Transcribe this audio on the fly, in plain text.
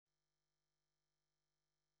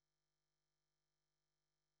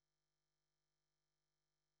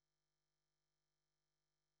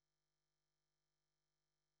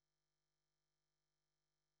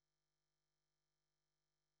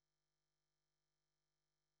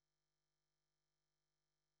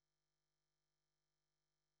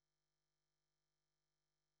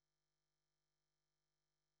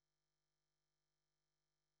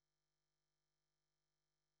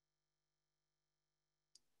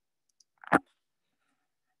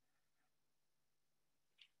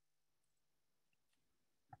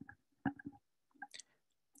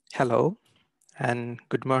Hello and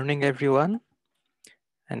good morning everyone,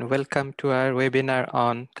 and welcome to our webinar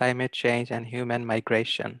on climate change and human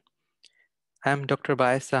migration. I'm Dr.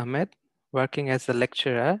 Bayes Ahmed, working as a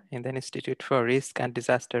lecturer in the Institute for Risk and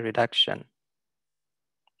Disaster Reduction.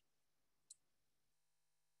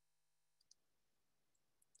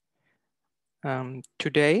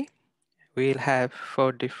 Today, we'll have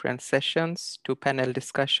 4 different sessions, 2 panel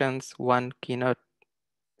discussions, 1 keynote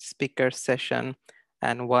speaker session,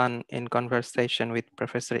 and 1 in conversation with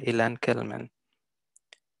Professor Ilan Kelman.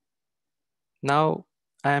 Now,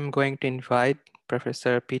 I am going to invite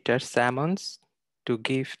Professor Peter Sammons to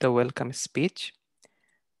give the welcome speech.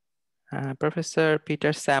 Professor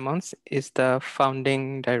Peter Sammons is the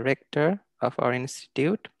founding director of our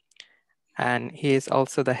institute, and he is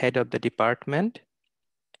also the head of the department.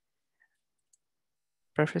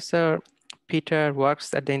 Professor Peter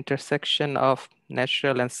works at the intersection of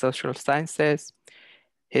natural and social sciences.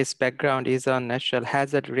 His background is on natural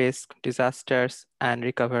hazard risk, disasters, and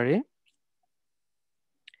recovery.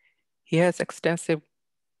 He has extensive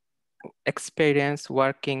experience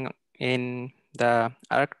working in the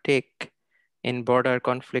Arctic, in border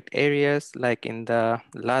conflict areas like in the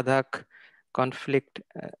Ladakh conflict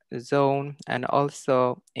zone, and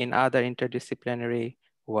also in other interdisciplinary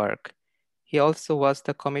work. He also was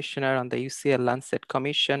the commissioner on the UCL Lancet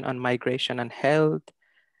Commission on Migration and Health,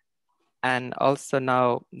 and also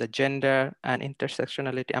now the Gender and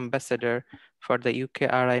Intersectionality Ambassador for the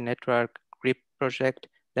UKRI Network GRIP project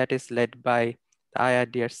that is led by the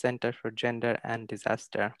IRDR Center for Gender and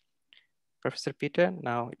Disaster. Professor Peter,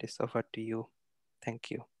 now it is over to you.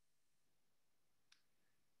 Thank you.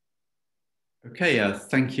 Okay,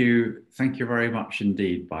 thank you very much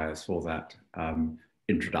indeed, Bayes, for that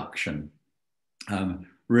introduction.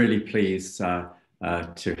 Really pleased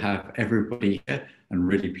to have everybody here, and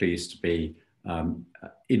really pleased to be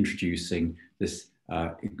introducing this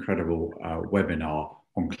incredible webinar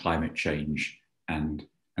on climate change and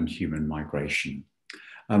human migration.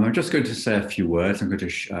 I'm just going to say a few words. I'm going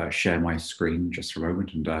to share my screen just for a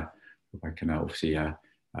moment, and if I can obviously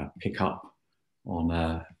pick up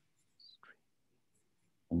on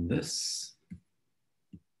this.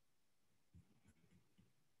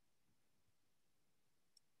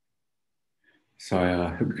 So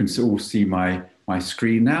I hope you can all see my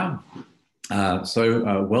screen now.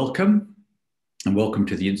 Welcome, and welcome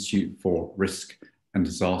to the Institute for Risk and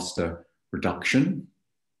Disaster Reduction.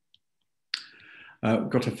 We've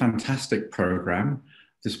got a fantastic program.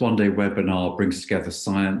 This one-day webinar brings together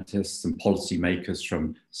scientists and policymakers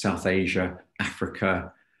from South Asia,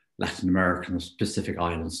 Africa, Latin America, and the Pacific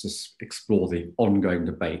Islands to explore the ongoing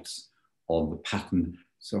debates on the patterns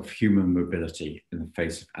of human mobility in the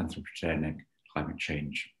face of anthropogenic climate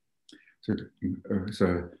change. So it's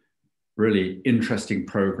a really interesting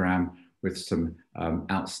program with some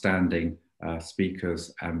outstanding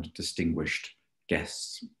speakers and distinguished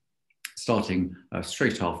guests. Starting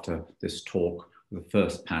straight after this talk, with the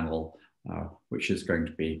first panel, which is going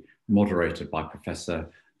to be moderated by Professor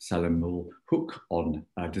Salimul Huq on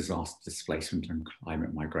disaster displacement and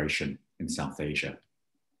climate migration in South Asia.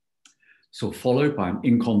 So followed by an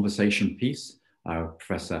in-conversation piece,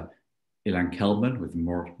 Professor Ilan Kelman with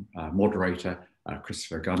the moderator,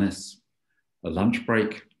 Christopher Gunnis, a lunch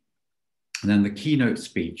break, and then the keynote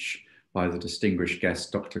speech by the distinguished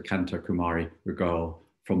guest, Dr. Kanta Kumari Rugal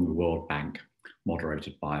from the World Bank,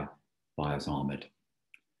 moderated by Bayes Ahmed.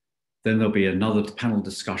 Then there'll be another panel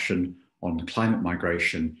discussion on climate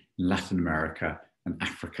migration in Latin America and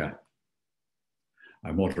Africa,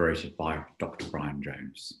 moderated by Dr. Brian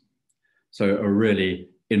Jones. So a really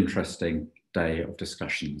interesting day of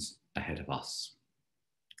discussions ahead of us.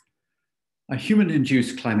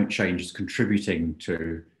 Human-induced climate change is contributing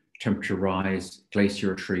to temperature rise,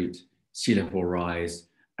 glacier retreat, sea level rise,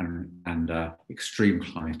 and extreme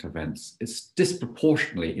climate events. It's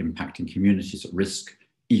disproportionately impacting communities at risk,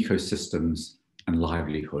 ecosystems, and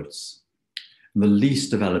livelihoods. And the least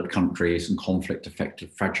developed countries and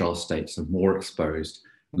conflict-affected fragile states are more exposed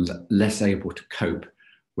and less able to cope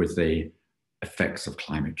with the effects of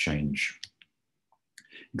climate change,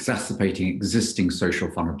 exacerbating existing social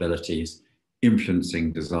vulnerabilities,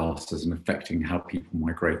 influencing disasters, and affecting how people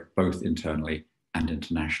migrate both internally and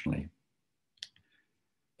internationally.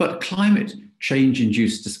 But climate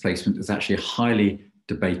change-induced displacement is actually a highly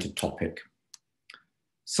debated topic.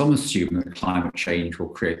 Some assume that climate change will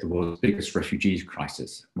create the world's biggest refugee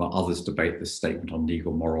crisis, while others debate this statement on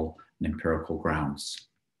legal, moral, and empirical grounds.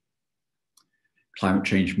 Climate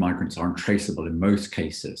change migrants are untraceable in most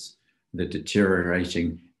cases. The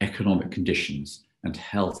deteriorating economic conditions and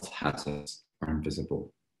health hazards are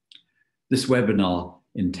invisible. This webinar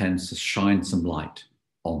intends to shine some light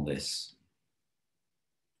on this.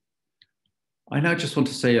 I now just want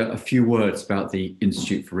to say a few words about the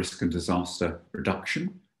Institute for Risk and Disaster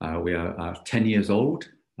Reduction. We are 10 years old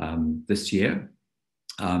this year.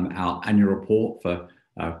 Our annual report for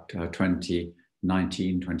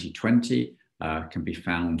 2019-2020 can be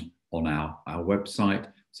found on our website.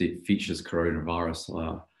 So it features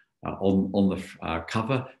coronavirus on the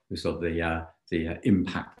cover because of the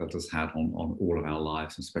impact that has had on all of our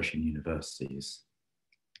lives, especially in universities.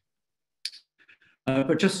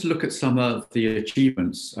 But just to look at some of the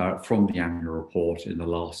achievements from the annual report in the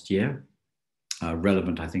last year,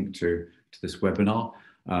 relevant, I think, to this webinar.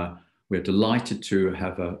 We're delighted to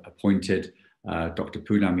have appointed Dr.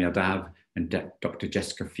 Poonam Yadav and Dr.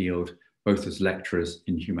 Jessica Field, both as lecturers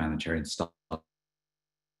in humanitarian studies.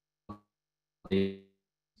 We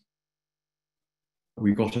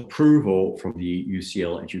got approval from the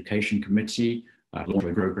UCL Education Committee, launch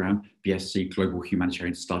a program, BSc Global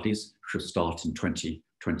Humanitarian Studies, which will start in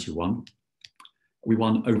 2021. We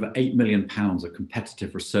won over £8 million of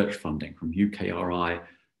competitive research funding from UKRI,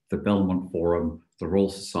 the Belmont Forum, the Royal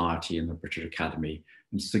Society and the British Academy,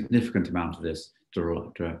 and a significant amount of this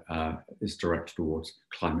is directed towards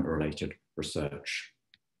climate-related research.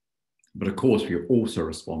 But of course, we are also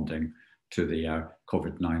responding to the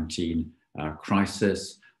COVID-19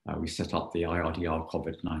 crisis. We set up the IRDR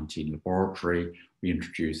COVID-19 laboratory. We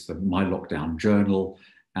introduced the My Lockdown Journal,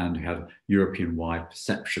 and we had European-wide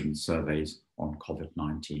perception surveys on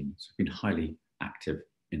COVID-19. So we've been highly active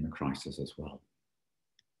in the crisis as well.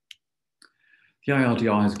 The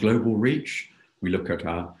IRDR has global reach. We look at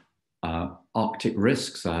Arctic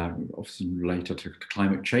risks, obviously related to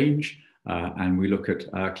climate change, and we look at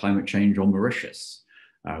climate change on Mauritius.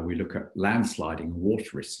 We look at landsliding and water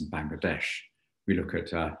risks in Bangladesh. We look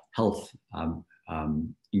at health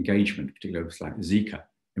engagement, particularly with like Zika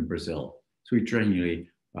in Brazil. So we genuinely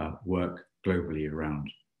work globally around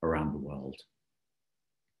the world.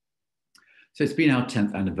 So it's been our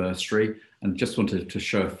 10th anniversary, and just wanted to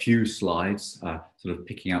show a few slides, sort of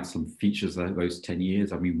picking out some features of those 10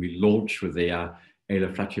 years. I mean, we launched with the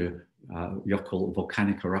Eyjafjallajökull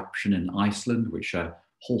volcanic eruption in Iceland, which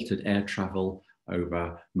halted air travel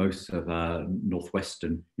over most of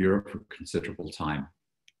northwestern Europe for a considerable time.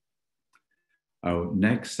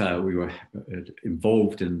 Next, we were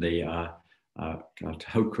involved in the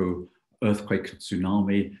Tohoku earthquake and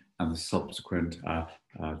tsunami and the subsequent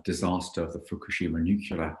disaster of the Fukushima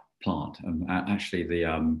nuclear plant. And actually the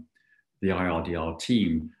IRDR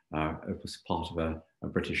team was part of a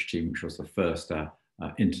British team, which was the first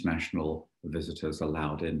international visitors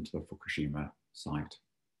allowed into the Fukushima site.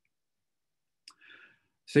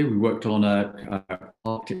 So we worked on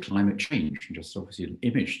Arctic climate change, and just obviously an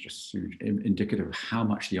image just indicative of how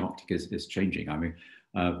much the Arctic is changing. I mean,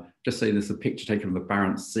 just say there's a picture taken of the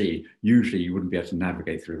Barents Sea. Usually you wouldn't be able to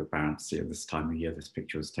navigate through the Barents Sea at this time of year. This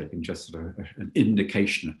picture was taken just sort of an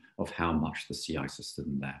indication of how much the sea ice is still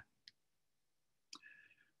in there.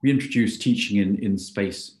 We introduced teaching in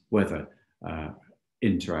space weather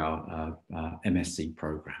into our MSc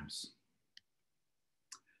programs.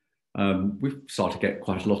 We've started to get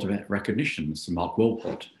quite a lot of recognition. So Mark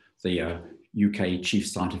Wilpot, the UK Chief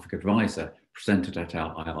Scientific Advisor, presented at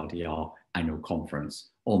our IRDR annual conference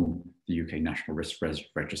on the UK National Risk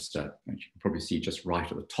Register. And you can probably see just right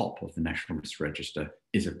at the top of the National Risk Register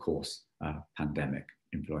is, of course, pandemic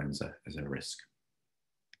influenza as a risk.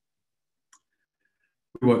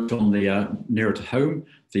 We worked on the nearer to home,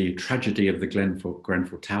 the tragedy of the Grenfell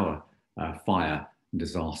Tower fire and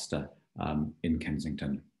disaster in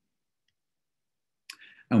Kensington.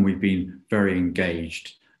 And we've been very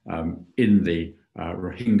engaged in the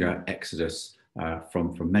Rohingya exodus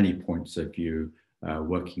from many points of view,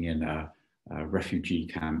 working in refugee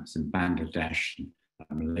camps in Bangladesh,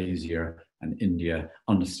 Malaysia and India,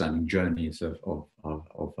 understanding journeys of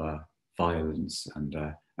violence and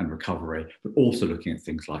recovery, but also looking at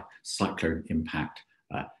things like cyclone impact,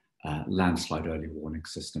 landslide early warning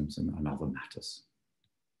systems and other matters.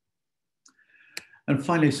 And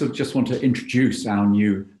finally, so just want to introduce our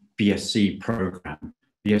new BSc program,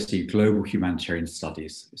 BSc Global Humanitarian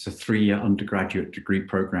Studies. It's a 3-year undergraduate degree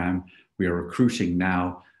program. We are recruiting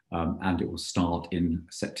now, and it will start in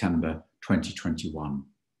September 2021.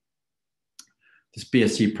 This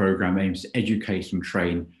BSc program aims to educate and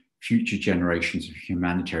train future generations of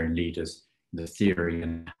humanitarian leaders in the theory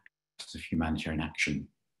and practice of humanitarian action.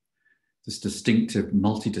 This distinctive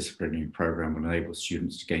multidisciplinary program will enable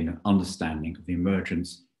students to gain an understanding of the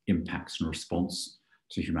emergence, impacts and response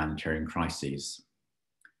to humanitarian crises.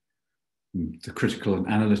 The critical and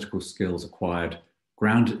analytical skills acquired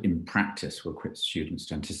Grounded in practice will equip students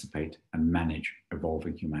to anticipate and manage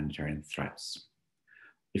evolving humanitarian threats.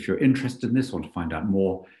 If you're interested in this, want to find out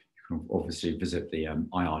more, you can obviously visit the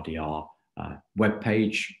IRDR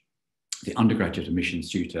webpage. The undergraduate admissions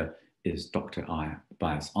tutor is Dr.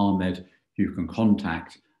 Bias Ahmed, who you can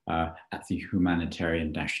contact at the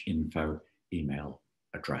humanitarian-info email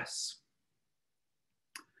address.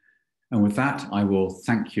 And with that, I will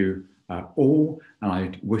thank you all, and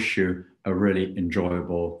I wish you a really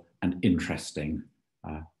enjoyable and interesting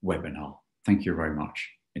webinar. Thank you very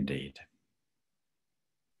much indeed.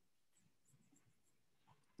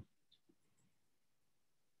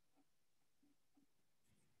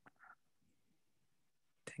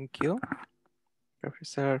 Thank you,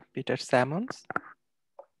 Professor Peter Sammons.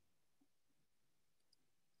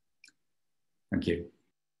 Thank you.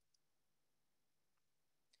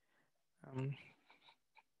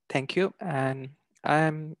 Thank you. And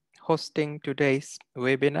I'm hosting today's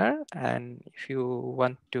webinar. And if you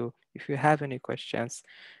have any questions,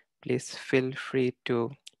 please feel free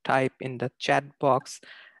to type in the chat box.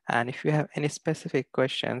 And if you have any specific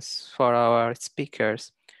questions for our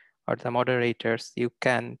speakers or the moderators, you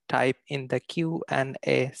can type in the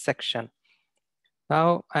Q&A section.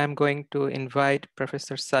 Now I'm going to invite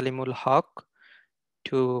Professor Salimul Haq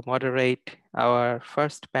to moderate our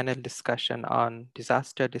first panel discussion on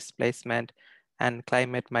disaster displacement and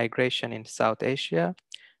climate migration in South Asia.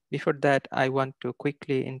 Before that, I want to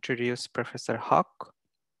quickly introduce Professor Haq.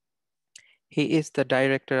 He is the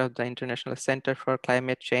director of the International Center for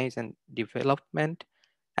Climate Change and Development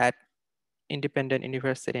at Independent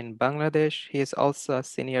University in Bangladesh. He is also a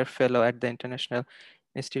senior fellow at the International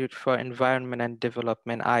Institute for Environment and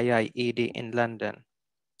Development, IIED, in London.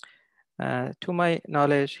 To my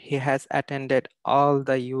knowledge, he has attended all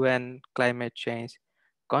the UN climate change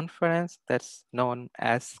conference that's known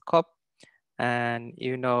as COP. And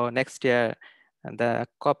next year, the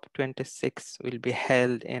COP26 will be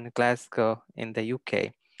held in Glasgow in the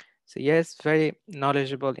UK. So yes, very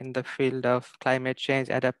knowledgeable in the field of climate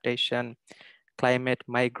change adaptation, climate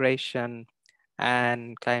migration,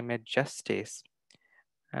 and climate justice.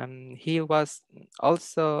 He always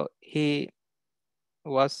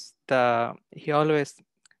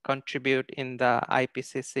contribute in the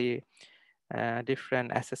IPCC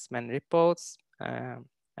different assessment reports.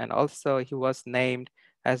 And also he was named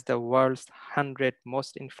as the world's 100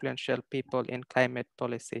 most influential people in climate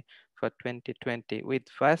policy for 2020 with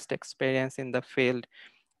vast experience in the field.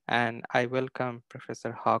 And I welcome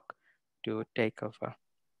Professor Haq to take over.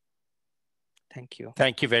 Thank you.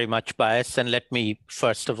 Thank you very much, Bias. And let me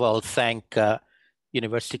first of all thank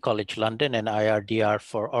University College London and IRDR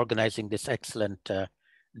for organizing this excellent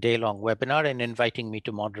day-long webinar and inviting me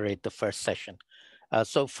to moderate the first session.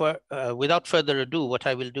 So without further ado, what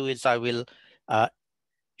I will do is I will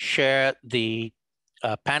share the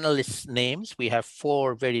panelists' names. We have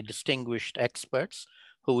 4 very distinguished experts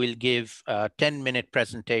who will give 10-minute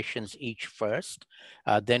presentations each first.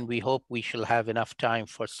 Then we hope we shall have enough time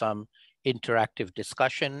for some interactive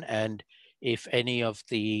discussion. And if any of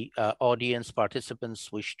the audience participants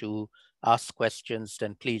wish to ask questions,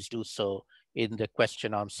 then please do so in the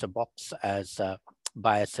question answer box as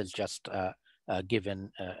Bias has just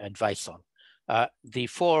given advice on. The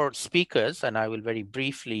 4 speakers, and I will very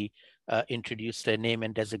briefly introduce their name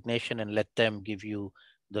and designation and let them give you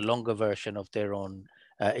the longer version of their own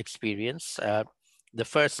experience. The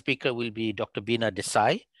first speaker will be Dr. Beena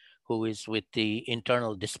Desai, who is with the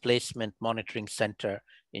Internal Displacement Monitoring Center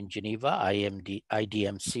in Geneva,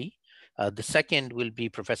 IDMC. The second will be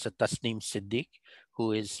Professor Tasneem Siddique,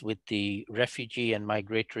 who is with the Refugee and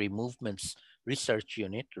Migratory Movements Research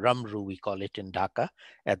Unit, RAMRU we call it in Dhaka,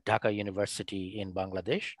 at Dhaka University in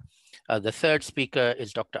Bangladesh. The third speaker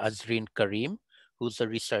is Dr. Azreen Karim, who's a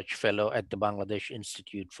research fellow at the Bangladesh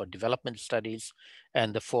Institute for Development Studies.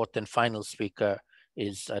 And the fourth and final speaker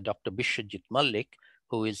is Dr. Bishwajit Malik,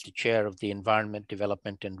 who is the chair of the Environment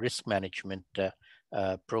Development and Risk Management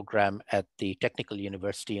program at the Technical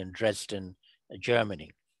University in Dresden,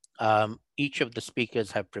 Germany. Each of the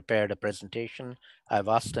speakers have prepared a presentation. I've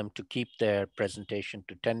asked them to keep their presentation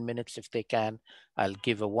to 10 minutes if they can. I'll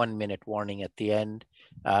give a 1-minute warning at the end.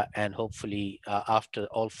 And hopefully after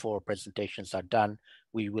all 4 presentations are done,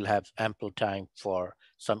 we will have ample time for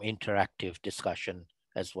some interactive discussion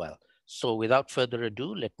as well. So without further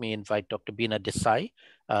ado, let me invite Dr. Beena Desai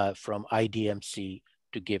from IDMC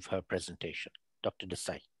to give her presentation. Dr.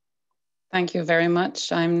 Desai. Thank you very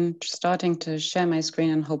much. I'm starting to share my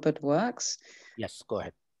screen and hope it works. Yes, go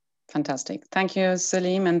ahead. Fantastic. Thank you,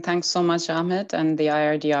 Salim, and thanks so much, Ahmed and the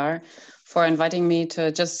IRDR for inviting me to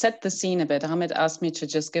just set the scene a bit. Hamid asked me to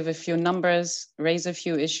just give a few numbers, raise a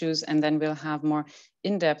few issues, and then we'll have more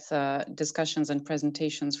in-depth discussions and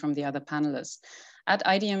presentations from the other panelists. At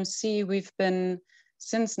IDMC, we've been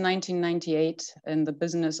since 1998 in the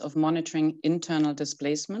business of monitoring internal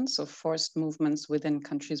displacements, so forced movements within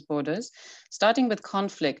countries' borders, starting with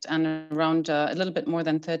conflict and around a little bit more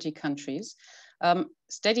than 30 countries.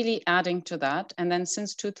 Steadily adding to that. And then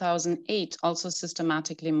since 2008, also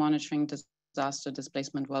systematically monitoring disaster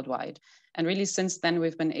displacement worldwide. And really since then,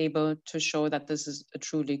 we've been able to show that this is a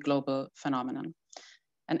truly global phenomenon.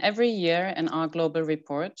 And every year in our global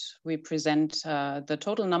report, we present the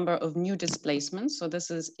total number of new displacements. So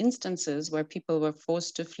this is instances where people were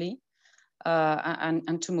forced to flee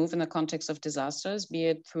and to move in the context of disasters, be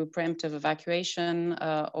it through preemptive evacuation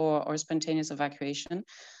or spontaneous evacuation,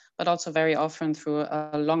 but also very often through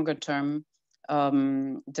a longer term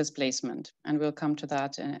displacement. And we'll come to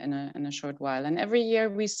that in a short while. And every year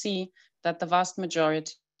we see that the vast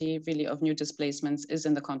majority really of new displacements is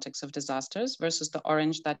in the context of disasters versus the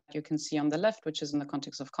orange that you can see on the left, which is in the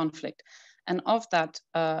context of conflict. And of that,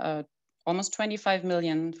 almost 25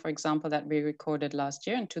 million, for example, that we recorded last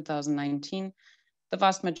year in 2019, the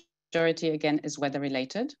vast majority, again, is weather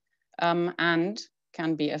related and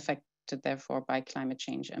can be affected therefore by climate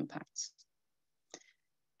change impacts.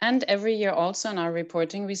 And every year also in our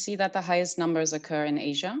reporting, we see that the highest numbers occur in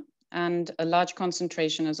Asia, and a large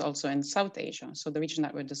concentration is also in South Asia, so the region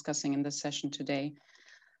that we're discussing in this session today.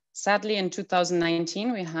 Sadly, in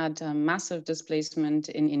 2019, we had a massive displacement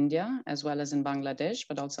in India, as well as in Bangladesh,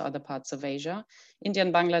 but also other parts of Asia. India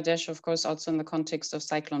and Bangladesh, of course, also in the context of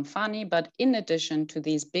Cyclone Fani, but in addition to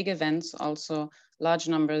these big events, also large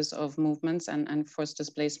numbers of movements and forced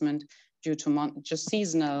displacement due to just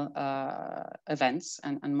seasonal events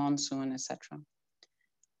and monsoon, etc.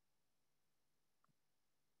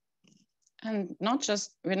 And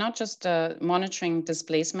we're not just monitoring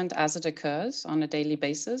displacement as it occurs on a daily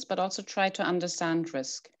basis, but also try to understand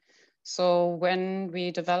risk. So when we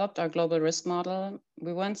developed our global risk model,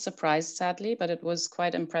 we weren't surprised, sadly, but it was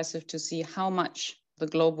quite impressive to see how much the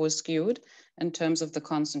globe was skewed in terms of the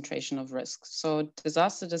concentration of risk. So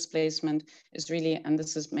disaster displacement is really, and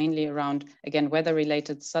this is mainly around, again,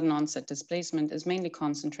 weather-related sudden onset displacement is mainly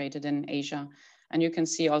concentrated in Asia. And you can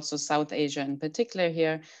see also South Asia in particular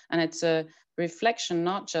here. And it's a reflection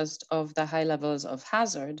not just of the high levels of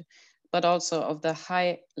hazard, but also of the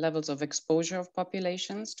high levels of exposure of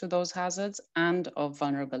populations to those hazards and of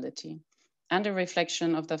vulnerability. And a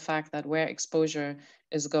reflection of the fact that where exposure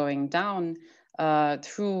is going down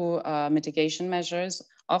through mitigation measures,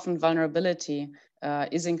 often vulnerability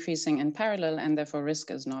is increasing in parallel and therefore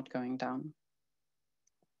risk is not going down.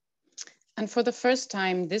 And for the first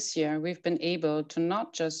time this year, we've been able to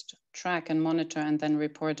not just track and monitor and then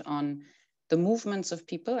report on the movements of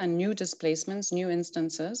people and new displacements, new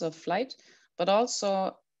instances of flight, but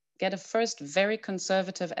also get a first very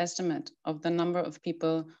conservative estimate of the number of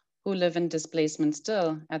people who live in displacement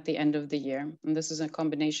still at the end of the year. And this is a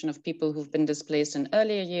combination of people who've been displaced in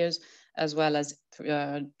earlier years, as well as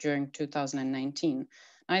during 2019.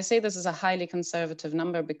 I say this is a highly conservative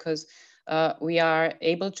number because we are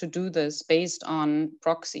able to do this based on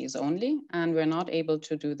proxies only, and we're not able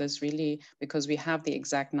to do this really because we have the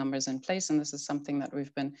exact numbers in place. And this is something that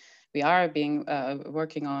we are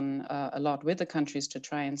working on a lot with the countries to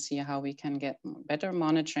try and see how we can get better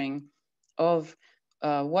monitoring of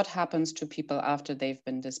what happens to people after they've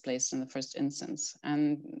been displaced in the first instance.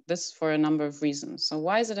 And this for a number of reasons. So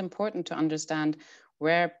why is it important to understand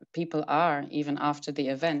where people are even after the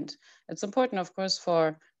event? It's important, of course,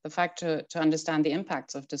 for the fact to understand the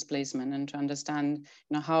impacts of displacement and to understand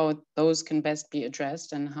how those can best be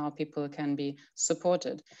addressed and how people can be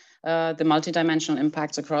supported. The multidimensional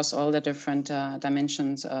impacts across all the different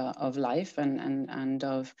dimensions of life and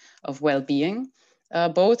of well-being,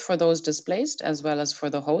 both for those displaced as well as for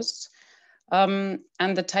the hosts. And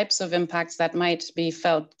the types of impacts that might be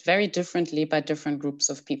felt very differently by different groups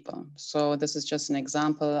of people. So this is just an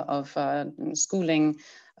example of schooling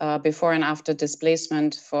before and after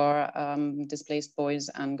displacement for displaced boys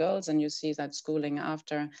and girls. And you see that schooling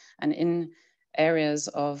after and in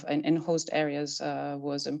host areas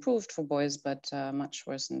was improved for boys, but much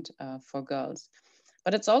worsened for girls.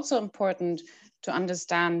 But it's also important to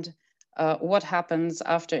understand what happens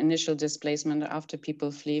after initial displacement, after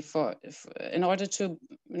people flee, in order to,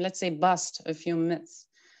 let's say, bust a few myths.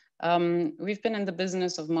 We've been in the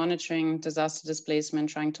business of monitoring disaster displacement,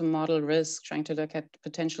 trying to model risk, trying to look at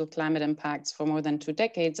potential climate impacts for more than 2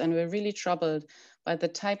 decades, and we're really troubled by the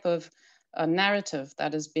type of narrative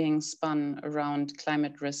that is being spun around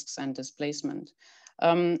climate risks and displacement.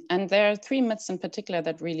 And there are three myths in particular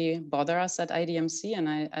that really bother us at IDMC.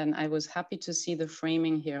 And I was happy to see the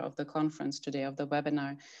framing here of the conference today, of the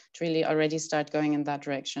webinar, to really already start going in that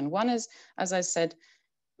direction. One is, as I said,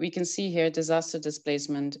 we can see here disaster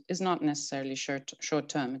displacement is not necessarily short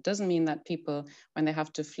term. It doesn't mean that people, when they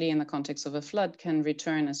have to flee in the context of a flood, can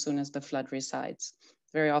return as soon as the flood resides.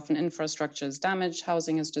 Very often infrastructure is damaged,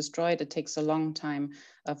 housing is destroyed. It takes a long time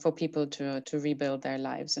for people to rebuild their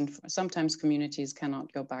lives. And sometimes communities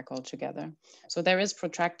cannot go back altogether. So there is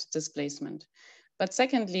protracted displacement. But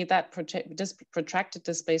secondly, that protracted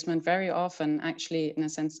displacement very often actually, in a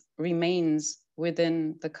sense, remains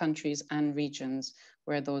within the countries and regions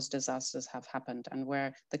where those disasters have happened and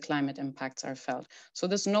where the climate impacts are felt. So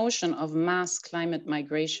this notion of mass climate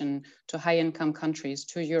migration to high-income countries,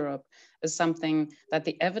 to Europe, is something that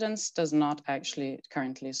the evidence does not actually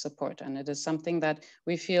currently support. And it is something that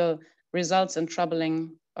we feel results in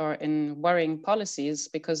troubling or in worrying policies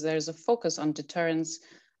because there's a focus on deterrence,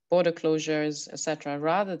 border closures, etc.,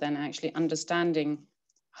 rather than actually understanding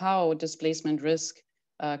how displacement risk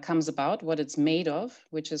comes about, what it's made of,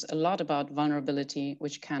 which is a lot about vulnerability,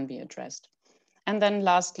 which can be addressed. And then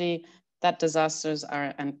lastly, that disasters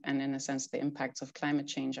are, and in a sense, the impacts of climate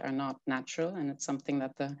change are not natural. And it's something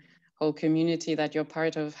that the whole community that you're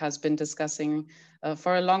part of has been discussing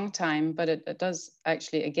for a long time, but it does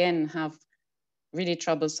actually, again, have really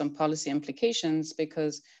troublesome policy implications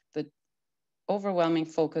because the overwhelming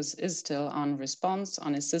focus is still on response,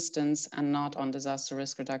 on assistance, and not on disaster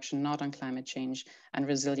risk reduction, not on climate change and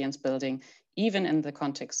resilience building, even in the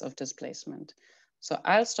context of displacement. So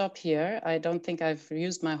I'll stop here. I don't think I've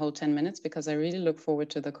used my whole 10 minutes because I really look forward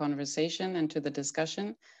to the conversation and to the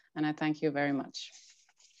discussion. And I thank you very much.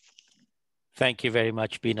 Thank you very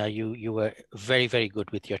much, Bina. You were very, very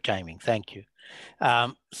good with your timing. Thank you.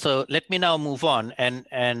 So let me now move on and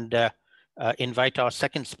invite our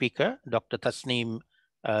second speaker, Dr. Tasneem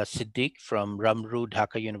Siddique from Ramru,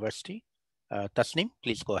 Dhaka University. Tasneem,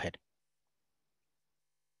 please go ahead.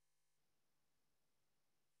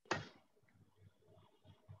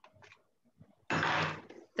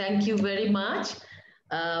 Thank you very much.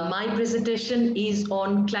 My presentation is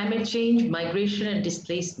on climate change, migration and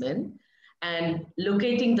displacement, and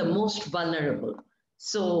locating the most vulnerable.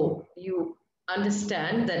 So you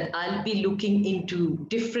understand that I'll be looking into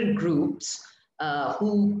different groups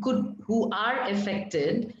who are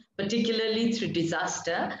affected, particularly through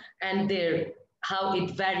disaster, and how it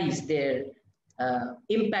varies, their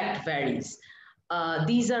impact varies.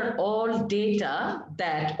 These are all data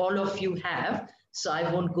that all of you have, so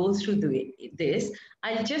I won't go through this.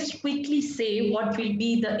 I'll just quickly say what will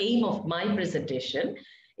be the aim of my presentation.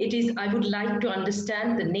 It is, I would like to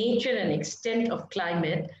understand the nature and extent of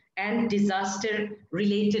climate and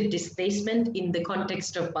disaster-related displacement in the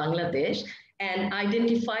context of Bangladesh and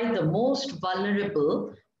identify the most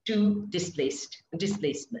vulnerable to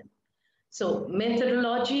displacement. So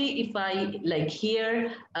methodology, if I like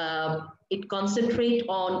here, it concentrates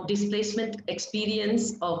on displacement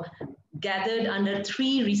experience of gathered under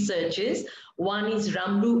 3 researches. One is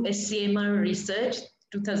Ramru SCMR research,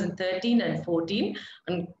 2013 and 14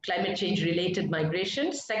 on climate change related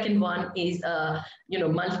migration. Second one is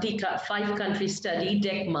multi-5-country study,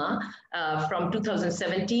 DECMA, from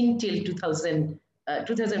 2017 till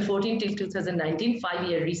 2014 till 2019,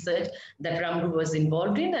 5-year research that Ramru was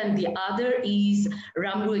involved in. And the other is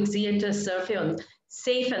Ramru Exeter survey on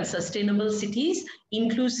safe and sustainable cities,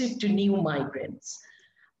 inclusive to new migrants.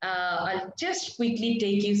 I'll just quickly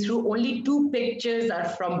take you through. Only 2 pictures are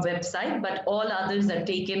from website, but all others are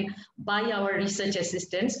taken by our research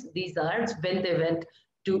assistants. These are when they went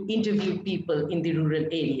to interview people in the rural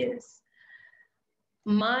areas.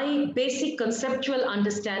 My basic conceptual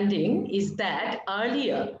understanding is that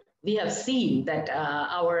earlier we have seen that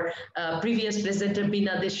our previous presenter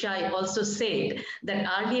Bina Desai also said that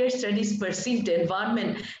earlier studies perceived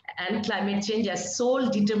environment and climate change as sole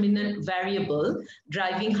determinant variable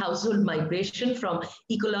driving household migration from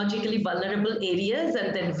ecologically vulnerable areas,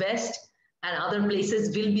 and then West and other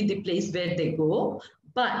places will be the place where they go.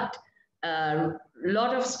 But a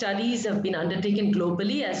lot of studies have been undertaken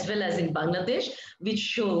globally as well as in Bangladesh, which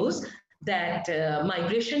shows that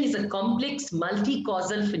migration is a complex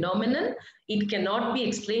multi-causal phenomenon. It cannot be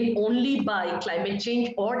explained only by climate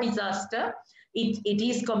change or disaster. It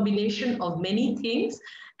is combination of many things.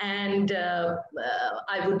 And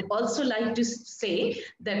I would also like to say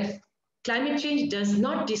that climate change does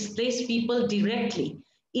not displace people directly.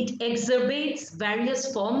 It exacerbates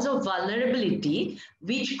various forms of vulnerability,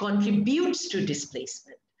 which contributes to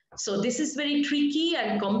displacement. So this is very tricky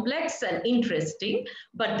and complex and interesting.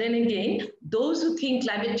 But then again, those who think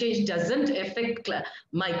climate change doesn't affect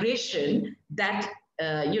migration, that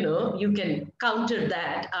you can counter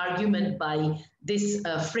that argument by this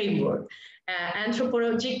framework.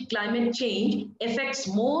 Anthropogenic climate change affects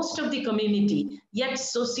most of the community, yet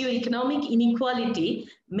socioeconomic inequality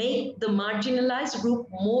make the marginalized group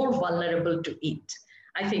more vulnerable to it.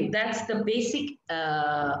 I think that's the basic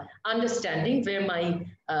understanding where my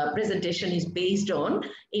presentation is based on.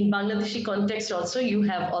 In Bangladeshi context also, you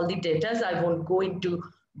have all the data. I won't go into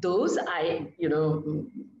those.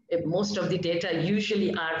 Most of the data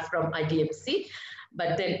usually are from IDMC.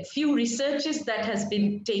 But then few researches that has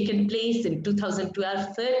been taken place in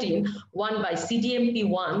 2012-13, one by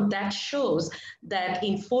CDMP1, that shows that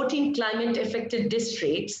in 14 climate affected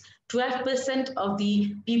districts, 12% of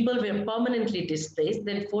the people were permanently displaced,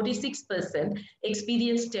 then 46%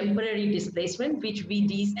 experienced temporary displacement, which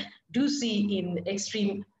we do see in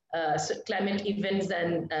extreme climate events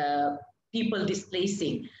and people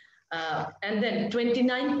displacing. And then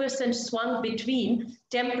 29% swung between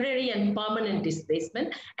temporary and permanent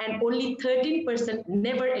displacement, and only 13%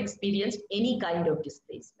 never experienced any kind of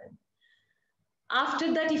displacement.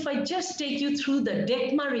 After that, if I just take you through the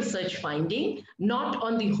DECMA research finding, not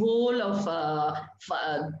on the whole of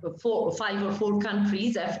 5 or 4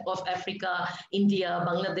 countries of Africa, India,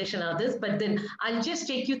 Bangladesh and others, but then I'll just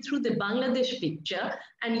take you through the Bangladesh picture,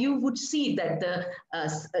 and you would see that the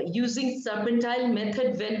using Serpentile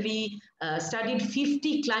method, when we studied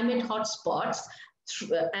 50 climate hotspots,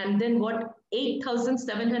 and then what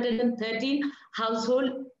 8,713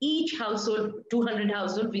 household, each household, 200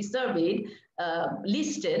 household we surveyed,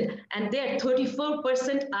 listed, and there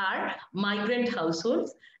 34% are migrant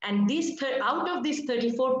households, and these out of this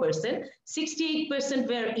 34%, 68%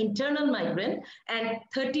 were internal migrant and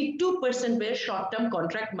 32% were short-term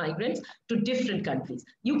contract migrants to different countries.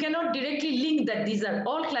 You cannot directly link that these are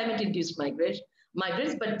all climate-induced migrants,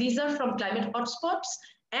 but these are from climate hotspots,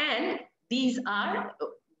 and these are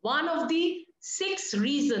one of the 6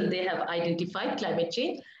 reasons they have identified climate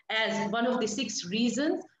change as one of the 6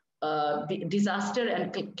 reasons disaster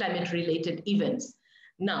and climate-related events.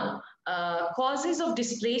 Now, causes of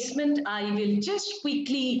displacement, I will just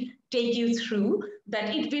quickly take you through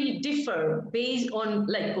that it will differ based on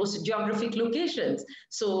like geographic locations.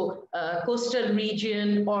 So coastal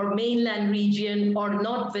region or mainland region or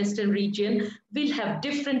northwestern region will have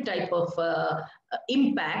different type of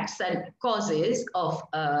impacts and causes of,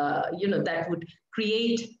 that would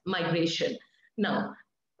create migration. Now,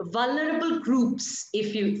 vulnerable groups,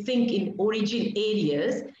 if you think in origin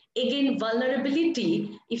areas, again,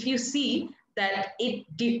 vulnerability, if you see that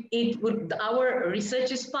our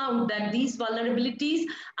researchers found that these vulnerabilities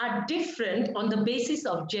are different on the basis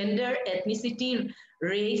of gender, ethnicity,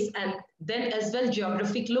 race, and then as well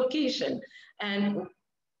geographic location. And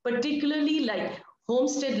particularly like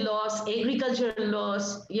homestead loss, agricultural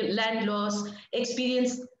loss, land loss,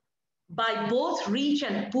 experienced by both rich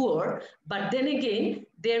and poor, but then again,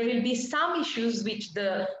 there will be some issues which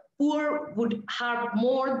the poor would have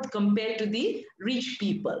more compared to the rich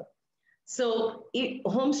people. So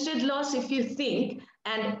homestead loss, if you think,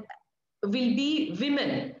 and will be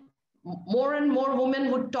women, more and more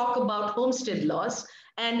women would talk about homestead loss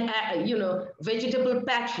and, vegetable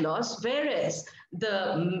patch loss, whereas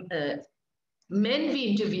the men we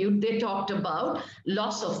interviewed, they talked about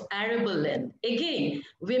loss of arable land. Again,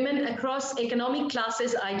 women across economic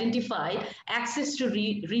classes identified access to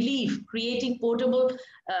relief, creating portable,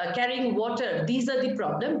 carrying water. These are the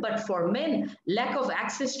problem. But for men, lack of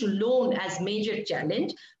access to loan as major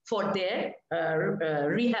challenge for their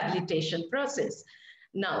rehabilitation process.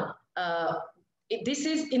 Now, this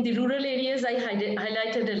is in the rural areas. I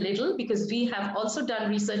highlighted a little because we have also done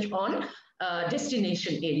research on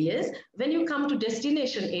destination areas. When you come to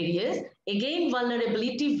destination areas, again,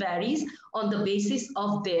 vulnerability varies on the basis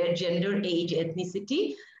of their gender, age,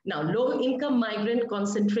 ethnicity. Now, low-income migrant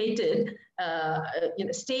concentrated,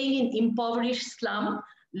 staying in impoverished slum,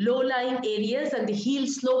 low-lying areas, and the hill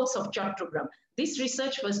slopes of Chattogram. This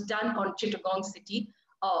research was done on Chittagong city,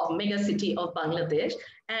 mega city of Bangladesh.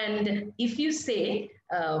 And if you say,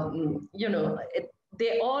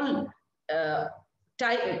 they all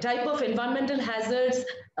type of environmental hazards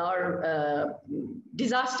or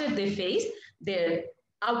disaster they face, their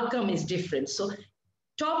outcome is different. So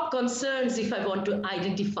top concerns, if I want to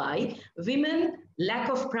identify, women, lack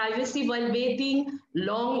of privacy while bathing,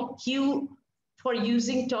 long queue for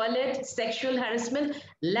using toilet, sexual harassment,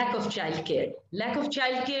 lack of childcare. Lack of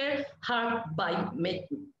childcare hurt by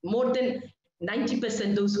more than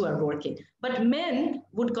 90% those who are working. But men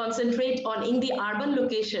would concentrate on, in the urban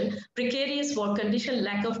location, precarious work condition,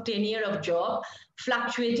 lack of tenure of job,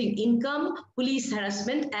 fluctuating income, police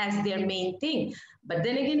harassment as their main thing. But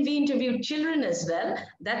then again, we interviewed children as well.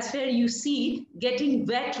 That's where you see getting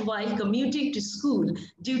wet while commuting to school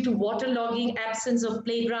due to waterlogging, absence of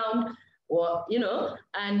playground, or,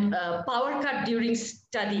 and power cut during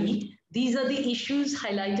study. These are the issues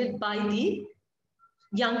highlighted by the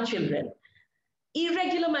young children.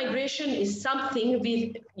 Irregular migration is something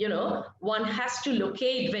one has to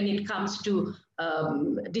locate when it comes to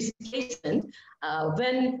displacement.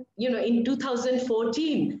 When, in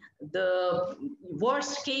 2014, the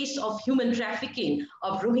worst case of human trafficking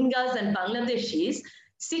of Rohingyas and Bangladeshis,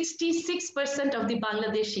 66% of the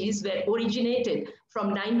Bangladeshis were originated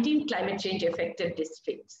from 19 climate change affected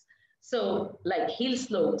districts. So like hill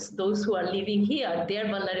slopes, those who are living here, their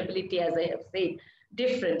vulnerability, as I have said,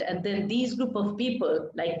 different. And then these group of people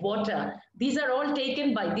like water, these are all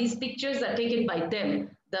taken by, these pictures are taken by them,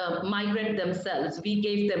 the migrant themselves. We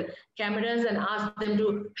gave them cameras and asked them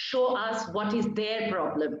to show us what is their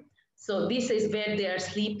problem. So this is where they are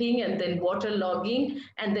sleeping, and then water logging,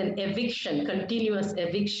 and then eviction, continuous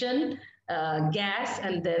eviction, gas,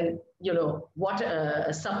 and then,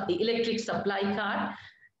 water, electric supply car,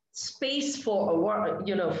 space for,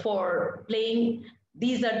 for playing.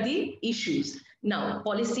 These are the issues. Now,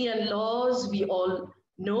 policy and laws, we all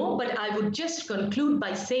know, but I would just conclude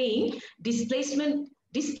by saying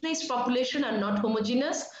displaced population are not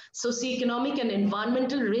homogeneous. Socioeconomic and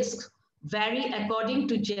environmental risks vary according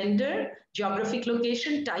to gender, geographic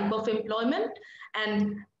location, type of employment,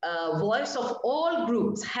 and voice of all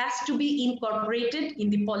groups has to be incorporated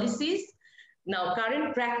in the policies. Now,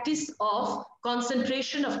 current practice of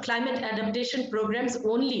concentration of climate adaptation programs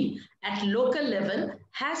only at local level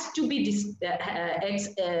has to be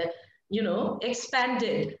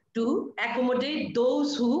expanded to accommodate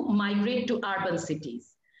those who migrate to urban cities.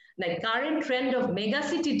 The current trend of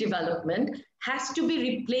megacity development has to be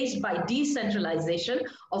replaced by decentralization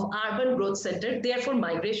of urban growth centers. Therefore,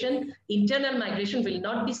 migration, internal migration will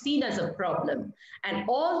not be seen as a problem. And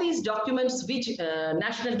all these documents, which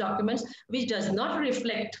national documents, which does not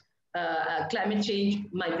reflect climate change,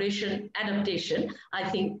 migration, adaptation, I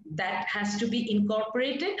think that has to be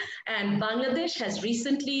incorporated. And Bangladesh has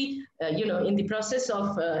recently, in the process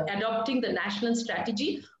of adopting the national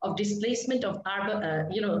strategy of displacement of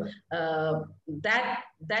urban,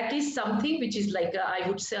 that is something which is like, I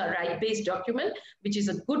would say, a right-based document, which is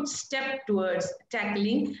a good step towards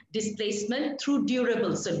tackling displacement through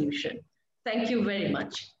durable solution. Thank you very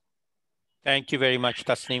much. Thank you very much,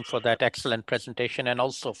 Tasneem, for that excellent presentation, and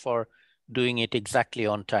also for doing it exactly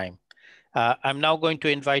on time. I'm now going to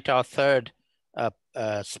invite our third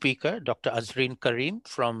speaker, Dr. Azreen Karim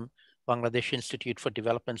from Bangladesh Institute for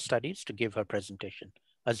Development Studies, to give her presentation.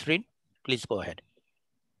 Azreen, please go ahead.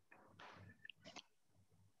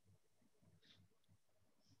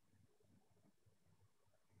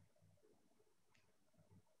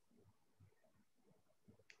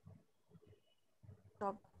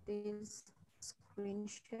 Stop this screen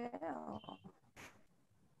share.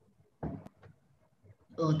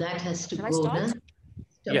 Oh, that has to Shall go. I start?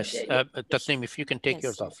 Yes, Tasneem, if you can take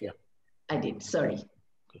yours off, yeah. I did, sorry.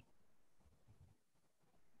 Okay.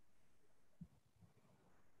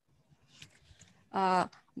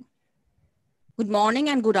 Good morning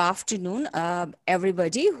and good afternoon,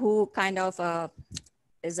 everybody who kind of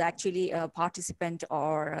is actually a participant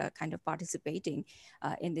or kind of participating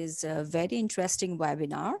in this very interesting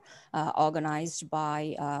webinar organized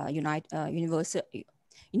by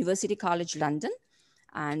University College London.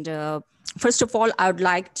 And first of all, I would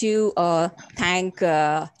like to thank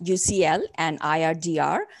UCL and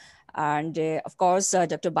IRDR, and of course,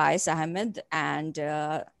 Dr. Bayes Ahmed and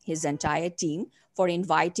his entire team for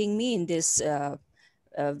inviting me in this in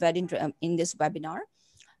this webinar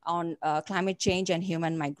on climate change and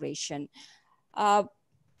human migration. I'm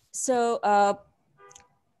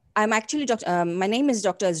actually, my name is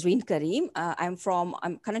Dr. Azreen Karim. I'm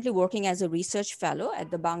currently working as a research fellow at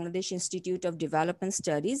the Bangladesh Institute of Development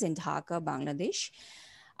Studies in Dhaka, Bangladesh.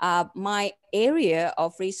 My area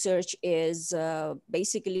of research is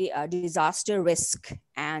basically disaster risk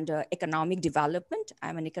and economic development.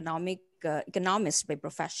 I'm an economist by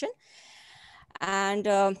profession. And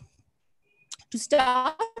to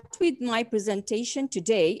start with my presentation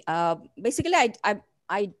today, basically I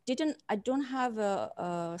don't have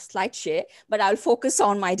a slide share, but I'll focus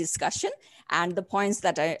on my discussion and the points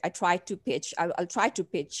that I try to pitch. I'll try to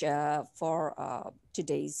pitch for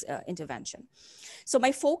today's intervention. So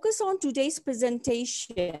my focus on today's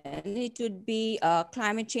presentation, it would be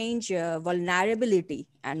climate change, vulnerability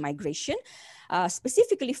and migration,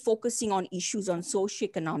 specifically focusing on issues on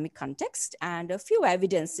socioeconomic context and a few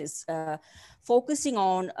evidences focusing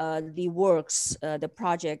on the works, the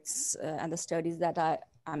projects and the studies that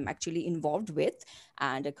I'm actually involved with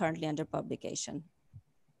and are currently under publication.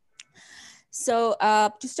 So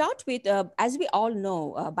to start with, as we all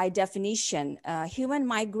know, by definition, human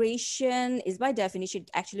migration is by definition,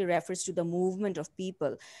 it actually refers to the movement of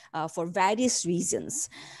people for various reasons.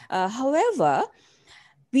 However,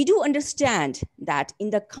 we do understand that in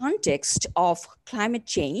the context of climate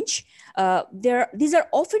change, these are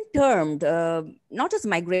often termed not as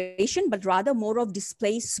migration, but rather more of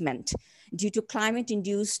displacement due to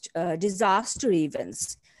climate-induced disaster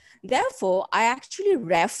events. Therefore, I actually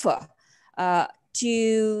refer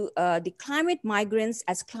to the climate migrants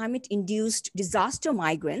as climate-induced disaster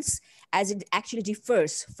migrants, as it actually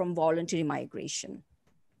differs from voluntary migration.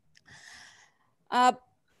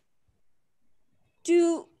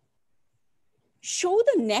 To show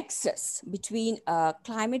the nexus between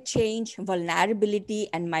climate change, vulnerability,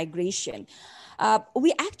 and migration,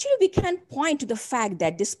 we can point to the fact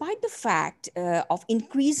that despite the fact of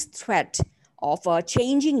increased threat of a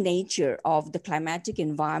changing nature of the climatic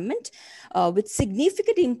environment with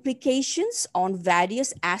significant implications on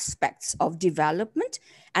various aspects of development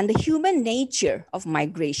and the human nature of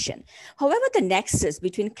migration. However, the nexus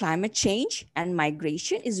between climate change and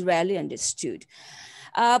migration is rarely understood.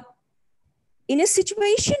 In a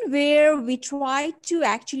situation where we try to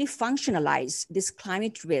actually functionalize this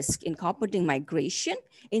climate risk incorporating migration,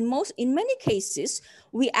 in many cases,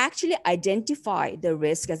 we actually identify the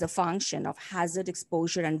risk as a function of hazard,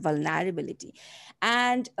 exposure, and vulnerability.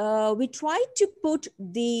 And we try to put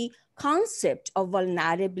the concept of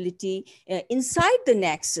vulnerability inside the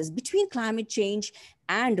nexus between climate change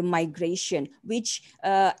and migration, which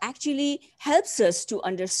actually helps us to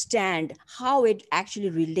understand how it actually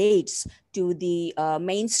relates to the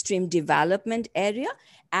mainstream development area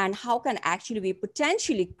and how can actually we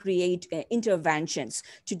potentially create interventions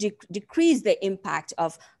to decrease the impact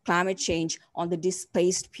of climate change on the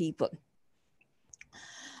displaced people.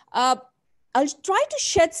 I'll try to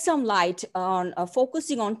shed some light on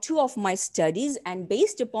focusing on two of my studies and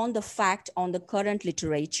based upon the fact on the current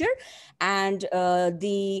literature and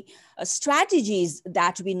the strategies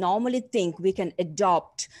that we normally think we can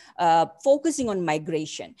adopt focusing on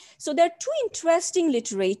migration. So there are two interesting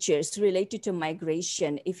literatures related to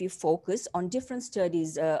migration if you focus on different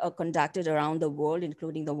studies conducted around the world,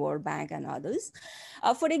 including the World Bank and others.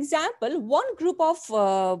 For example, one group of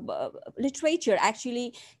literature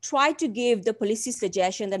actually tried to give the policy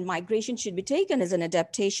suggestion that migration should be taken as an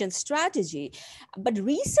adaptation strategy. But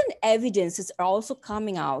recent evidences are also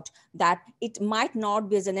coming out that it might not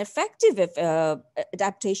be as an effective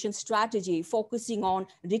adaptation strategy focusing on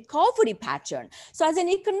recovery pattern. So as an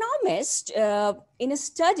economist, in a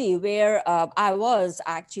study where I was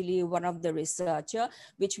actually one of the researcher,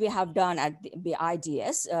 which we have done at the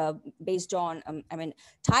IDS based on,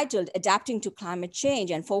 titled Adapting to Climate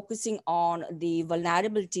Change and focusing on the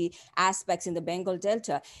vulnerability aspects in the Bengal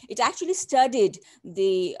Delta, it actually studied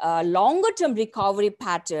the longer term recovery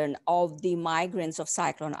pattern of the migrants of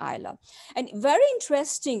Cyclone Isla. And very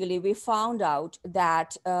interestingly, we found out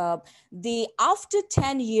that after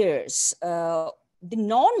 10 years, the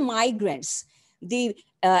non-migrants, the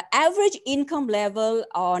average income level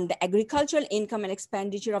on the agricultural income and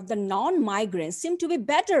expenditure of the non-migrants seem to be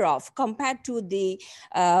better off compared to the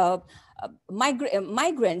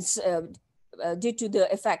migrants due to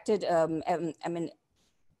the affected,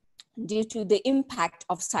 due to the impact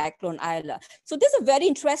of Cyclone Isla. So this is a very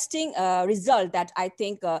interesting result that I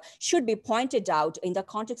think should be pointed out in the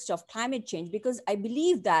context of climate change, because I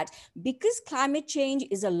believe that because climate change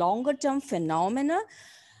is a longer term phenomena,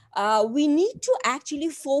 we need to actually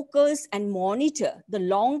focus and monitor the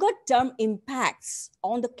longer term impacts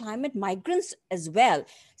on the climate migrants as well,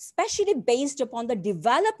 especially based upon the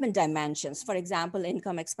development dimensions, for example,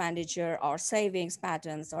 income expenditure or savings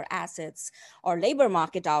patterns or assets or labor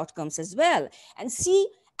market outcomes as well, and see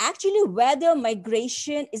actually whether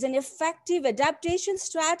migration is an effective adaptation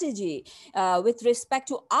strategy with respect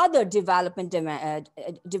to other development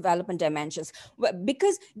dimensions.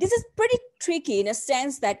 Because this is pretty tricky in a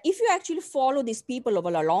sense that if you actually follow these people over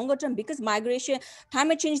a longer term, because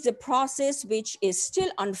climate change is a process which is still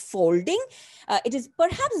unfolding, it is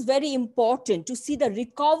perhaps very important to see the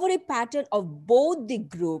recovery pattern of both the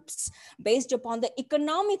groups based upon the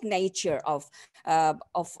economic nature of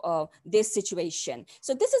this situation.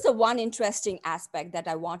 So this is a one interesting aspect that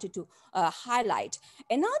I wanted to highlight.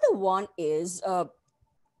 Another one is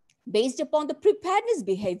based upon the preparedness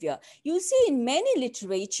behavior. You see in many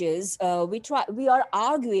literatures, we are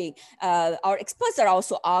arguing, our experts are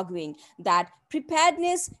also arguing that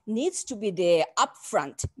preparedness needs to be there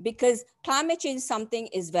upfront, because climate change something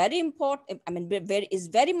is very important. I mean, is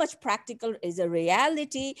very much practical, is a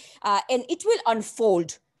reality, and it will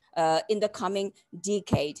unfold in the coming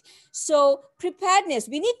decade. So preparedness,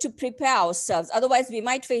 we need to prepare ourselves. Otherwise, we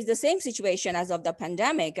might face the same situation as of the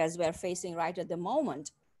pandemic as we're facing right at the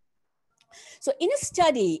moment. So in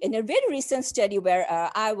a very recent study where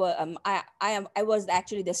I was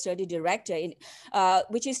actually the study director,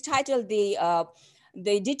 which is titled the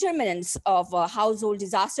determinants of household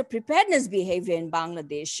disaster preparedness behavior in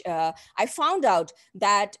Bangladesh, I found out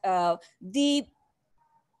that there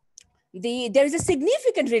is a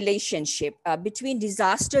significant relationship between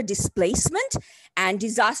disaster displacement and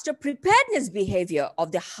disaster preparedness behavior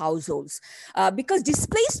of the households, because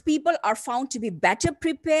displaced people are found to be better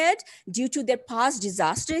prepared due to their past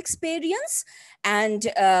disaster experience and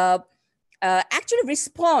actually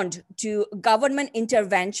respond to government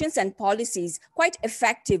interventions and policies quite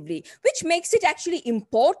effectively, which makes it actually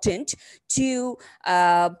important to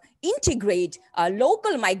integrate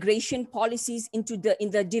local migration policies in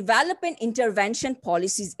the development intervention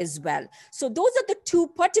policies as well. So those are the two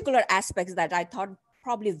particular aspects that I thought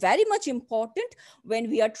probably very much important when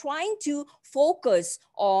we are trying to focus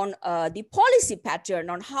on the policy pattern,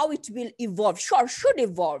 on how it will evolve, should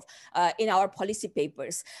evolve in our policy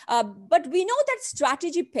papers. But we know that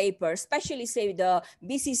strategy papers, especially say the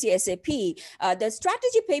BCCSAP, the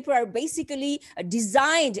strategy paper are basically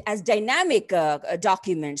designed as dynamic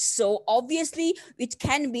documents. So obviously it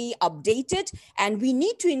can be updated, and we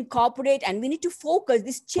need to incorporate and we need to focus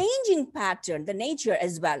this changing pattern, the nature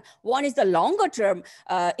as well. One is the longer term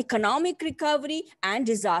economic recovery and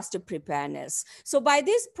disaster preparedness. So by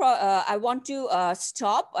this, I want to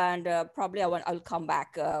stop, and probably I'll come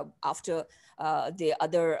back after the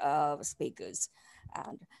other speakers.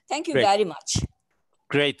 And thank you very much.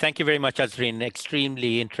 Great, thank you very much, Azreen.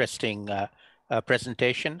 Extremely interesting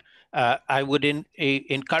presentation. I would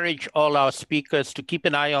encourage all our speakers to keep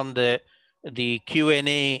an eye on the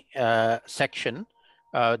Q&A section.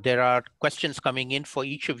 There are questions coming in for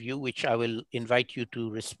each of you, which I will invite you to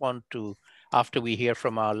respond to after we hear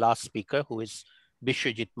from our last speaker, who is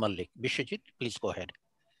Bishwajit Malik. Bishwajit, please go ahead.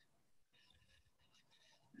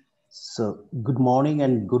 So good morning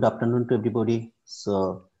and good afternoon to everybody.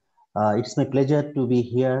 So it's my pleasure to be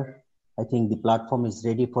here. I think the platform is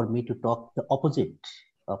ready for me to talk the opposite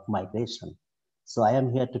of migration. So I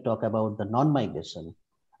am here to talk about the non-migration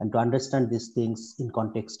and to understand these things in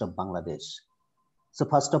context of Bangladesh. So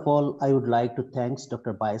first of all, I would like to thank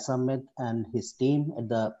Dr. Bayes Ahmed and his team at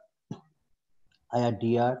the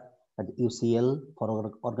IRDR at the UCL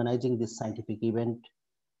for organizing this scientific event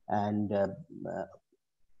and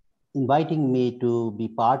inviting me to be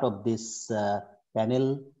part of this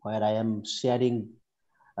panel where I am sharing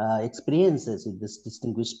experiences with these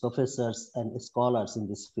distinguished professors and scholars in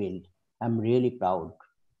this field. I'm really proud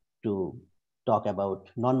to talk about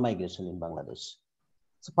non-migration in Bangladesh.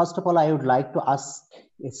 So first of all, I would like to ask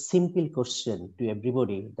a simple question to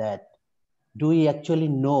everybody that, do we actually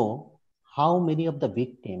know how many of the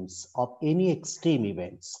victims of any extreme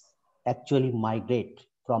events actually migrate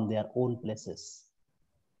from their own places?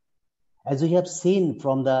 As we have seen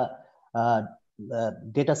from the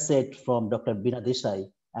data set from Dr. Bina Desai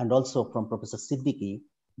and also from Professor Siddiqui,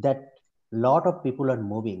 that a lot of people are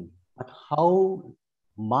moving, but how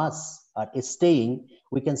much are staying?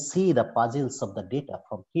 We can see the puzzles of the data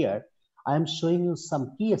from here. I am showing you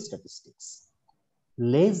some key statistics.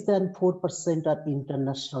 Less than 4% are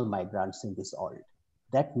international migrants in this world.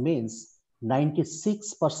 That means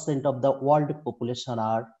 96% of the world population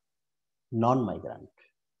are non-migrant.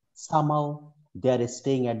 Somehow they are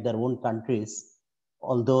staying at their own countries,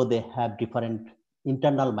 although they have different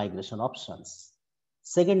internal migration options.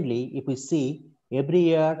 Secondly, if we see every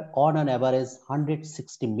year on an average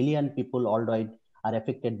 160 million people worldwide are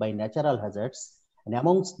affected by natural hazards, and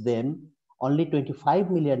amongst them only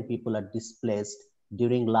 25 million people are displaced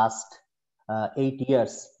during last 8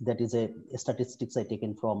 years. That is a statistics I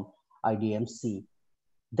taken from IDMC.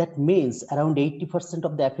 That means around 80%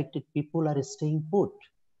 of the affected people are staying put.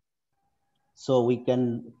 So we can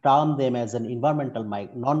term them as an environmental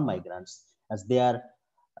non-migrants, as they are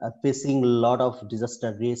facing a lot of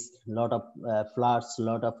disaster risk, a lot of floods, a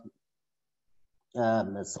lot of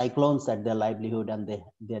cyclones at their livelihood, and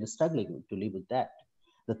they are struggling to live with that.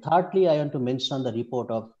 The thirdly, I want to mention the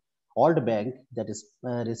report of World Bank that is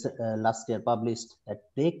last year published, that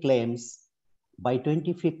they claims by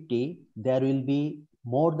 2050 there will be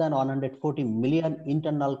more than 140 million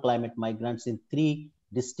internal climate migrants in 3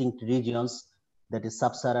 distinct regions, that is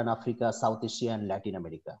Sub-Saharan Africa, South Asia, and Latin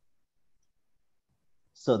America.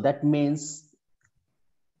 So that means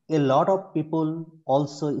a lot of people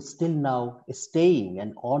also still now staying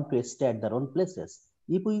and want to stay at their own places.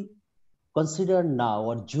 If we consider now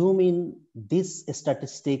or zoom in these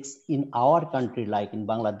statistics in our country, like in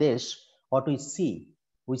Bangladesh, what we see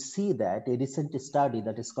that a recent study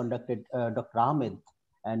that is conducted, Dr. Ahmed,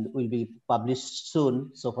 and will be published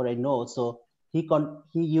soon, so far I know. So he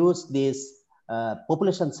used this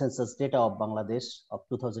population census data of Bangladesh of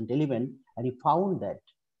 2011, and he found that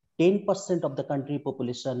 10% of the country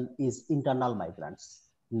population is internal migrants,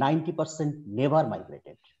 90% never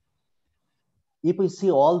migrated. If we see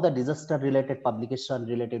all the disaster related publication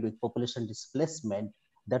related with population displacement,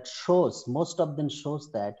 that shows, most of them shows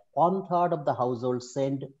that 1/3 of the households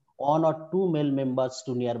send 1 or 2 male members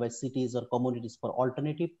to nearby cities or communities for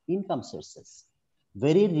alternative income sources.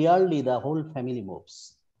 Very rarely the whole family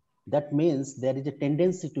moves. That means there is a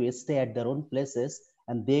tendency to stay at their own places,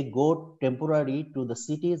 and they go temporarily to the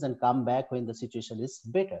cities and come back when the situation is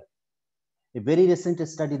better. A very recent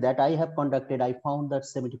study that I have conducted, I found that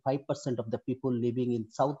 75% of the people living in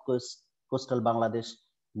coastal Bangladesh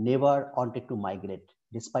never wanted to migrate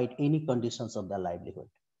despite any conditions of their livelihood.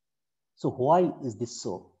 So why is this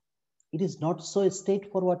so? It is not so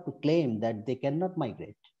straightforward to claim that they cannot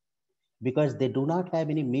migrate, because they do not have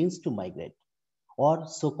any means to migrate, or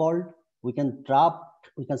so-called we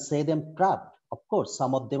can say them trapped. Of course,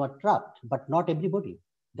 some of them are trapped, but not everybody.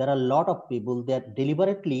 There are a lot of people that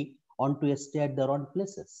deliberately want to stay at their own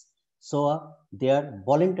places. So they are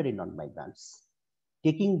voluntary non-migrants.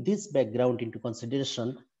 Taking this background into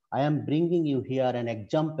consideration, I am bringing you here an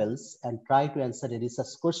examples and try to answer the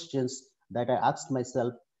research questions that I asked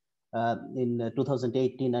myself in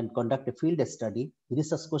 2018 and conduct a field study. The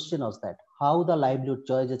research question was that how the livelihood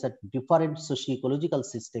choices at different socio-ecological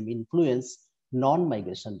system influence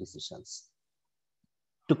non-migration decisions.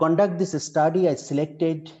 To conduct this study, I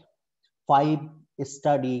selected 5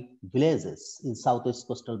 study villages in southwest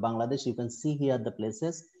coastal Bangladesh. You can see here the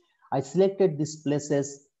places. I selected these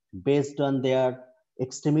places based on their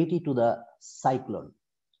extremity to the cyclone.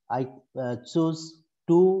 I chose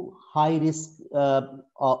 2 high risk,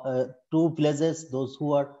 2 villages, those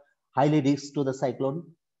who are highly risk to the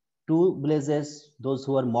cyclone, 2 villages, those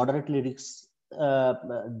who are moderately risk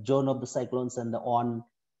zone of the cyclones, and the 1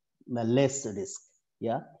 less risk.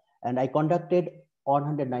 Yeah, and I conducted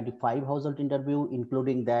 195 household interview,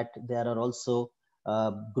 including that there are also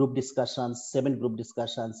group discussions, 7 group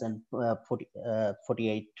discussions, and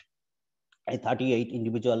 38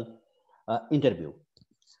 individual interview.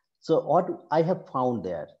 So what I have found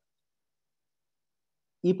there,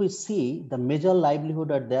 if we see the major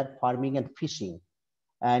livelihood are there farming and fishing,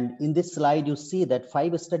 and in this slide you see that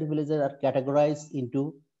 5 study villages are categorized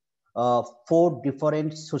into 4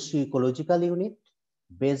 different socio-ecological units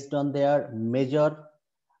based on their major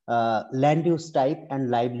land use type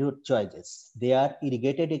and livelihood choices. They are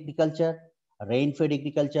irrigated agriculture, rain-fed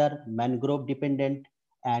agriculture, mangrove dependent,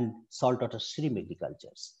 and saltwater stream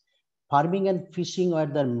agricultures. Farming and fishing are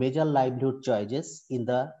the major livelihood choices in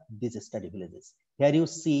these study villages. Here you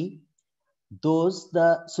see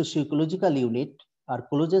the socio-ecological unit are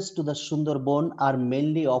closest to the Sundarban are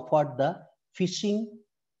mainly offered the fishing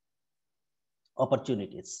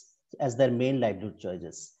opportunities as their main livelihood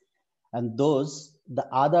choices, and the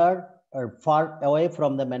other are far away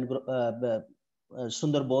from the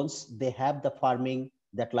Sundarbans. They have the farming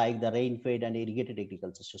that like the rain-fed and irrigated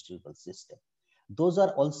agriculture sustainable system. Those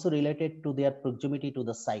are also related to their proximity to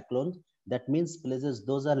the cyclone. That means places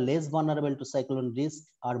those are less vulnerable to cyclone risk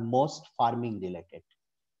are most farming related.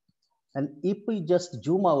 And if we just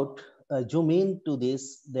zoom into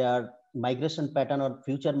this, their migration pattern or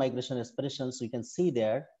future migration aspirations, we can see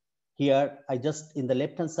there. Here, in the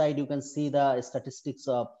left-hand side, you can see the statistics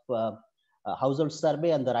of household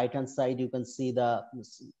survey, and the right-hand side, you can see the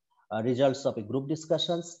results of a group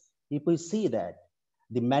discussions. If we see that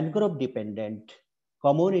the mangrove-dependent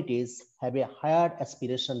communities have a higher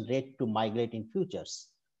aspiration rate to migrate in futures.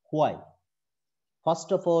 Why?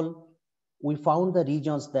 First of all, we found the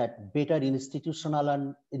regions that better institutional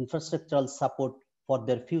and infrastructural support for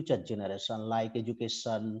their future generation, like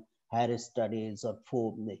education, higher studies or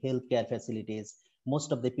for healthcare facilities.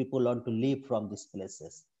 Most of the people want to live from these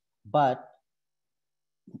places. But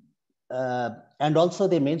and also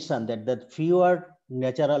they mentioned that fewer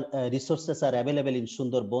natural resources are available in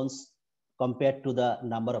Sundarbans compared to the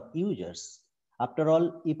number of users. After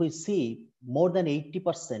all, if we see, more than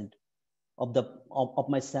 80% of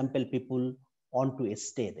my sample people want to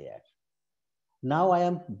stay there. Now I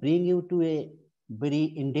am bringing you to a very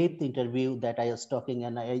in-depth interview that I was talking,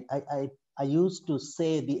 and I used to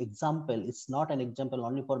say the example, it's not an example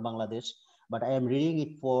only for Bangladesh, but I am reading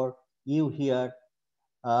it for you here.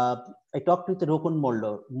 I talked with Rokun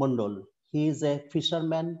Mondol. He is a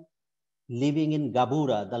fisherman living in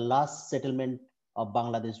Gabura, the last settlement of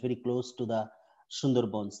Bangladesh, very close to the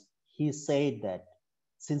Sundarbans. He said that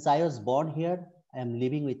since I was born here, I am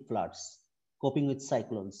living with floods, coping with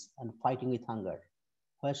cyclones, and fighting with hunger.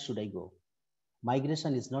 Where should I go?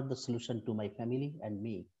 Migration is not the solution to my family and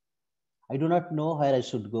me. I do not know where I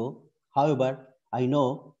should go. However, I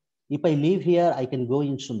know if I live here, I can go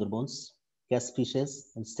in Sundarbans, catch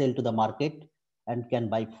fishes, and sell to the market and can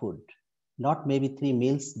buy food. Not maybe 3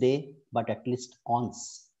 meals a day, but at least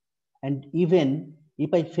once. And even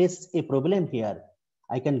if I face a problem here,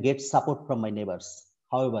 I can get support from my neighbors.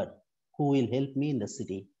 However, who will help me in the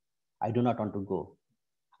city? I do not want to go.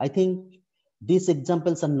 I think these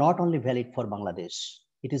examples are not only valid for Bangladesh.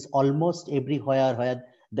 It is almost everywhere where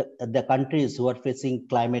the countries who are facing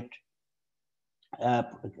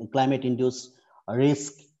climate-induced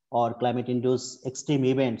risk or climate-induced extreme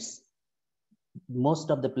events, most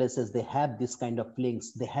of the places they have this kind of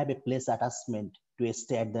links. They have a place attachment to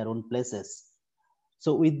stay at their own places.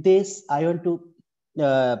 So with this, I want to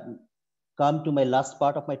come to my last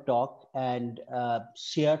part of my talk and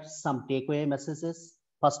share some takeaway messages.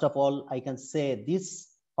 First of all, I can say these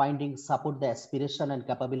findings support the aspiration and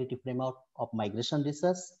capability framework of migration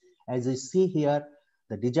research. As you see here,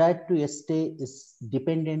 the desire to stay is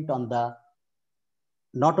dependent on the,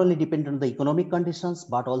 not only dependent on the economic conditions,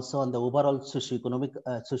 but also on the overall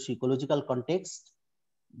socio-ecological context.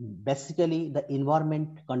 Basically, the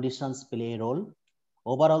environment conditions play a role.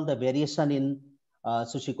 Overall, the variation in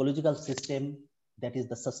socio-ecological system, that is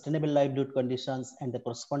the sustainable livelihood conditions and the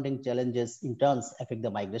corresponding challenges in turns affect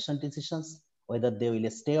the migration decisions, whether they will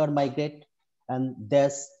stay or migrate. And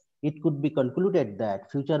thus, it could be concluded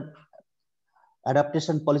that future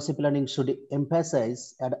adaptation policy planning should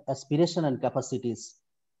emphasize aspiration and capacities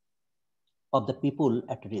of the people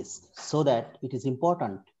at risk, so that it is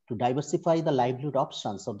important to diversify the livelihood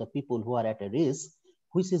options of the people who are at a risk,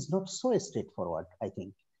 which is not so straightforward, I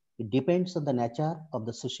think. It depends on the nature of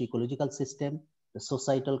the socio-ecological system, the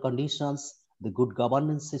societal conditions, the good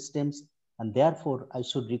governance systems, and therefore I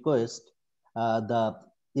should request the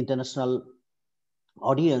international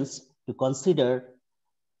audience to consider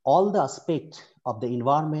all the aspects of the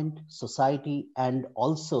environment, society, and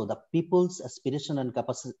also the people's aspiration and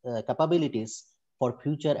capabilities for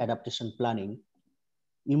future adaptation planning.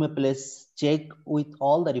 You may please check with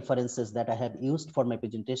all the references that I have used for my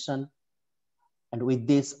presentation. And with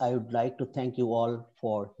this, I would like to thank you all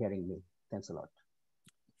for hearing me. Thanks a lot.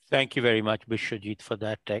 Thank you very much, Bishwajit, for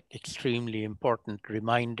that extremely important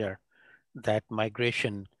reminder that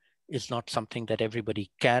migration is not something that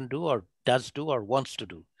everybody can do or does do or wants to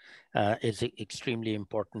do. It's extremely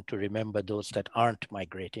important to remember those that aren't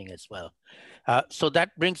migrating as well. So that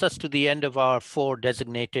brings us to the end of our 4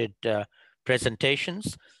 designated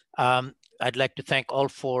presentations. I'd like to thank all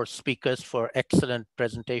 4 speakers for excellent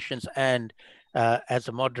presentations, and as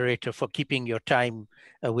a moderator for keeping your time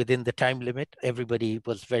within the time limit. Everybody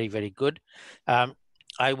was very, very good.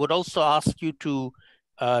 I would also ask you to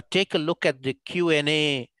take a look at the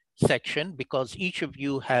Q&A section, because each of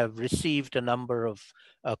you have received a number of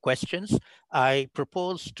questions. I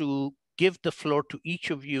propose to give the floor to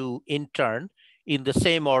each of you in turn in the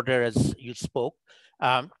same order as you spoke,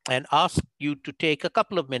 and ask you to take a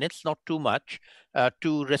couple of minutes, not too much,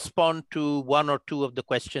 to respond to 1 or 2 of the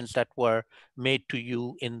questions that were made to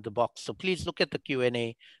you in the box. So please look at the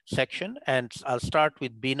Q&A section, and I'll start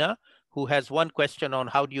with Bina, who has one question on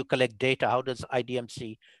how do you collect data? How does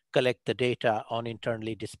IDMC collect the data on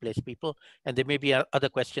internally displaced people? And there may be other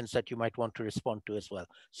questions that you might want to respond to as well.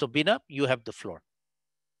 So Bina, you have the floor.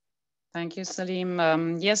 Thank you, Salim.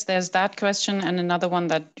 Yes, there's that question and another one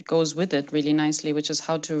that goes with it really nicely, which is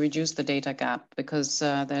how to reduce the data gap, because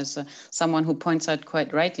there's someone who points out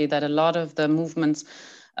quite rightly that a lot of the movements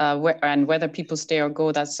and whether people stay or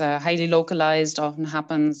go, that's highly localized, often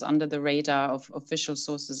happens under the radar of official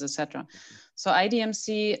sources, etc. So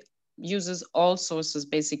IDMC uses all sources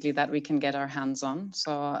basically that we can get our hands on.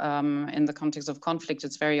 So in the context of conflict,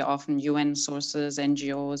 it's very often UN sources,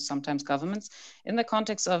 NGOs, sometimes governments. In the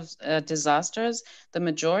context of disasters, the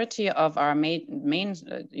majority of our main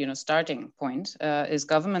starting point is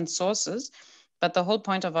government sources. But the whole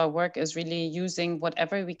point of our work is really using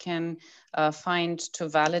whatever we can find to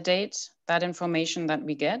validate that information that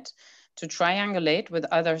we get, to triangulate with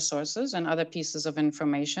other sources and other pieces of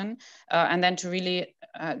information, and then to really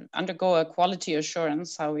undergo a quality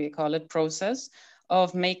assurance, how we call it, process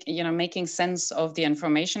of making sense of the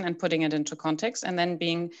information and putting it into context, and then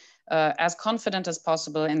being as confident as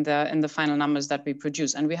possible in the final numbers that we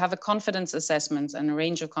produce. And we have a confidence assessment and a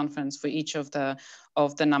range of confidence for each of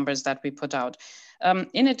the numbers that we put out.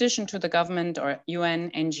 In addition to the government or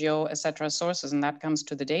UN, NGO, etc. sources, and that comes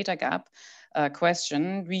to the data gap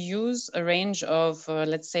question, we use a range of,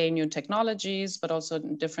 let's say, new technologies, but also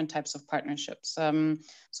different types of partnerships.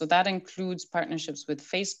 So that includes partnerships with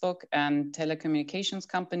Facebook and telecommunications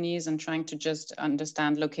companies, and trying to just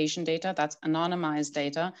understand location data. That's anonymized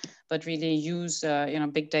data, but really use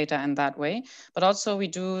big data in that way. But also we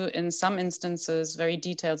do, in some instances, very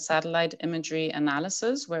detailed satellite imagery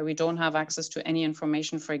analysis, where we don't have access to any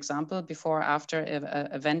information, for example, before or after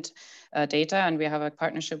event data, and we have a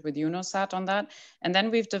partnership with UNOSAT on that. And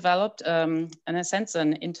then we've developed, in a sense,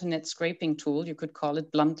 an internet scraping tool, you could call it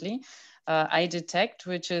bluntly, iDetect,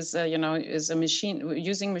 which is, is a machine,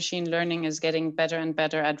 using machine learning, is getting better and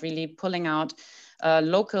better at really pulling out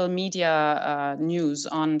local media news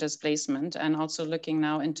on displacement, and also looking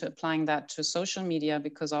now into applying that to social media,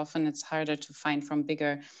 because often it's harder to find from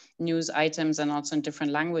bigger news items and also in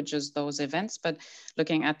different languages those events, but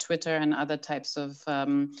looking at Twitter and other types of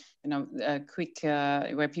quick,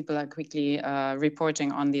 where people are quickly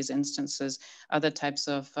reporting on these instances, other types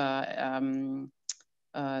of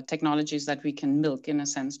technologies that we can milk, in a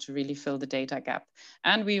sense, to really fill the data gap.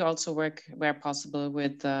 And we also work, where possible,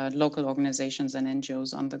 with local organizations and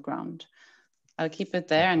NGOs on the ground. I'll keep it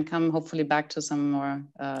there and come hopefully back to some more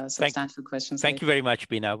substantial questions. Thank you very much,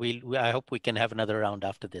 Bina. I hope we can have another round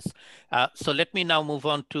after this. So let me now move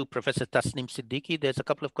on to Professor Tasneem Siddiqui. There's a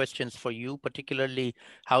couple of questions for you, particularly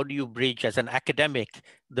how do you bridge, as an academic,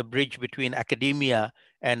 the bridge between academia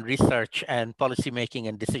and research and policymaking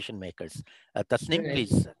and decision makers? Tasneem, Right.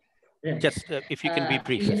 please, Right. just if you can be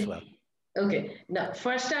brief as well. Okay. Now,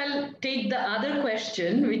 first I'll take the other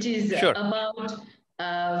question, which is Sure. about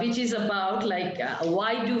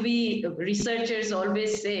why do we researchers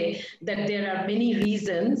always say that there are many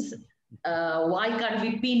reasons? Why can't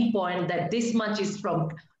we pinpoint that this much is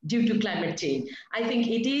due to climate change? I think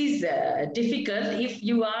it is difficult if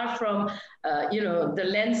you are from the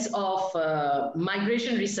lens of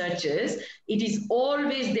migration researchers. It is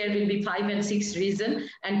always, there will be 5 and 6 reasons,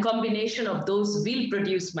 and combination of those will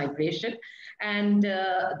produce migration. And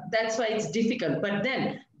that's why it's difficult. But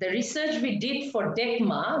then the research we did for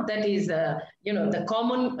DECMA, that is, the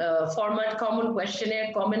common format, common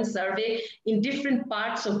questionnaire, common survey in different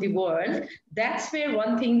parts of the world, that's where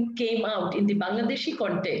one thing came out in the Bangladeshi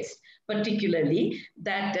context, particularly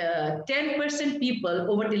that 10%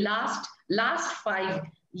 people over the last 5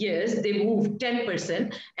 years, they moved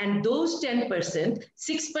 10%, and those 10%,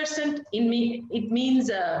 6% it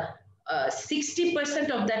means 60%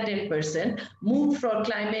 of that 10% moved for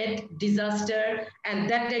climate, disaster, and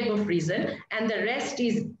that type of reason. And the rest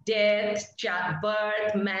is death,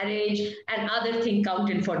 birth, marriage, and other things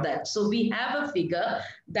counted for that. So we have a figure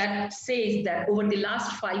that says that over the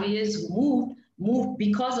last 5 years, moved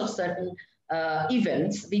because of certain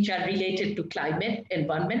events which are related to climate,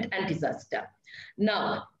 environment, and disaster.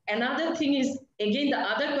 Now, another thing is, again, the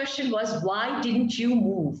other question was, why didn't you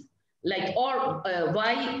move?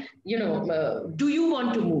 Why, do you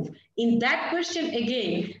want to move? In that question,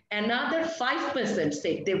 again, another 5%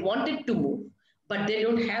 said they wanted to move, but they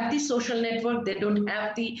don't have the social network, they don't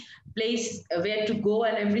have the place where to go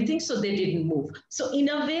and everything, so they didn't move. So in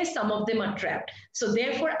a way, some of them are trapped. So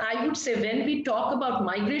therefore, I would say when we talk about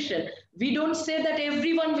migration, we don't say that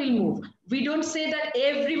everyone will move. We don't say that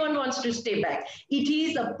everyone wants to stay back. It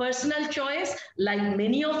is a personal choice. Like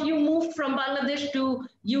many of you moved from Bangladesh to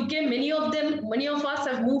UK, many of us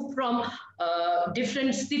have moved from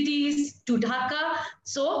different cities to Dhaka.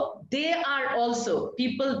 So there are also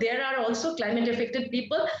climate affected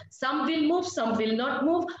people. Some will move, some will not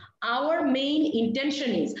move. Our main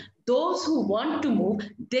intention is those who want to move,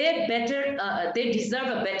 they deserve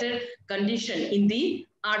a better condition in the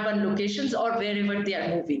urban locations or wherever they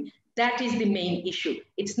are moving. That is the main issue.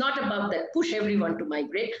 It's not about that push everyone to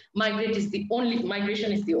migrate. Migration is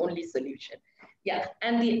the only solution. Yeah,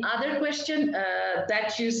 and the other question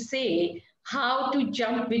that you say, how to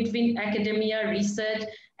jump between academia, research,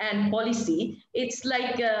 and policy. It's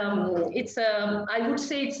like, I would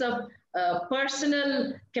say it's a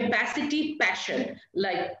personal capacity, passion.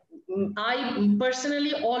 Like I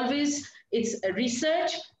personally always, it's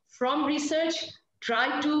research, from research,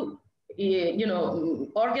 try to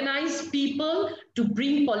organize people to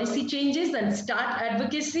bring policy changes and start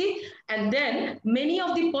advocacy. And then many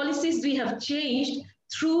of the policies we have changed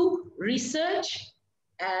through research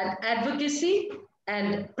and advocacy,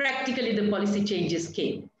 and practically the policy changes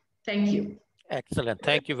came. Thank you. Excellent.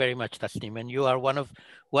 Thank you very much, Tasneem. And you are one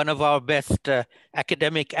of our best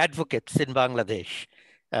academic advocates in Bangladesh.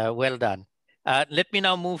 Well done. Let me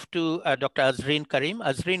now move to Dr. Azreen Karim.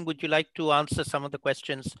 Azreen, would you like to answer some of the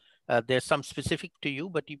questions? There's some specific to you,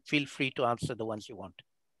 but you feel free to answer the ones you want.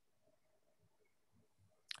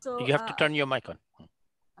 So you have to turn your mic on.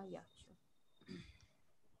 Yeah, sure.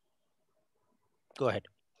 Go ahead.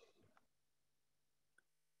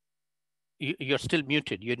 You're still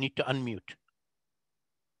muted. You need to unmute.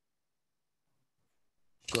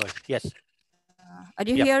 Go ahead. Yes. Are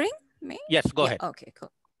you hearing me? Yes, go ahead. Okay,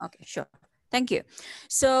 cool. Okay, sure. Thank you.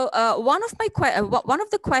 So one of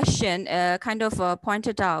the question kind of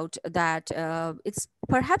pointed out that it's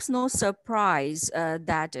perhaps no surprise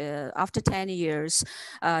that after 10 years,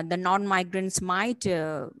 the non-migrants might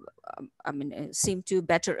seem to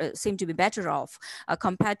be better off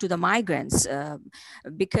compared to the migrants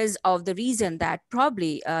because of the reason that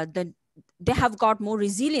probably they have got more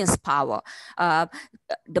resilience power.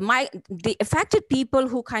 The affected people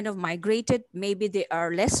who kind of migrated, maybe they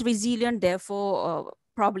are less resilient, therefore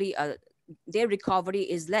probably their recovery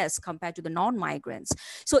is less compared to the non-migrants.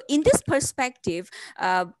 So in this perspective,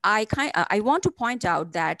 I want to point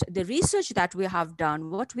out that the research that we have done,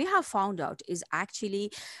 what we have found out is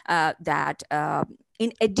actually that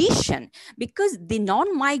in addition, because the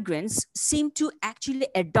non-migrants seem to actually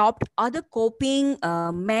adopt other coping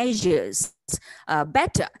measures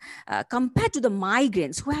better compared to the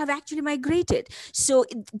migrants who have actually migrated. So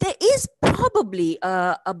there is probably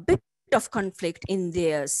a bit of conflict in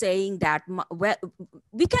there, saying that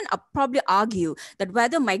we can probably argue that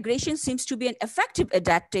whether migration seems to be an effective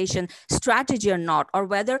adaptation strategy or not, or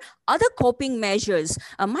whether other coping measures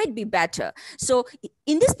might be better. So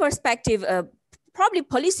in this perspective, probably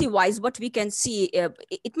policy-wise, what we can see,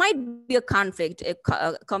 it might be a conflict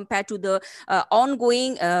compared to the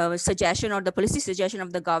ongoing suggestion or the policy suggestion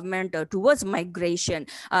of the government towards migration,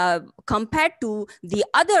 compared to the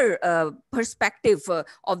other perspective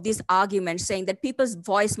of this argument, saying that people's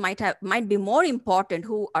voice might be more important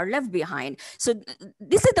who are left behind. So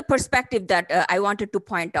this is the perspective that I wanted to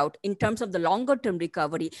point out in terms of the longer-term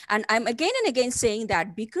recovery. And I'm again and again saying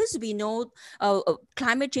that because we know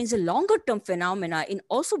climate change is a longer-term phenomenon. In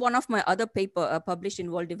also one of my other paper published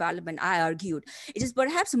in World Development, I argued it is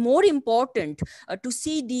perhaps more important to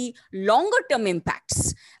see the longer term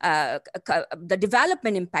impacts, the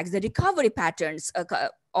development impacts, the recovery patterns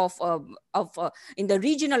in the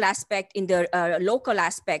regional aspect, in the local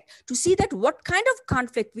aspect, to see that what kind of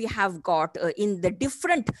conflict we have got in the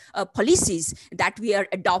different policies that we are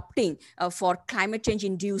adopting for climate change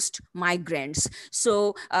induced migrants.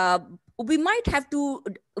 So we might have to,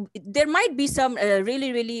 there might be some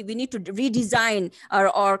really, we need to redesign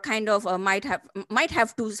or kind of might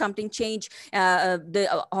have to something change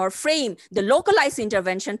or frame the localized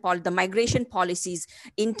intervention, the migration policies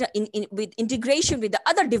with integration with the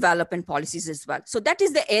other development policies as well. So that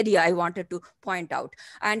is the area I wanted to point out.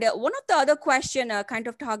 And one of the other question kind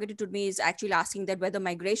of targeted to me is actually asking that whether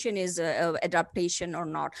migration is adaptation or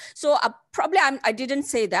not. So probably I didn't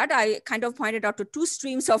say that. I kind of pointed out to two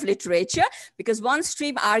streams of literature, because one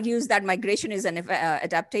stream argues that migration is an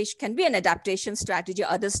adaptation, can be an adaptation strategy.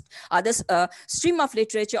 Others stream of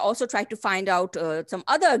literature also try to find out some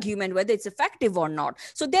other argument whether it's effective or not.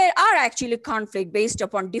 So there are actually conflict based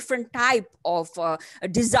upon different type of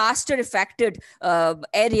disaster affected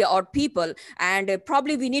area or people, and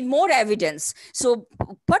probably we need more evidence. So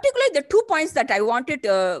particularly the 2 points that I wanted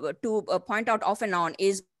to point out off and on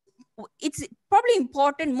is, it's probably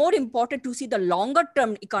important, more important to see the longer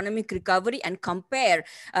term economic recovery and compare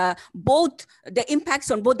both the impacts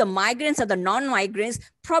on both the migrants and the non-migrants.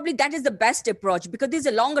 Probably that is the best approach, because this is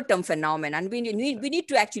a longer term phenomenon and we need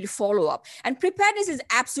to actually follow up. And preparedness is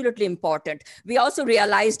absolutely important. We also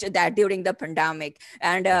realized that during the pandemic,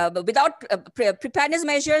 and without preparedness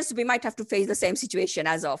measures, we might have to face the same situation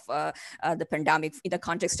as of the pandemic in the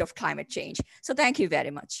context of climate change. So thank you very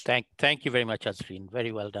much. Thank you very much, Azreen.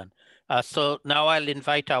 Very well done. So now I'll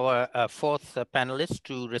invite our fourth panelist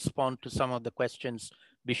to respond to some of the questions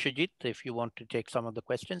Bishojit, if you want to take some of the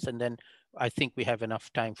questions, and then I think we have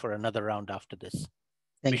enough time for another round after this.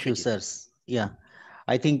 Thank you, Bishojit. sirs. Yeah,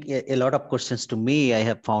 I think a lot of questions to me, I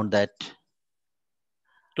have found that.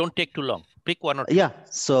 Don't take too long. Pick one or two. Yeah,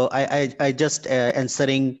 so I just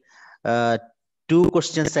answering two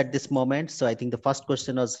questions at this moment. So I think the first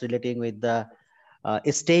question was relating with the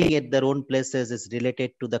staying at their own places is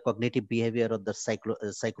related to the cognitive behavior or the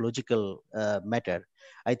psychological matter.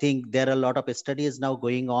 I think there are a lot of studies now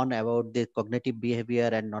going on about the cognitive behavior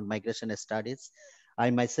and non-migration studies. I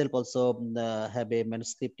myself also have a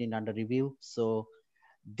manuscript in under review. So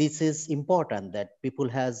this is important that people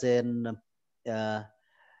has an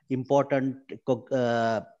important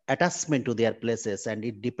attachment to their places, and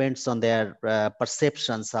it depends on their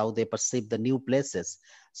perceptions, how they perceive the new places.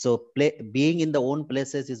 So being in the own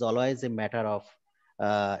places is always a matter of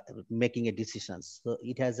making a decisions. So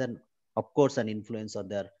it has of course an influence on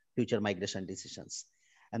their future migration decisions.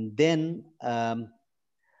 And then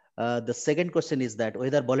the second question is that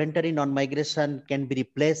whether voluntary non-migration can be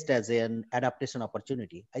replaced as an adaptation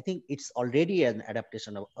opportunity. I think it's already an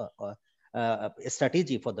adaptation of,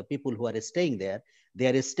 strategy for the people who are staying there. They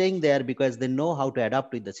are staying there because they know how to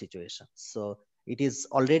adapt with the situation. So it is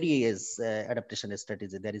already is adaptation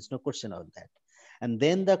strategy. There is no question of that. And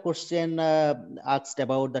then the question asked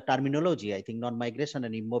about the terminology. I think non-migration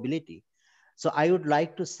and immobility. So I would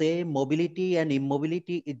like to say mobility and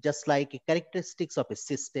immobility is just like a characteristics of a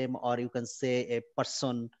system, or you can say a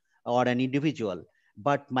person or an individual.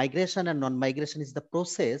 But migration and non-migration is the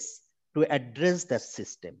process to address that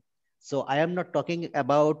system. So I am not talking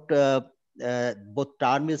about both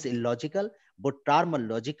term is illogical, both term are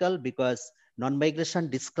logical, because non-migration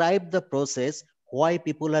describe the process why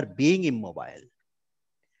people are being immobile.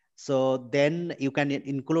 So then you can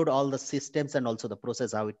include all the systems and also the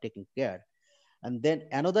process how it taking care. And then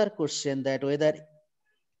another question that whether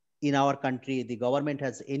in our country the government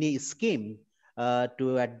has any scheme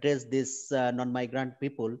to address this non-migrant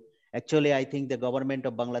people. Actually, I think the government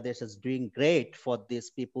of Bangladesh is doing great for these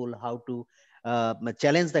people, how to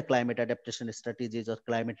challenge the climate adaptation strategies or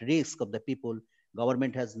climate risk of the people.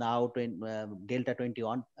 Government has now Delta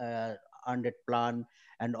 21 100 plan.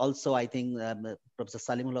 And also I think Professor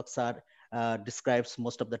Salimul Haq sir describes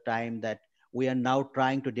most of the time that we are now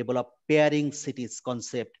trying to develop pairing cities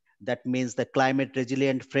concept. That means the climate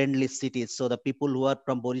resilient friendly cities. So the people who are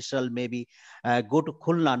from Borishal maybe go to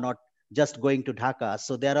Khulna, not just going to Dhaka.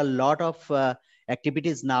 So there are a lot of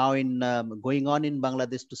activities now in going on in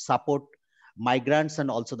Bangladesh to support migrants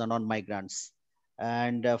and also the non-migrants.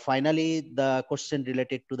 And finally, the question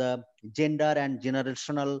related to the gender and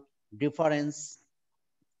generational difference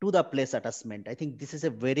to the place attachment. I think this is a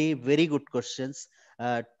very, very good questions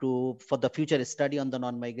for the future study on the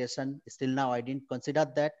non-migration. Still now, I didn't consider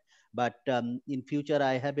that, but in future,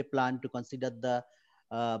 I have a plan to consider the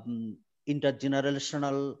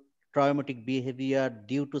intergenerational traumatic behavior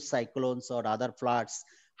due to cyclones or other floods,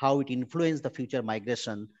 how it influenced the future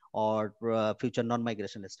migration or future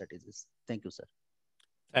non-migration strategies. Thank you, sir.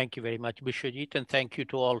 Thank you very much, Bishojit, and thank you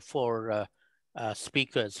to all for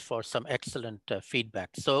speakers for some excellent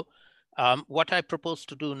feedback. So what I propose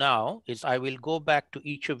to do now is I will go back to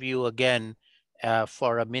each of you again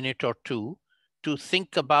for a minute or two to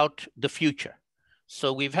think about the future.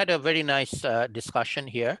 So we've had a very nice discussion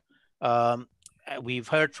here. We've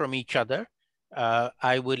heard from each other.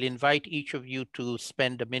 I will invite each of you to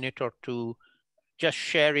spend a minute or two just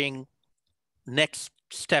sharing next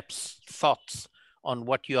steps, thoughts on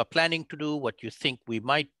what you are planning to do, what you think we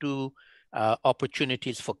might do,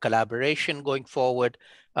 opportunities for collaboration going forward.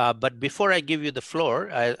 But before I give you the floor,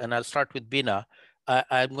 and I'll start with Bina,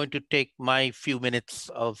 I'm going to take my few minutes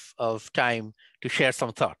of time to share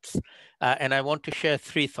some thoughts. And I want to share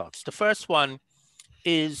three thoughts. The first one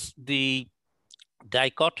is the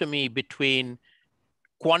dichotomy between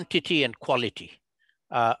quantity and quality.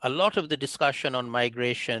 A lot of the discussion on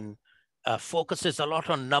migration focuses a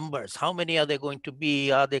lot on numbers. How many are there going to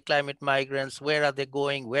be? Are they climate migrants? Where are they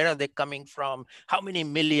going? Where are they coming from? How many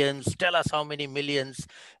millions? Tell us how many millions.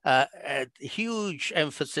 Huge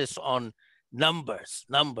emphasis on numbers,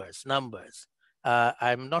 numbers, numbers.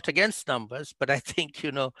 I'm not against numbers, but I think,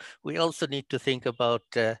 we also need to think about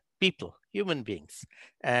people, human beings.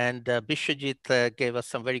 And Bishojit gave us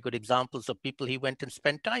some very good examples of people he went and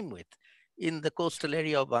spent time with in the coastal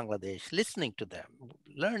area of Bangladesh, listening to them,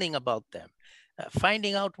 learning about them,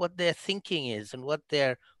 finding out what their thinking is and what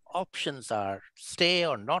their options are, stay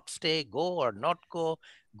or not stay, go or not go,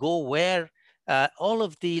 go where. All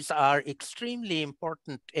of these are extremely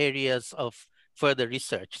important areas of further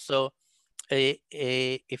research. So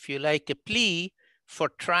if you like, a plea for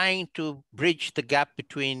trying to bridge the gap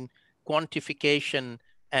between quantification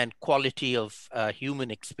and quality of human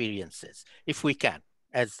experiences, if we can,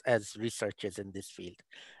 as researchers in this field.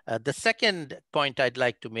 The second point I'd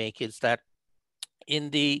like to make is that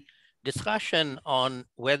in the discussion on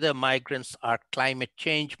whether migrants are climate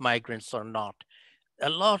change migrants or not, a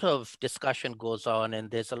lot of discussion goes on, and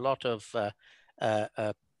there's a lot of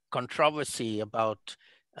controversy about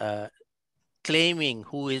claiming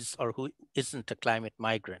who is or who isn't a climate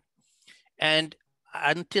migrant. And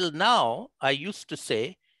until now, I used to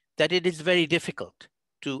say that it is very difficult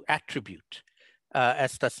to attribute,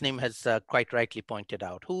 as Tasnim has quite rightly pointed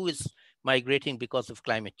out, who is migrating because of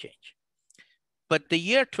climate change. But the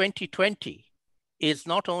year 2020 is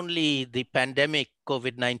not only the pandemic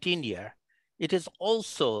COVID-19 year, it is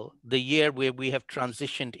also the year where we have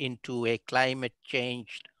transitioned into a climate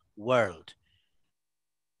changed world.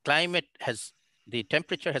 The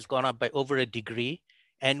temperature has gone up by over a degree,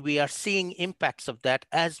 and we are seeing impacts of that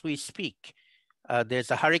as we speak.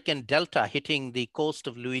 There's a Hurricane Delta hitting the coast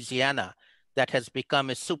of Louisiana that has become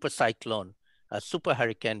a super cyclone, a super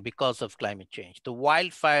hurricane because of climate change. The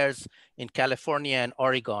wildfires in California and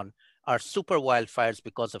Oregon are super wildfires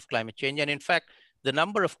because of climate change. And in fact, the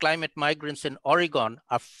number of climate migrants in Oregon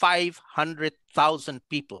are 500,000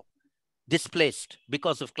 people displaced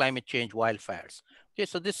because of climate change wildfires. Okay,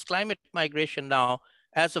 so this climate migration now,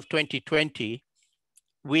 as of 2020,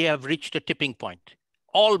 we have reached a tipping point.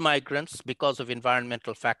 All migrants, because of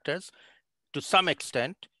environmental factors, to some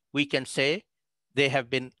extent, we can say they have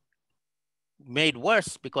been made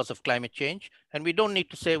worse because of climate change. And we don't need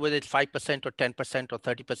to say whether it's 5% or 10% or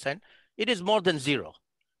 30%. It is more than zero.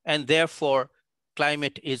 And therefore,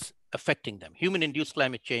 climate is affecting them. Human-induced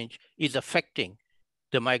climate change is affecting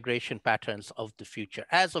the migration patterns of the future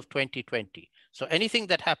as of 2020. So anything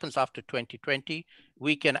that happens after 2020,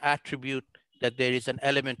 we can attribute that there is an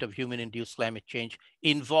element of human-induced climate change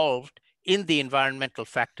involved in the environmental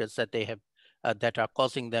factors that they have that are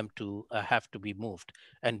causing them to have to be moved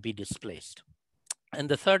and be displaced. And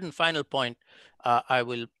the third and final point, I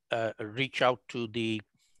will reach out to the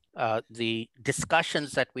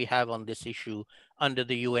discussions that we have on this issue under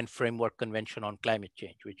the UN Framework Convention on Climate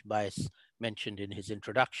Change, which Bias mentioned in his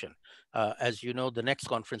introduction. As you know, the next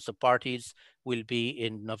conference of parties will be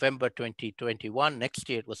in November 2021. Next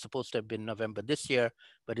year, it was supposed to have been November this year,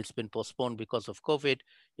 but it's been postponed because of COVID.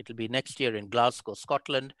 It'll be next year in Glasgow,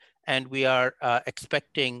 Scotland. And we are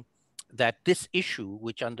expecting that this issue,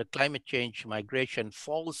 which under climate change migration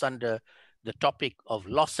falls under the topic of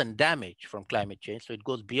loss and damage from climate change. So it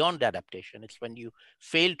goes beyond adaptation. It's when you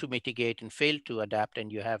fail to mitigate and fail to adapt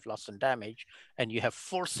and you have loss and damage and you have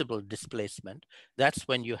forcible displacement. That's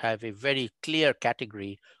when you have a very clear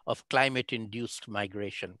category of climate-induced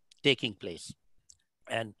migration taking place.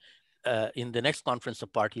 And in the next conference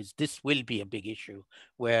of parties, this will be a big issue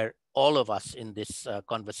where all of us in this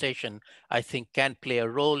conversation, I think, can play a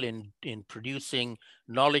role in producing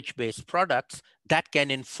knowledge-based products that can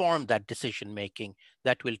inform that decision-making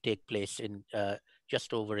that will take place in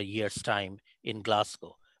just over a year's time in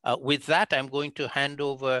Glasgow. With that, I'm going to hand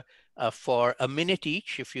over for a minute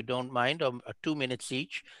each, if you don't mind, or 2 minutes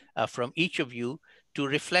each from each of you to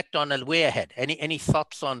reflect on a way ahead. Any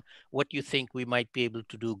thoughts on what you think we might be able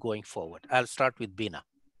to do going forward? I'll start with Bina.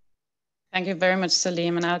 Thank you very much,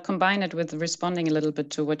 Salim. And I'll combine it with responding a little bit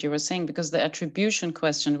to what you were saying, because the attribution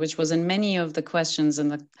question, which was in many of the questions in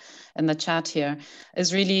the chat here,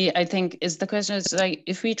 is really, I think, is the question is like,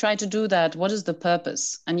 if we try to do that, what is the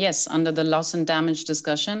purpose? And yes, under the loss and damage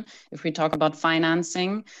discussion, if we talk about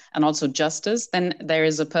financing and also justice, then there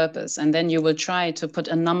is a purpose. And then you will try to put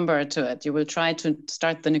a number to it. You will try to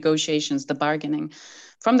start the negotiations, the bargaining.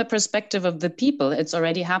 From the perspective of the people, it's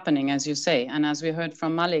already happening, as you say. And as we heard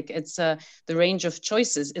from Malik, it's the range of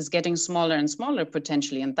choices is getting smaller and smaller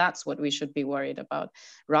potentially. And that's what we should be worried about,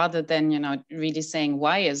 rather than, really saying,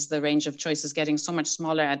 why is the range of choices getting so much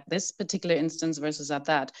smaller at this particular instance versus at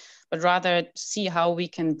that? But rather see how we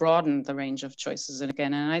can broaden the range of choices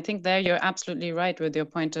again. And I think there you're absolutely right with your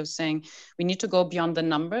point of saying we need to go beyond the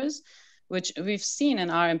numbers, which we've seen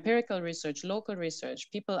in our empirical research, local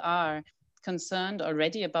research. People are concerned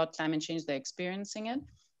already about climate change, they're experiencing it.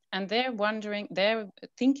 And they're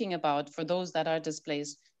thinking about, for those that are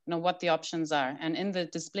displaced, what the options are. And in the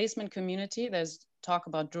displacement community, there's talk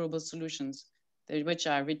about durable solutions, which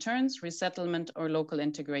are returns, resettlement, or local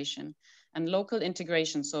integration. And local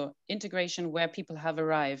integration, so integration where people have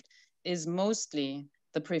arrived, is mostly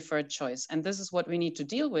the preferred choice. And this is what we need to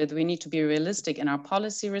deal with. We need to be realistic in our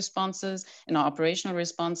policy responses, in our operational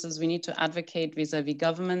responses. We need to advocate vis-a-vis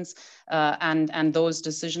governments and those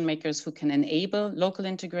decision makers who can enable local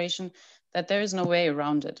integration that there is no way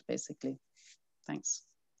around it, basically. Thanks.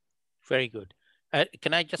 Very good.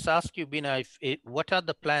 Can I just ask you, Bina, what are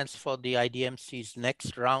the plans for the IDMC's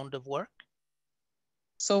next round of work?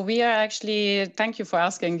 So we are actually, thank you for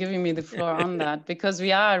asking, giving me the floor on that, because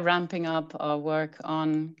we are ramping up our work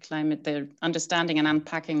on climate, the understanding and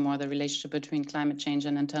unpacking more the relationship between climate change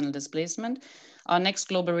and internal displacement. Our next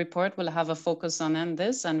global report will have a focus on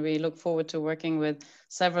this, and we look forward to working with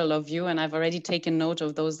several of you, and I've already taken note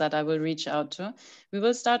of those that I will reach out to. We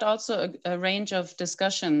will start also a range of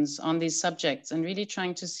discussions on these subjects and really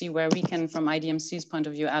trying to see where we can, from IDMC's point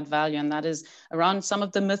of view, add value, and that is around some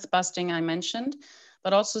of the myth busting I mentioned,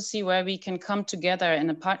 but also see where we can come together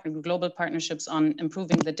in global partnerships on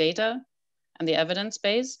improving the data and the evidence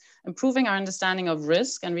base, improving our understanding of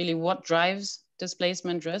risk and really what drives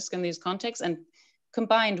displacement risk in these contexts, and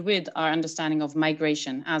combined with our understanding of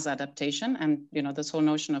migration as adaptation and this whole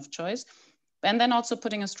notion of choice. And then also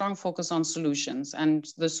putting a strong focus on solutions, and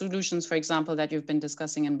the solutions, for example, that you've been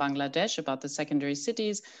discussing in Bangladesh about the secondary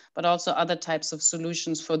cities, but also other types of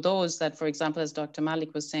solutions for those that, for example, as Dr.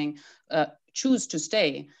 Malik was saying, choose to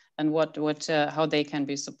stay, and how they can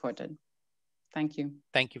be supported. Thank you.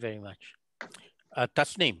 Thank you very much.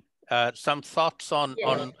 Tasneem, some thoughts on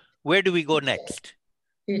where do we go next?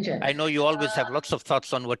 Future. I know you always have lots of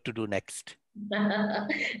thoughts on what to do next.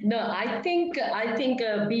 No, I think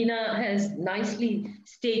Bina has nicely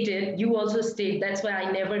stated. You also state. That's why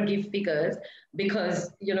I never give figures,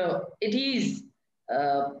 because it is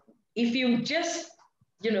if you just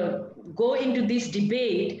go into this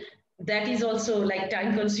debate, that is also like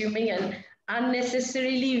time consuming, and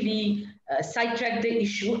unnecessarily we sidetrack the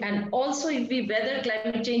issue. And also, if we whether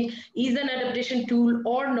climate change is an adaptation tool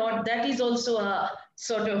or not, that is also a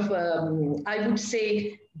sort of I would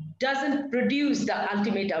say doesn't produce the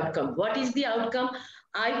ultimate outcome. What is the outcome?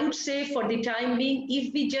 I would say for the time being,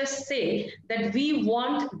 if we just say that we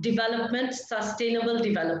want development, sustainable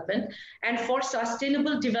development, and for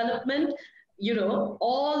sustainable development,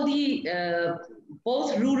 all the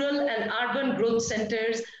both rural and urban growth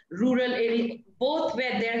centers, rural area, both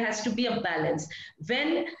where there has to be a balance.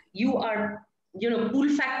 When you are pull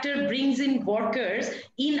factor brings in workers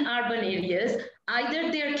in urban areas, either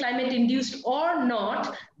they are climate induced or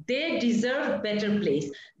not, they deserve better place.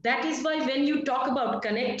 That is why when you talk about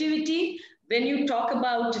connectivity, when you talk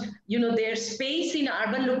about their space in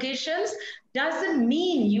urban locations, doesn't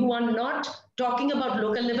mean you are not talking about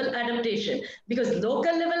local level adaptation, because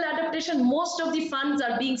local level adaptation, most of the funds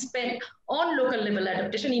are being spent on local level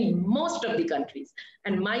adaptation in most of the countries,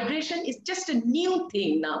 and migration is just a new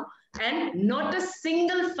thing now, and not a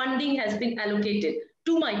single funding has been allocated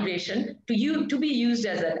to migration to be used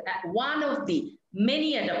as one of the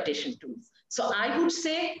many adaptation tools. So I would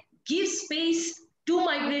say give space to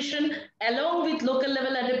migration along with local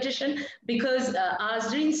level adaptation, because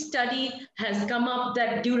Azrin's study has come up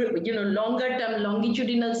that longer term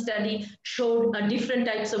longitudinal study showed different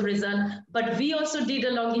types of result. But we also did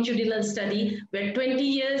a longitudinal study where 20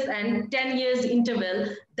 years and 10 years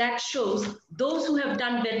interval that shows those who have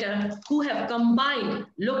done better, who have combined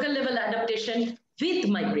local level adaptation with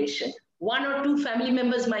migration. One or two family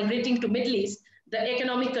members migrating to Middle East, the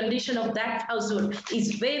economic condition of that household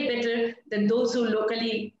is way better than those who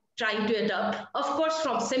locally trying to adopt, of course,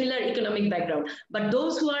 from similar economic background. But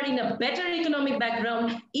those who are in a better economic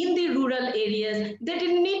background in the rural areas, they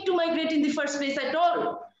didn't need to migrate in the first place at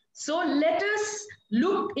all. So let us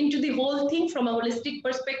look into the whole thing from a holistic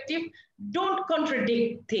perspective. Don't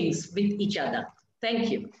contradict things with each other.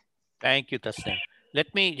 Thank you. Thank you, Tasneem.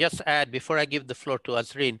 Let me just add, before I give the floor to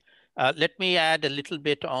Azreen, let me add a little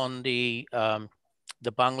bit on the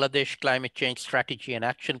Bangladesh Climate Change Strategy and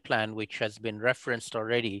Action Plan, which has been referenced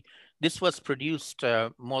already. This was produced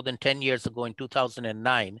more than 10 years ago in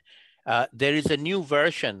 2009. There is a new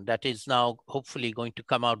version that is now hopefully going to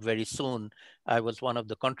come out very soon. I was one of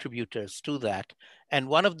the contributors to that. And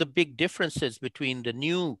one of the big differences between the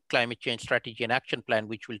new Climate Change Strategy and Action Plan,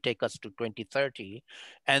 which will take us to 2030,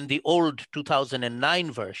 and the old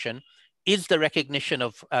 2009 version is the recognition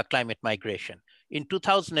of climate migration. In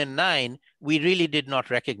 2009, we really did not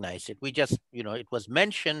recognize it. We just, it was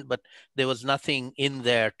mentioned, but there was nothing in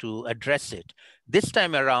there to address it. This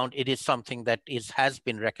time around, it is something that has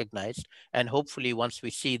been recognized. And hopefully once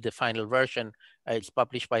we see the final version, it's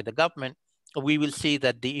published by the government, we will see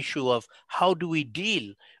that the issue of how do we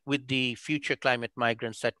deal with the future climate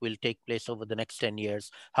migrants that will take place over the next 10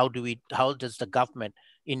 years? How does the government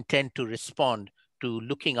intend to respond to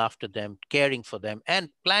looking after them, caring for them, and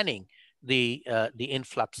planning the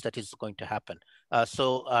influx that is going to happen.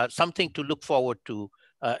 So something to look forward to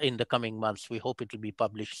in the coming months. We hope it will be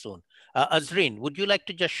published soon. Azreen, would you like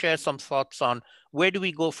to just share some thoughts on where do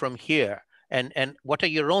we go from here? And what are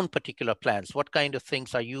your own particular plans? What kind of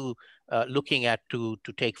things are you looking at to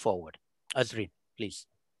take forward? Azreen, please.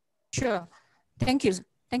 Sure. Thank you.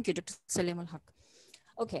 Thank you, Dr. Salim Al Haq.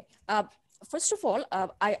 Okay. First of all,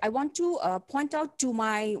 I want to point out to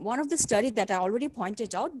one of the studies that I already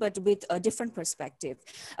pointed out, but with a different perspective.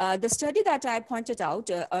 The study that I pointed out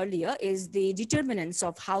earlier is the determinants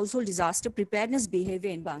of household disaster preparedness behavior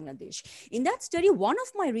in Bangladesh. In that study, one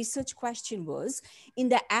of my research questions was, in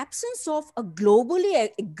the absence of a globally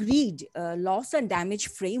agreed loss and damage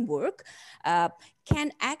framework,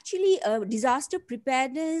 can actually disaster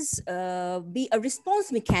preparedness be a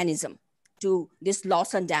response mechanism to this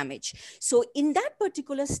loss and damage? So in that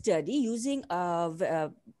particular study, using a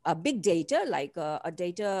big data, like a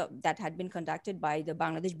data that had been conducted by the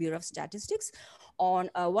Bangladesh Bureau of Statistics on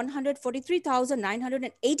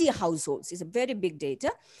 143,980 households, is a very big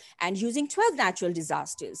data, and using 12 natural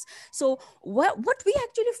disasters. So what we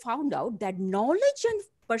actually found out that knowledge and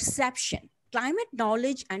perception, climate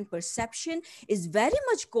knowledge and perception is very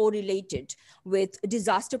much correlated with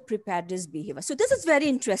disaster preparedness behavior. So this is very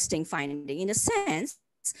interesting finding, in a sense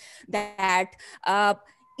that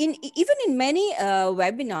even in many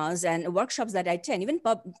webinars and workshops that I attend, even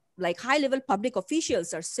like high-level public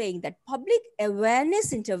officials are saying that public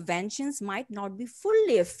awareness interventions might not be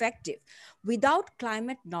fully effective without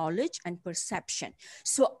climate knowledge and perception.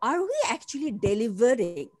 So are we actually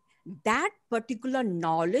delivering that particular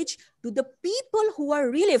knowledge to the people who are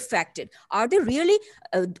really affected? Are they really,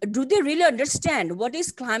 do they really understand what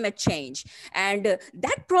is climate change? And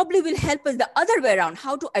that probably will help us the other way around,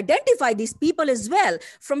 how to identify these people as well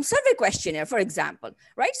from survey questionnaire, for example,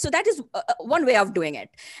 right? So that is one way of doing it.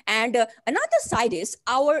 And another side is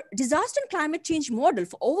our disaster and climate change model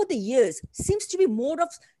for over the years seems to be more of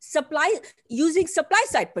using supply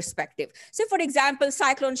side perspective. So for example,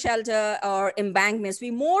 cyclone shelter or embankments,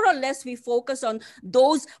 we focus on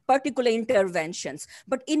those particular interventions.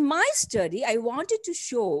 But in my study, I wanted to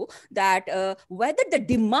show that whether the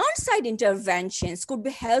demand side interventions could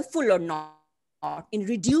be helpful or not in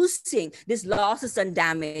reducing these losses and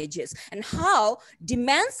damages, and how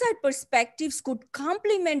demand side perspectives could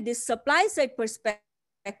complement this supply side perspectives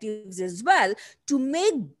as well to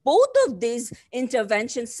make both of these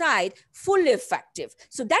intervention side fully effective.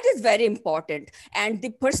 So that is very important. And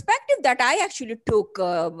the perspective that I actually took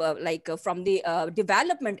from the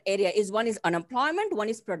development area is, one is unemployment, one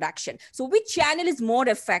is production. So which channel is more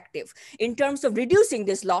effective in terms of reducing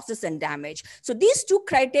these losses and damage? So these two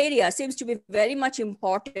criteria seems to be very much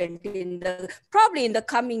important probably in the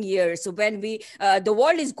coming years. So when the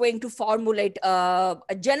world is going to formulate a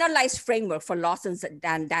generalized framework for losses and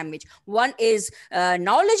damage. One is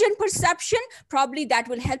knowledge and perception. Probably that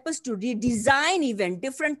will help us to redesign even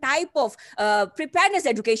different type of preparedness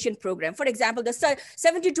education program. For example, the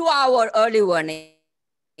 72-hour early warning,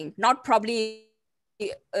 not probably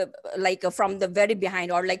from the very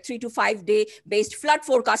behind, or like 3 to 5 day based flood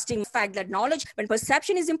forecasting. Fact that knowledge and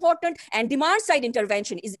perception is important, and demand side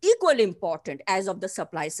intervention is equally important as of the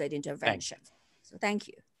supply side intervention. So thank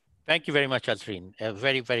you. Thank you very much, Azreen.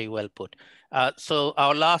 Very, very well put. So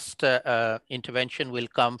our last intervention will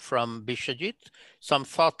come from Bishajit. Some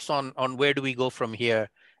thoughts on where do we go from here,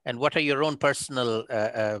 and what are your own personal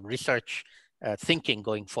research thinking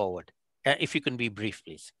going forward? If you can be brief,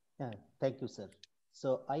 please. Yeah, thank you, sir.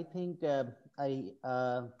 So I think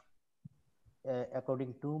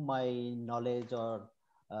according to my knowledge or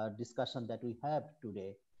discussion that we have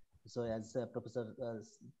today, so as Professor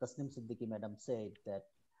Tasnim Siddiqui Madam said, that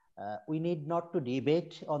we need not to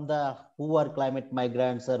debate on who are climate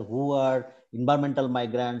migrants or who are environmental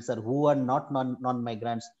migrants or who are not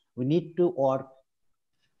non-migrants. We need to work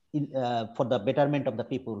for the betterment of the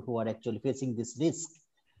people who are actually facing this risk.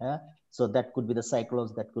 So that could be the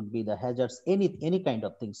cyclones, that could be the hazards, any kind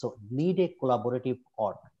of thing. So need a collaborative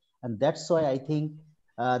work. And that's why I think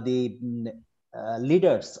the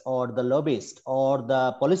leaders or the lobbyists or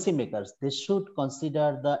the policymakers, they should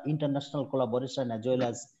consider the international collaboration as well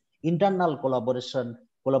as internal collaboration,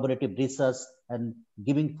 collaborative research, and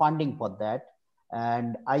giving funding for that.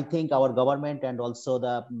 And I think our government and also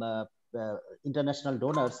the international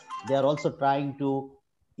donors, they are also trying to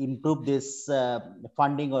improve this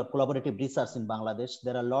funding or collaborative research in Bangladesh.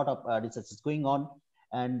 There are a lot of research going on,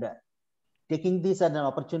 and taking this as an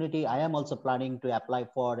opportunity, I am also planning to apply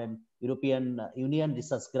for an European Union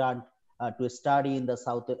research grant to study in the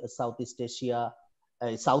Southeast Asia,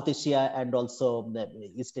 South Asia, and also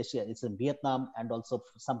East Asia. It's in Vietnam and also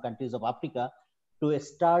some countries of Africa, to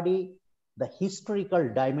study the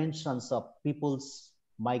historical dimensions of people's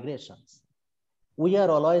migrations. We are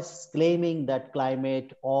always claiming that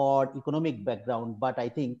climate or economic background, but I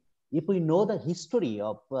think if we know the history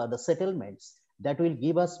of the settlements, that will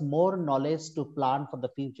give us more knowledge to plan for the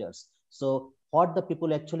futures. So what the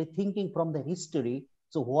people actually thinking from the history.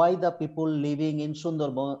 So why the people living in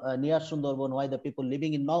Sundarban, near Sundarban, why the people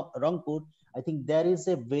living in Rangpur, I think there is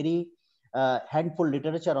a very handful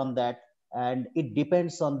literature on that, and it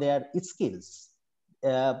depends on their skills.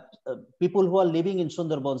 People who are living in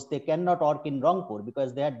Sundarbans, they cannot work in Rangpur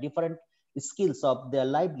because they have different skills of their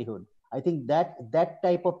livelihood. I think that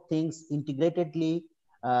type of things integratedly,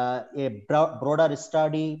 a broader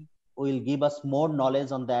study will give us more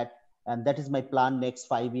knowledge on that. And that is my plan next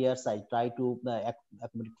 5 years. I try to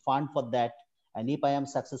accumulate fund for that. And if I am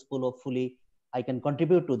successful, hopefully, I can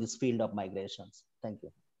contribute to this field of migrations. Thank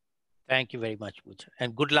you. Thank you very much, Muja.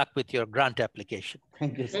 And good luck with your grant application.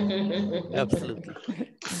 Thank you, sir. Absolutely.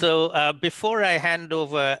 So before I hand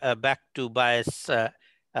over back to Bias,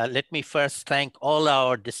 let me first thank all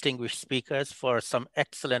our distinguished speakers for some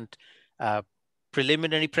excellent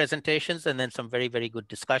preliminary presentations and then some very, very good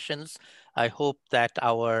discussions. I hope that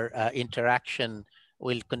our interaction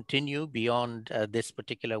will continue beyond this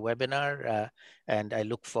particular webinar. And I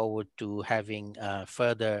look forward to having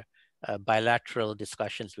further bilateral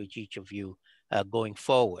discussions with each of you going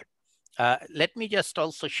forward. Let me just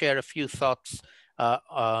also share a few thoughts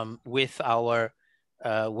with our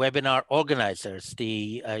webinar organizers,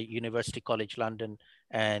 the University College London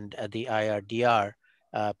and the IRDR,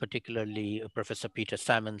 particularly Professor Peter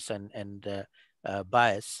Sammons and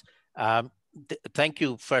Bias. Thank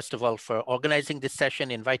you, first of all, for organizing this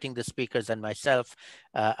session, inviting the speakers and myself.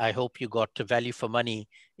 I hope you got value for money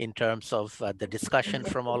in terms of the discussion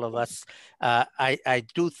from all of us. I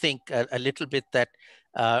do think a little bit that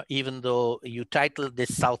even though you titled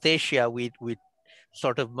this South Asia, we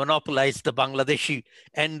sort of monopolized the Bangladeshi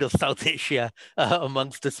end of South Asia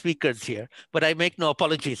amongst the speakers here. But I make no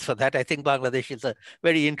apologies for that. I think Bangladesh is a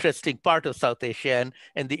very interesting part of South Asia,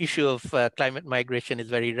 and the issue of climate migration is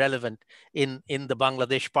very relevant in the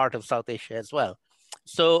Bangladesh part of South Asia as well.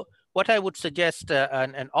 So what I would suggest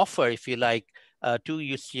and offer, if you like, to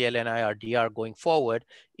UCL and IRDR going forward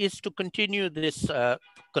is to continue this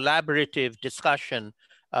collaborative discussion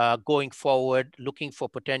going forward, looking for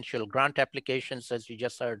potential grant applications, as you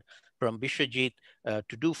just heard from Bishwajit,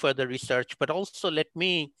 to do further research. But also let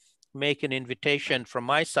me make an invitation from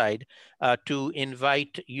my side to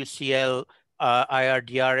invite UCL,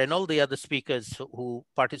 IRDR, and all the other speakers who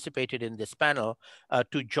participated in this panel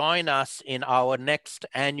to join us in our next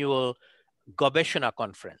annual Gobeshona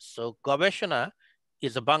conference. So Gobeshona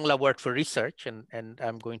is a Bangla word for research, and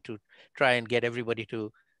I'm going to try and get everybody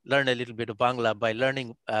to learn a little bit of Bangla by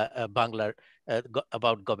learning Bangla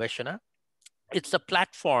about Gobeshona. It's a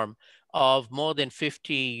platform of more than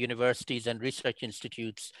 50 universities and research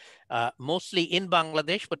institutes, mostly in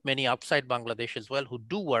Bangladesh, but many outside Bangladesh as well, who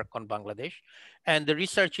do work on Bangladesh. And the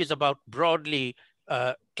research is about broadly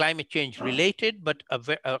climate change related, but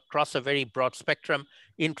across a very broad spectrum,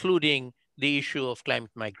 including the issue of climate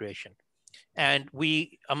migration. And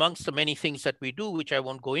we, amongst the many things that we do, which I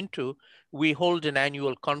won't go into, we hold an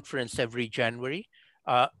annual conference every January.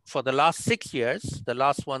 For the last 6 years, the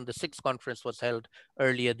last one, the sixth conference, was held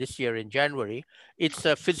earlier this year in January. It's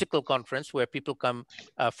a physical conference where people come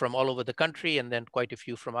from all over the country, and then quite a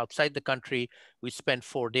few from outside the country. We spend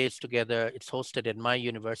 4 days together. It's hosted at my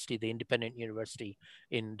university, the Independent University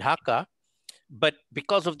in Dhaka. But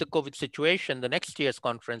because of the COVID situation, the next year's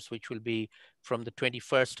conference, which will be from the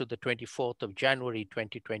 21st to the 24th of January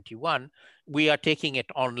 2021, we are taking it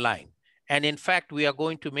online. And in fact, we are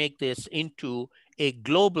going to make this into a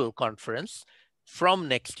global conference from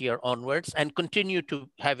next year onwards and continue to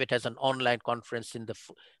have it as an online conference in the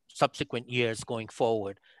subsequent years going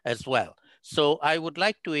forward as well. So I would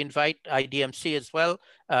like to invite IDMC as well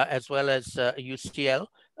as UCL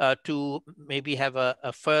to maybe have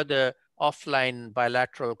a further offline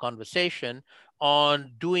bilateral conversation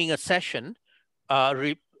on doing a session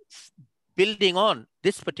building on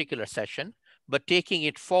this particular session, but taking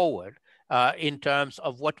it forward in terms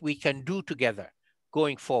of what we can do together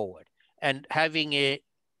going forward and having a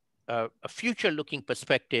future-looking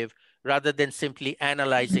perspective rather than simply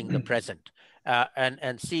analyzing the present,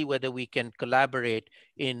 and see whether we can collaborate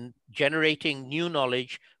in generating new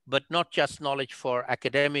knowledge, but not just knowledge for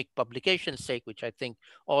academic publication's sake, which I think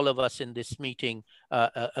all of us in this meeting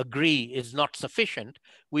agree is not sufficient.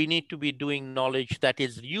 We need to be doing knowledge that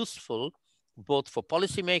is useful both for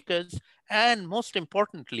policymakers and, most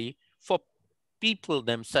importantly, for people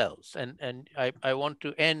themselves. And I want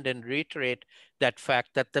to end and reiterate that fact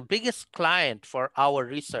that the biggest client for our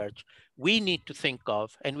research we need to think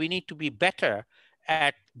of, and we need to be better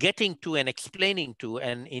at getting to and explaining to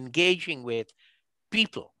and engaging with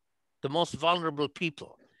people, the most vulnerable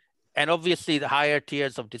people. And obviously the higher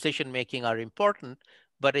tiers of decision making are important,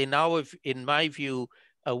 but in my view,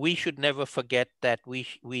 we should never forget that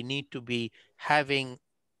we need to be having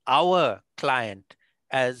our client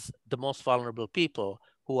as the most vulnerable people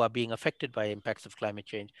who are being affected by impacts of climate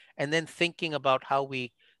change, and then thinking about how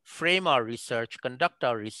we frame our research, conduct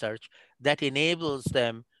our research that enables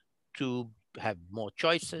them to have more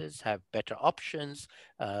choices, have better options,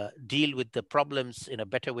 deal with the problems in a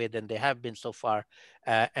better way than they have been so far.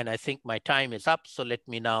 And I think my time is up. So let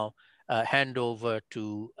me now hand over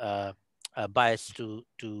to Bias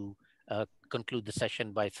to conclude the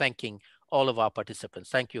session by thanking all of our participants.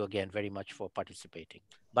 Thank you again very much for participating.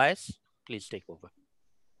 Bias, please take over.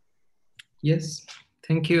 Yes,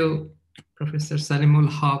 thank you, Professor Salimul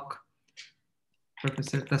Haq,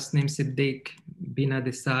 Professor Tasneem Siddiq, Bina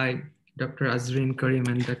Desai, Dr. Azreen Karim,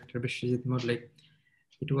 and Dr. Bishijit Mollik.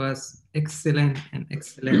 It was excellent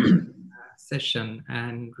session,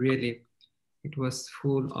 and really it was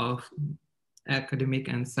full of academic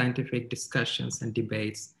and scientific discussions and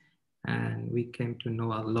debates. And we came to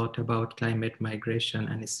know a lot about climate migration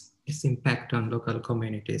and its impact on local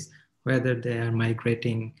communities, whether they are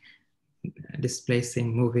migrating,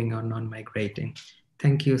 displacing, moving, or non-migrating.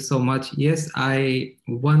 Thank you so much. Yes, I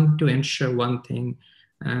want to ensure one thing.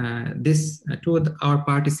 To our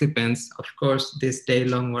participants, of course, this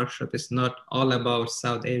day-long workshop is not all about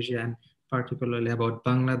South Asia and particularly about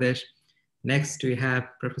Bangladesh. Next, we have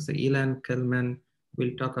Professor Ilan Kelman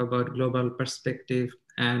will talk about global perspective.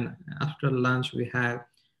 And after lunch, we have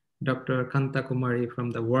Dr. Kanta Kumari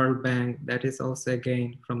from the World Bank. That is also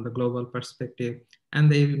again from the global perspective.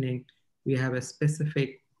 And the evening, we have a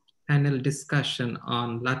specific panel discussion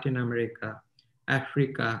on Latin America,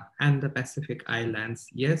 Africa, and the Pacific Islands.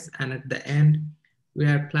 Yes, and at the end, we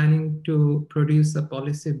are planning to produce a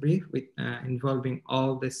policy brief with involving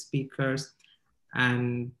all the speakers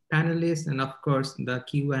and panelists, and of course, the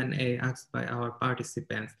Q&A asked by our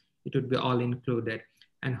participants. It would be all included.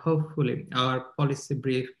 And hopefully, our policy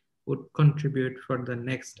brief would contribute for the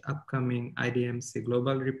next upcoming IDMC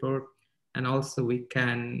global report. And also we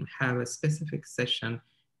can have a specific session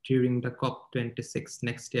during the COP26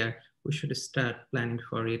 next year. We should start planning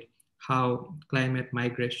for it, how climate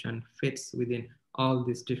migration fits within all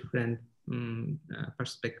these different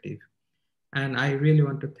perspectives. And I really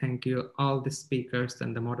want to thank you, all the speakers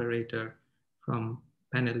and the moderator from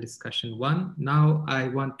panel discussion 1. Now I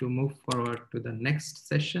want to move forward to the next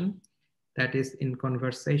session, that is in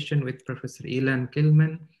conversation with Professor Ilan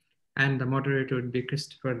Kelman, and the moderator would be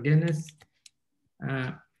Christopher Guinness,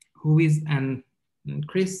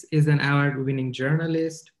 Chris is an award-winning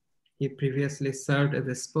journalist. He previously served as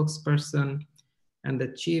a spokesperson and the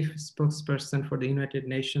chief spokesperson for the United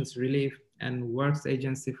Nations Relief and Works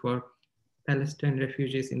Agency for Palestinian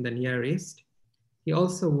refugees in the Near East. He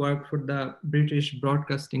also worked for the British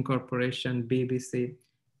Broadcasting Corporation, BBC,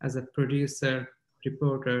 as a producer,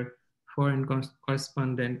 reporter, foreign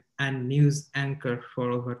correspondent, and news anchor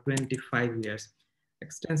for over 25 years.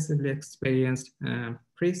 Extensively experienced.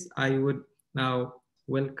 Chris, I would now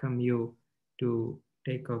welcome you to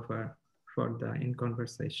take over for the In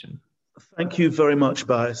Conversation. Thank you very much,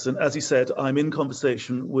 Bias. And as you said, I'm in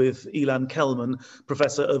conversation with Ilan Kelman,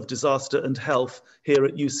 Professor of Disaster and Health here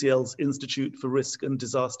at UCL's Institute for Risk and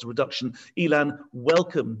Disaster Reduction. Ilan,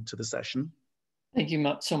 welcome to the session. Thank you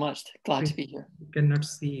so much. Glad to be here. We cannot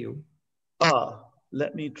see you.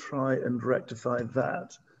 Let me try and rectify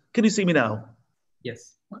that. Can you see me now?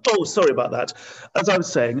 Yes. Oh, sorry about that. As I was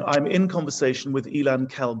saying, I'm in conversation with Ilan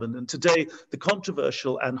Kelman, and today the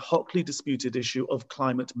controversial and hotly disputed issue of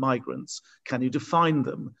climate migrants. Can you define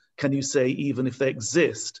them? Can you say even if they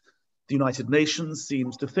exist? The United Nations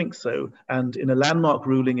seems to think so, and in a landmark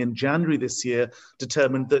ruling in January this year,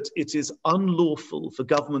 determined that it is unlawful for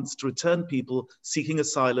governments to return people seeking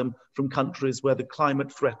asylum from countries where the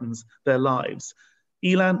climate threatens their lives.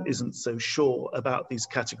 Ilan isn't so sure about these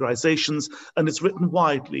categorizations and has written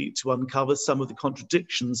widely to uncover some of the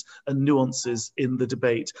contradictions and nuances in the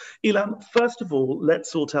debate. Ilan, first of all,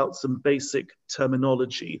 let's sort out some basic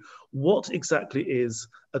terminology. What exactly is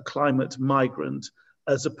a climate migrant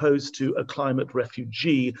as opposed to a climate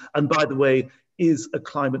refugee? And by the way, is a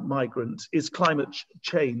climate migrant, is climate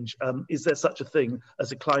change, is there such a thing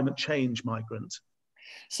as a climate change migrant?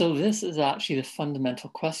 So this is actually the fundamental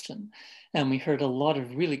question. And we heard a lot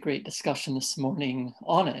of really great discussion this morning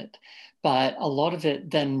on it, but a lot of it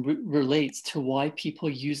then relates to why people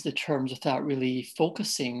use the terms without really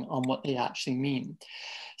focusing on what they actually mean.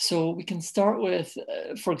 So we can start with,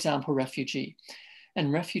 for example, refugee.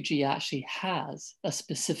 And refugee actually has a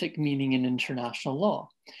specific meaning in international law.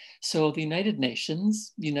 So the United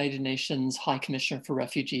Nations High Commissioner for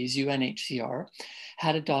Refugees, UNHCR,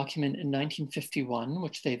 had a document in 1951,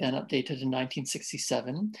 which they then updated in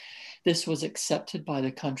 1967. This was accepted by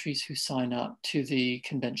the countries who sign up to the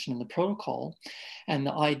convention and the protocol. And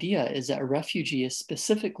the idea is that a refugee is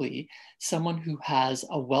specifically someone who has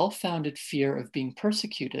a well-founded fear of being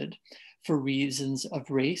persecuted for reasons of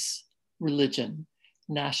race, religion,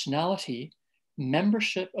 nationality,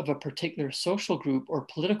 membership of a particular social group or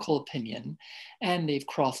political opinion, and they've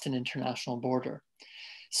crossed an international border.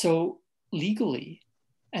 So legally,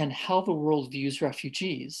 and how the world views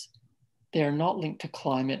refugees, they are not linked to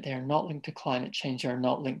climate, they are not linked to climate change, they are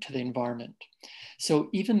not linked to the environment. So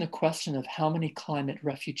even the question of how many climate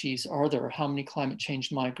refugees are there, how many climate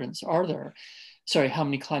change migrants are there, sorry, how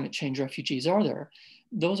many climate change refugees are there,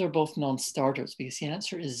 those are both non-starters because the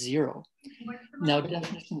answer is 0. Now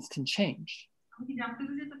definitions can change,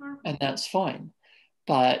 and that's fine.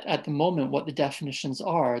 But at the moment, what the definitions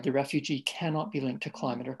are, the refugee cannot be linked to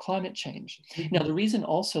climate or climate change. Now, the reason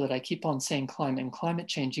also that I keep on saying climate and climate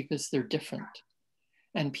change is because they're different.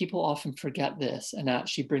 And people often forget this and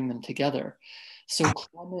actually bring them together. So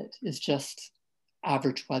climate is just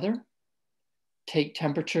average weather. Take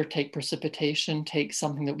temperature, take precipitation, take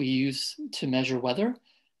something that we use to measure weather,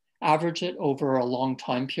 average it over a long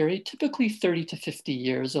time period, typically 30 to 50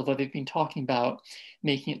 years, although they've been talking about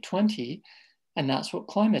making it 20, and that's what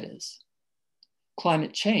climate is.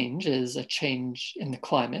 Climate change is a change in the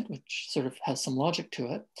climate, which sort of has some logic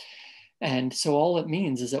to it. And so all it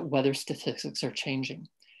means is that weather statistics are changing.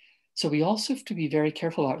 So we also have to be very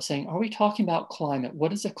careful about saying, are we talking about climate?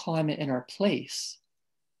 What is a climate in our place?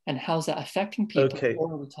 And how's that affecting people? Okay.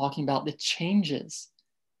 Or are we talking about the changes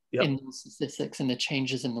in the statistics and the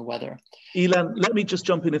changes in the weather? Ilan, let me just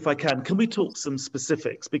jump in if I can. Can we talk some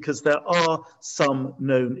specifics? Because there are some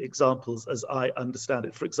known examples as I understand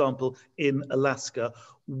it. For example, in Alaska,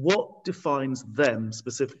 what defines them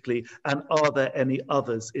specifically? And are there any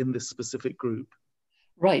others in this specific group?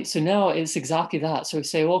 Right, so now it's exactly that. So we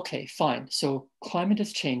say, okay, fine. So climate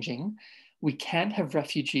is changing. We can't have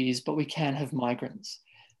refugees, but we can have migrants.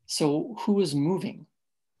 So who is moving?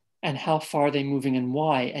 And how far are they moving and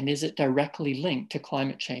why? And is it directly linked to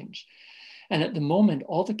climate change? And at the moment,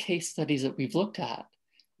 all the case studies that we've looked at,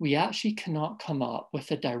 we actually cannot come up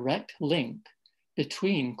with a direct link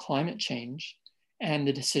between climate change and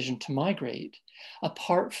the decision to migrate,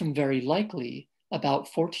 apart from very likely about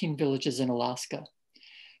 14 villages in Alaska.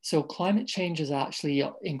 So climate change is actually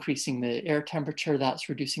increasing the air temperature, that's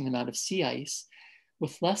reducing the amount of sea ice.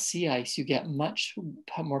 With less sea ice, you get much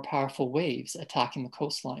more powerful waves attacking the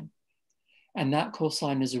coastline. And that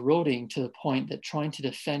coastline is eroding to the point that trying to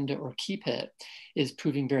defend it or keep it is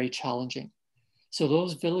proving very challenging. So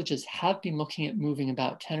those villages have been looking at moving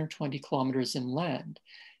about 10 or 20 kilometers inland,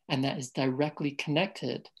 and that is directly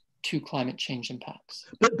connected to climate change impacts.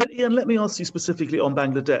 But Ian, let me ask you specifically on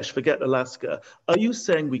Bangladesh, forget Alaska. Are you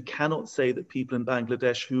saying we cannot say that people in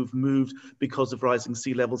Bangladesh who've moved because of rising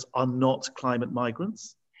sea levels are not climate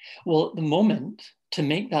migrants? Well, at the moment, to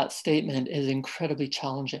make that statement is incredibly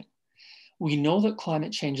challenging. We know that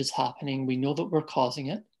climate change is happening. We know that we're causing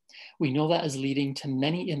it. We know that is leading to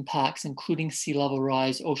many impacts, including sea level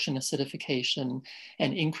rise, ocean acidification,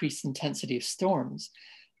 and increased intensity of storms.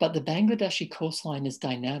 But the Bangladeshi coastline is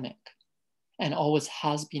dynamic and always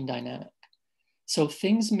has been dynamic. So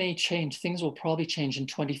things may change. Things will probably change in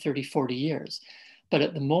 20, 30, 40 years. But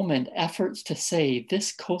at the moment, efforts to say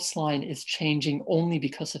this coastline is changing only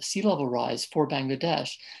because of sea level rise for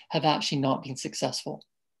Bangladesh have actually not been successful.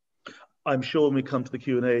 I'm sure when we come to the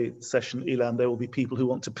Q&A session, Ilan, there will be people who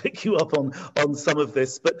want to pick you up on some of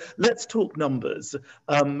this, but let's talk numbers.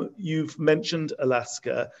 You've mentioned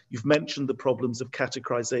Alaska, you've mentioned the problems of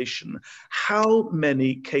categorization. How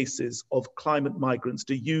many cases of climate migrants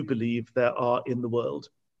do you believe there are in the world?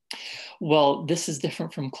 Well, this is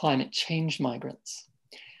different from climate change migrants.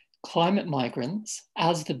 Climate migrants,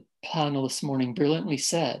 as the panel this morning brilliantly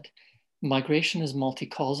said, migration is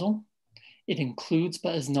multi-causal. It includes,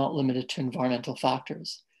 but is not limited to, environmental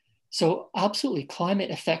factors. So absolutely,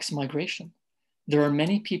 climate affects migration. There are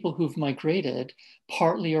many people who've migrated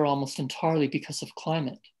partly or almost entirely because of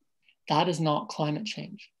climate. That is not climate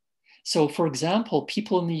change. So for example,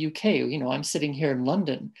 people in the UK, I'm sitting here in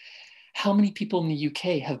London, How many people in the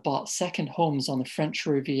UK have bought second homes on the French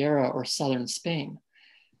Riviera or southern Spain?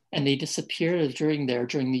 And they disappeared during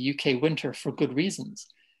the UK winter for good reasons.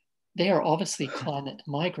 They are obviously climate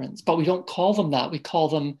migrants, but we don't call them that. We call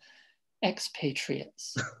them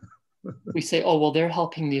expatriates. We say, oh, well, they're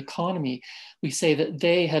helping the economy. We say that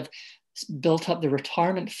they have built up the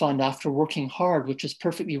retirement fund after working hard, which is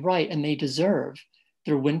perfectly right, and they deserve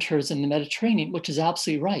their winters in the Mediterranean, which is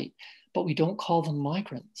absolutely right, but we don't call them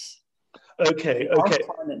migrants. Okay. They are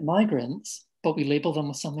climate migrants, but we label them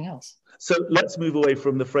with something else. So let's move away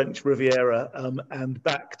from the French Riviera and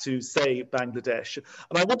back to, say, Bangladesh.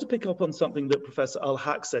 And I want to pick up on something that Professor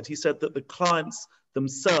Al-Haq said. He said that the clients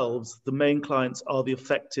themselves, the main clients, are the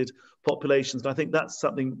affected populations. And I think that's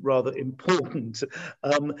something rather important.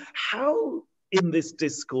 How in this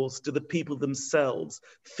discourse do the people themselves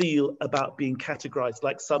feel about being categorized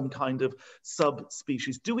like some kind of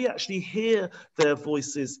subspecies? Do we actually hear their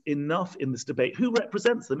voices enough in this debate? Who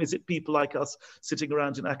represents them? Is it people like us sitting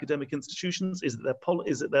around in academic institutions? Is it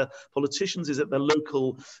their politicians? Is it their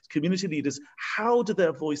local community leaders? How do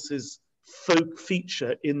their voices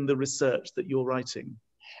feature in the research that you're writing?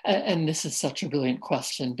 And this is such a brilliant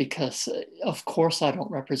question, because of course I don't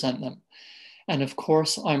represent them. And of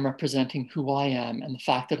course, I'm representing who I am and the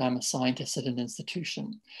fact that I'm a scientist at an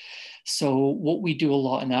institution. So what we do a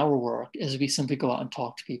lot in our work is we simply go out and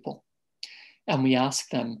talk to people. And we ask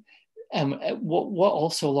them, and what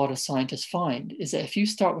also a lot of scientists find is that if you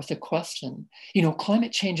start with a question, you know,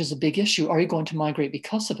 climate change is a big issue, are you going to migrate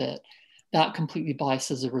because of it? That completely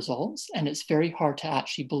biases the results. And it's very hard to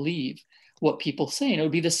actually believe what people say. And it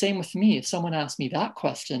would be the same with me. If someone asked me that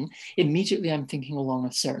question, immediately I'm thinking along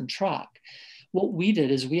a certain track. What we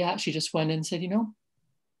did is we actually just went in and said, you know,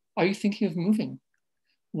 are you thinking of moving?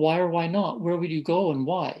 Why or why not? Where would you go and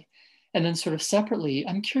why? And then sort of separately,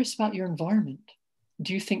 I'm curious about your environment.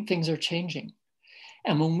 Do you think things are changing?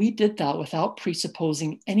 And when we did that without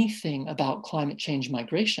presupposing anything about climate change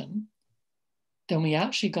migration, then we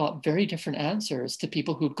actually got very different answers to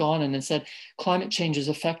people who'd gone in and said, climate change is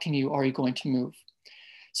affecting you, are you going to move?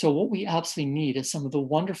 So what we absolutely need is some of the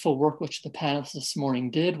wonderful work which the panelists this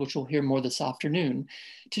morning did, which we'll hear more this afternoon,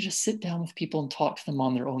 to just sit down with people and talk to them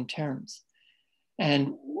on their own terms.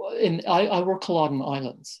 And I work a lot in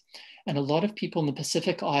islands, and a lot of people in the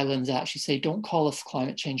Pacific Islands actually say, don't call us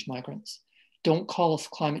climate change migrants. Don't call us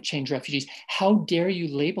climate change refugees. How dare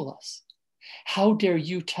you label us? How dare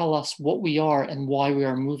you tell us what we are and why we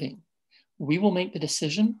are moving? We will make the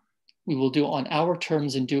decision. We will do it on our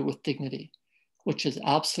terms and do it with dignity, which is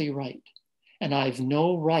absolutely right. And I have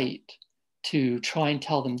no right to try and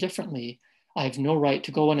tell them differently. I have no right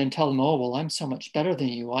to go in and tell them, oh, well, I'm so much better than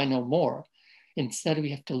you, I know more. Instead, we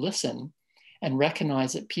have to listen and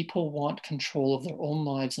recognize that people want control of their own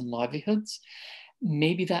lives and livelihoods.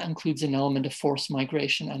 Maybe that includes an element of forced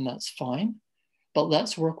migration, and that's fine. But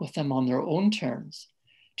let's work with them on their own terms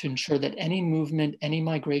to ensure that any movement, any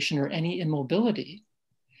migration, or any immobility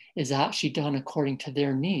is actually done according to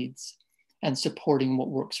their needs and supporting what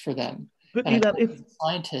works for them. But and Ilan, as a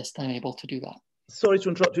scientist, I'm able to do that. Sorry to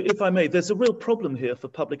interrupt you. If I may, there's a real problem here for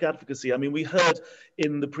public advocacy. I mean, we heard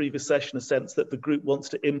in the previous session a sense that the group wants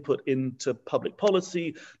to input into public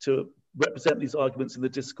policy, to represent these arguments in the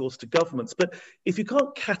discourse to governments. But if you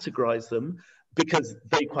can't categorize them, because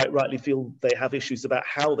they quite rightly feel they have issues about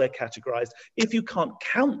how they're categorized, if you can't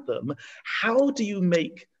count them, how do you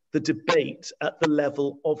make the debate at the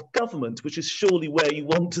level of government, which is surely where you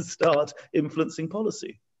want to start influencing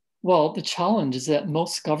policy? Well, the challenge is that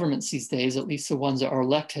most governments these days, at least the ones that are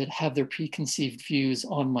elected, have their preconceived views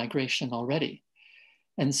on migration already.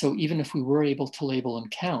 And so even if we were able to label and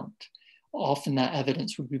count, often that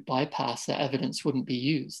evidence would be bypassed, that evidence wouldn't be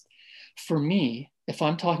used. For me, if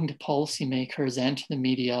I'm talking to policymakers and to the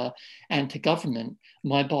media and to government,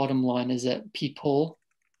 my bottom line is that people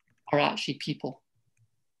are actually people.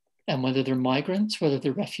 And whether they're migrants, whether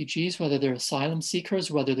they're refugees, whether they're asylum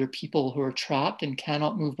seekers, whether they're people who are trapped and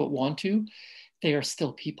cannot move but want to, they are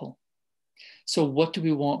still people. So what do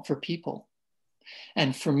we want for people?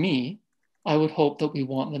 And for me, I would hope that we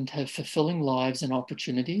want them to have fulfilling lives and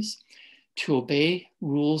opportunities, to obey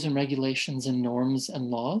rules and regulations and norms and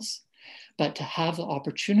laws, but to have the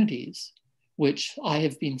opportunities which I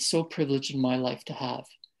have been so privileged in my life to have.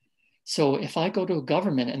 So if I go to a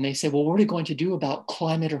government and they say, well, what are we going to do about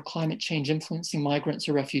climate or climate change influencing migrants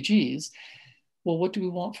or refugees? Well, what do we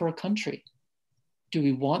want for a country? Do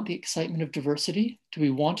we want the excitement of diversity? Do we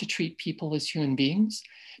want to treat people as human beings?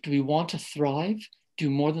 Do we want to thrive, do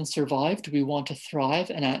more than survive? Do we want to thrive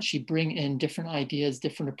and actually bring in different ideas,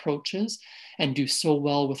 different approaches, and do so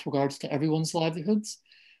well with regards to everyone's livelihoods?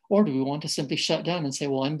 Or do we want to simply shut down and say,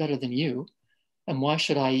 well, I'm better than you, and why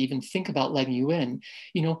should I even think about letting you in?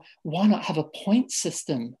 You know, why not have a point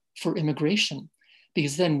system for immigration?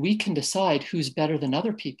 Because then we can decide who's better than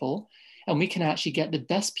other people, and we can actually get the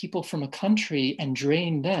best people from a country and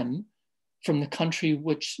drain them from the country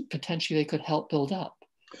which potentially they could help build up.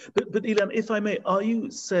 But Ilan, if I may, are you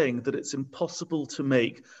saying that it's impossible to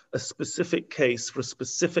make a specific case for a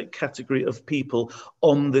specific category of people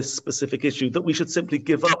on this specific issue, that we should simply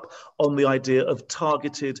give up on the idea of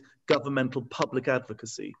targeted governmental public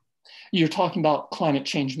advocacy? You're talking about climate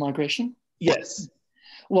change migration? Yes.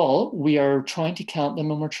 Well, we are trying to count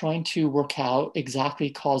them, and we're trying to work out exactly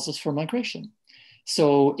causes for migration.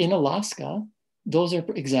 So in Alaska, those are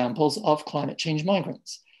examples of climate change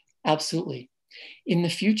migrants. Absolutely. In the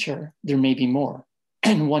future, there may be more.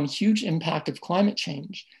 And one huge impact of climate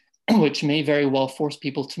change, which may very well force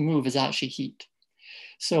people to move, is actually heat.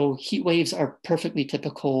 So heat waves are perfectly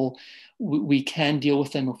typical. We can deal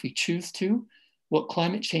with them if we choose to. What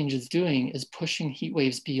climate change is doing is pushing heat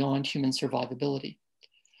waves beyond human survivability.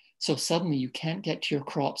 So suddenly you can't get to your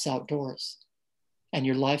crops outdoors, and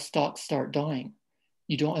your livestock start dying.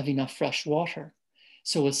 You don't have enough fresh water.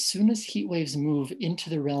 So as soon as heat waves move into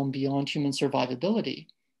the realm beyond human survivability,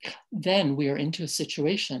 then we are into a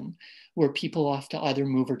situation where people have to either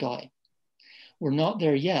move or die. We're not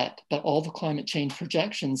there yet, but all the climate change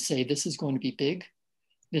projections say this is going to be big.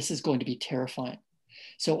 This is going to be terrifying.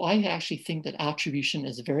 So I actually think that attribution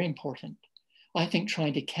is very important. I think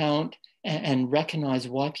trying to count and recognize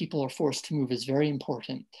why people are forced to move is very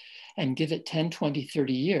important, and give it 10, 20,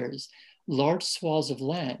 30 years, large swaths of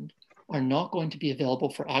land are not going to be available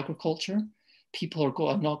for agriculture. People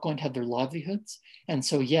are not going to have their livelihoods. And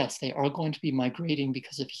so yes, they are going to be migrating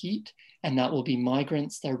because of heat, and that will be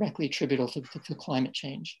migrants directly attributable to climate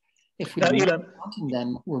change. If we are counting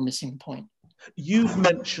them, we're missing the point. You've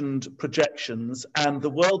mentioned projections, and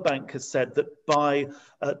the World Bank has said that by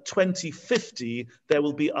 2050, there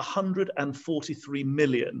will be 143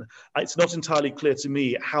 million. It's not entirely clear to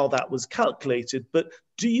me how that was calculated, but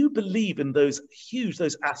do you believe in those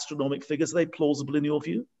astronomical figures? Are they plausible in your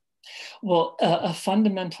view? Well, a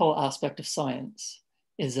fundamental aspect of science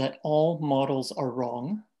is that all models are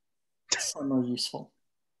wrong, some are useful.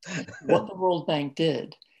 What the World Bank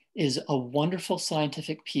did is a wonderful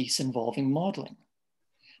scientific piece involving modeling.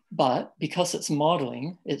 But because it's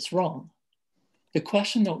modeling, it's wrong. The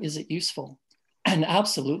question though, is it useful? And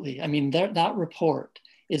absolutely, I mean, that report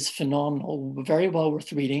is phenomenal, very well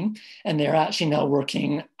worth reading. And they're actually now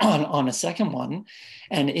working on a second one.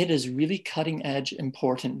 And it is really cutting edge,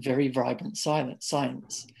 important, very vibrant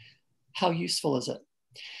science. How useful is it?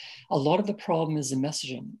 A lot of the problem is the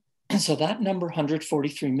messaging. So that number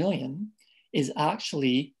 143 million is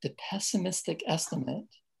actually the pessimistic estimate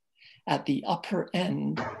at the upper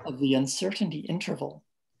end of the uncertainty interval.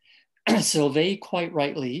 So they quite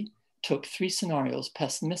rightly took three scenarios,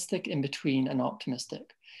 pessimistic, in between, and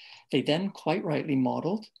optimistic. They then quite rightly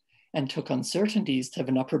modeled and took uncertainties to have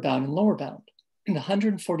an upper bound and lower bound. And the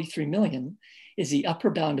 143 million is the upper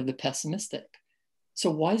bound of the pessimistic.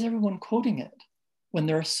 So why is everyone quoting it when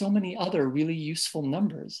there are so many other really useful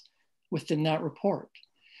numbers within that report?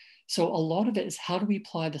 So a lot of it is, how do we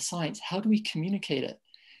apply the science? How do we communicate it?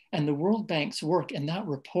 And the World Bank's work in that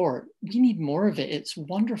report, we need more of it. It's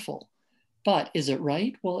wonderful. But is it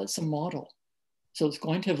right? Well, it's a model. So it's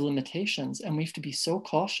going to have limitations, and we have to be so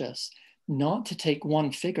cautious not to take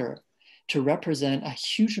one figure to represent a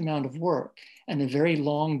huge amount of work and a very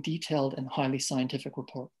long, detailed, and highly scientific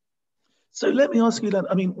report. So let me ask you then,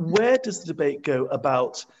 I mean, where does the debate go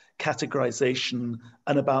about categorization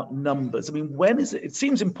and about numbers? I mean, when is it? It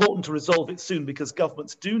seems important to resolve it soon, because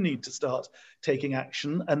governments do need to start taking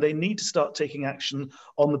action, and they need to start taking action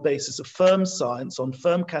on the basis of firm science, on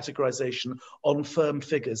firm categorization, on firm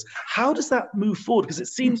figures. How does that move forward? Because it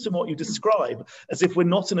seems from what you describe as if we're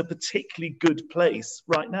not in a particularly good place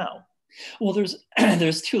right now. Well,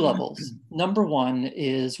 there's two levels. Number one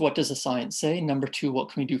is, what does the science say? Number two,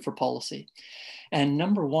 what can we do for policy? And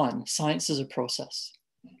number one, science is a process.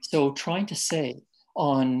 So trying to say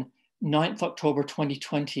on 9th October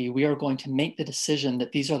 2020, we are going to make the decision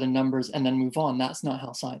that these are the numbers and then move on, that's not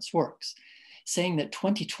how science works. Saying that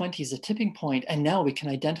 2020 is a tipping point and now we can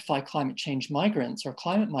identify climate change migrants or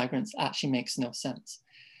climate migrants actually makes no sense,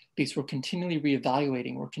 because we're continually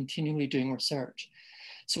reevaluating, we're continually doing research.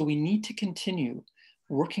 So we need to continue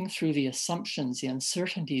working through the assumptions, the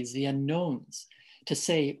uncertainties, the unknowns, to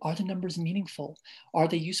say, are the numbers meaningful? Are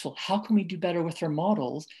they useful? How can we do better with our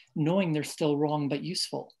models, knowing they're still wrong but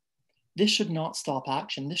useful? This should not stop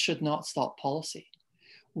action. This should not stop policy.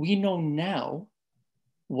 We know now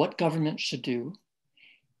what governments should do.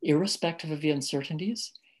 irrespective of the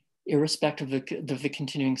uncertainties, irrespective of the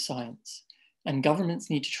continuing science. And governments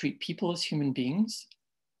need to treat people as human beings.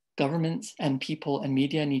 Governments and people and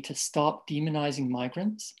media need to stop demonizing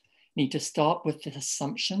migrants, need to stop with the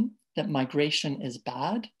assumption that migration is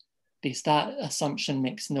bad, because that assumption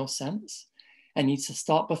makes no sense, and needs to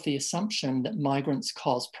stop with the assumption that migrants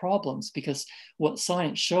cause problems, because what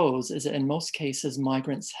science shows is that in most cases,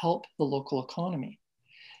 migrants help the local economy.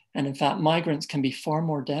 And in fact, migrants can be far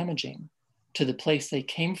more damaging to the place they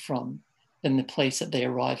came from than the place that they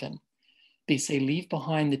arrive in, because they leave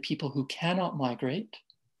behind the people who cannot migrate,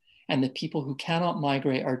 and the people who cannot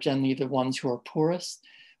migrate are generally the ones who are poorest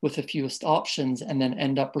with the fewest options and then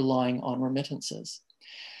end up relying on remittances.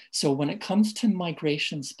 So when it comes to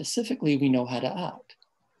migration specifically, we know how to act.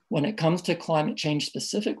 When it comes to climate change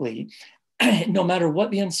specifically, no matter what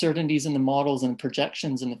the uncertainties in the models and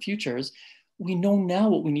projections in the futures, we know now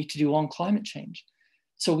what we need to do on climate change.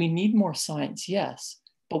 So we need more science, yes,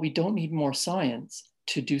 but we don't need more science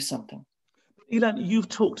to do something. Ilan, you've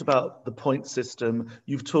talked about the point system.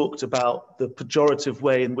 You've talked about the pejorative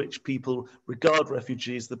way in which people regard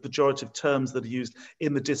refugees, the pejorative terms that are used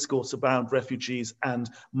in the discourse around refugees and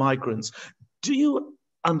migrants. Do you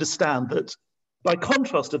understand that, by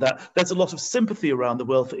contrast to that, there's a lot of sympathy around the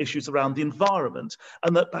world for issues around the environment,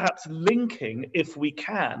 and that perhaps linking, if we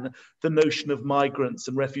can, the notion of migrants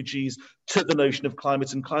and refugees to the notion of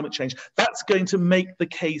climate and climate change, that's going to make the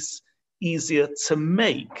case easier to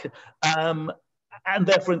make. And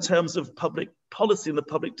therefore, in terms of public policy and the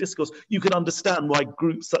public discourse, you can understand why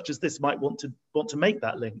groups such as this might want to make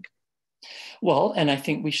that link. Well, and I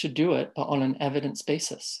think we should do it on an evidence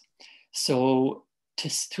basis. So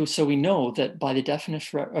we know that by the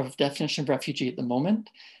definition of refugee at the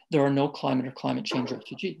moment, there are no climate or climate change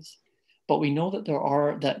refugees. But we know that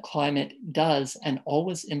that climate does and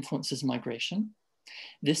always influences migration.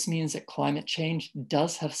 This means that climate change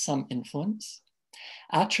does have some influence.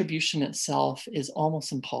 Attribution itself is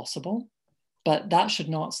almost impossible, but that should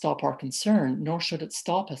not stop our concern, nor should it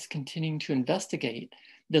stop us continuing to investigate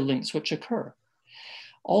the links which occur.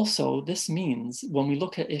 Also, this means when we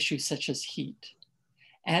look at issues such as heat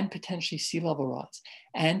and potentially sea level rise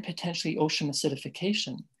and potentially ocean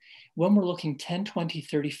acidification, when we're looking 10, 20,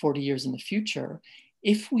 30, 40 years in the future,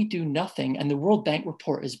 if we do nothing, and the World Bank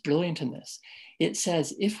report is brilliant in this, it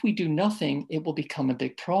says if we do nothing, it will become a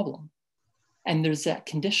big problem. And there's that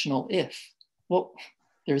conditional if. Well,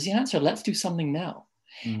 there's the answer. Let's do something now.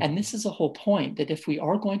 And this is the whole point, that if we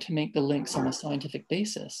are going to make the links on a scientific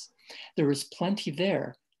basis, there is plenty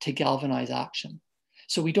there to galvanize action.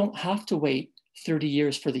 So we don't have to wait 30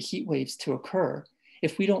 years for the heat waves to occur.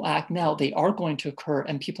 If we don't act now, they are going to occur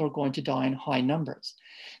and people are going to die in high numbers.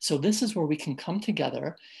 So this is where we can come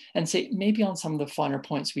together and say, maybe on some of the finer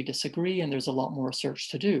points we disagree and there's a lot more research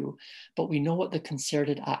to do, but we know what the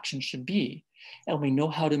concerted action should be. And we know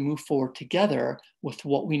how to move forward together with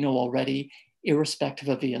what we know already, irrespective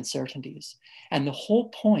of the uncertainties. And the whole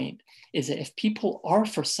point is that if people are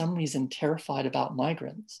for some reason terrified about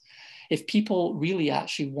migrants, if people really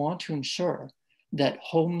actually want to ensure that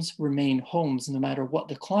homes remain homes no matter what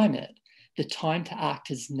the climate, the time to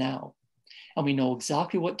act is now. And we know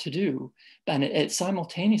exactly what to do. And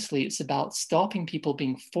simultaneously, it's about stopping people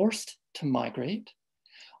being forced to migrate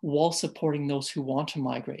while supporting those who want to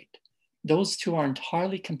migrate. Those two are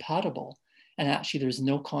entirely compatible, and actually there's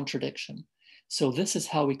no contradiction. So this is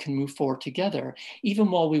how we can move forward together,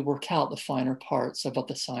 even while we work out the finer parts about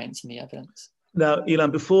the science and the evidence. Now,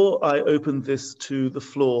 Ilan, before I open this to the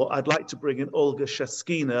floor, I'd like to bring in Olga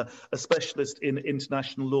Shaskina, a specialist in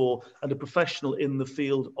international law and a professional in the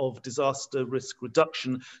field of disaster risk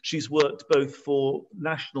reduction. She's worked both for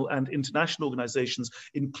national and international organizations,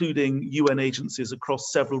 including UN agencies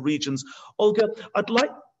across several regions. Olga, I'd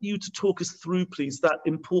like you to talk us through, please, that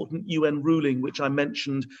important UN ruling, which I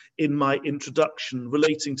mentioned in my introduction,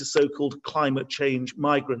 relating to so-called climate change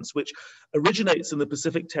migrants, which originates in the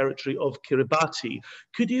Pacific territory of Kiribati.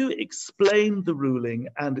 Could you explain the ruling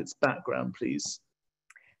and its background, please?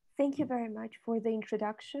 Thank you very much for the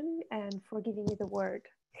introduction and for giving me the word.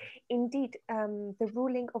 Indeed, the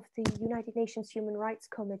ruling of the United Nations Human Rights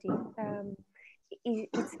Committee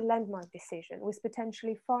it's a landmark decision with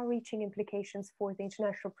potentially far-reaching implications for the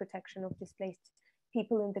international protection of displaced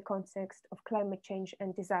people in the context of climate change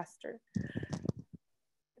and disaster.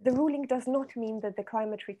 The ruling does not mean that the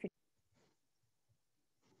climate refugee...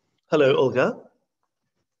 Hello, Olga.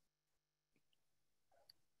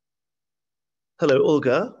 Hello,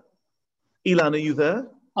 Olga. Ilan, are you there?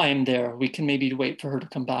 I am there. We can maybe wait for her to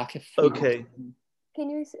come back if... Okay. Can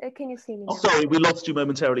you see me now? Sorry, we lost you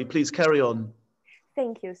momentarily. Please carry on.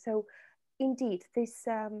 Thank you. So indeed, this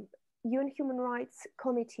UN Human Rights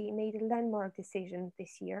Committee made a landmark decision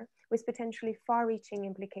this year with potentially far-reaching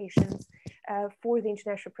implications for the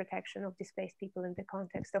international protection of displaced people in the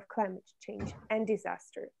context of climate change and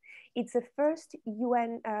disaster. It's the first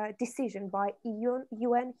UN decision by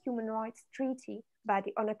UN Human Rights Treaty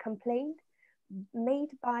body on a complaint made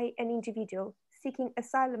by an individual seeking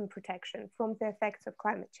asylum protection from the effects of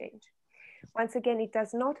climate change. Once again, it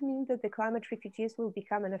does not mean that the climate refugees will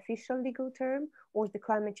become an official legal term or the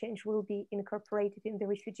climate change will be incorporated in the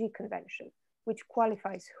Refugee Convention, which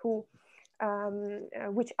qualifies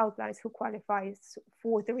which outlines who qualifies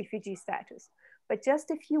for the refugee status. But just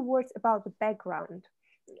a few words about the background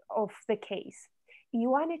of the case.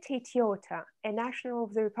 Ioane Teitiota, a national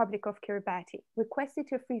of the Republic of Kiribati, requested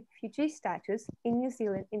a refugee status in New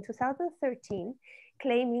Zealand in 2013,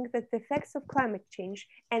 claiming that the effects of climate change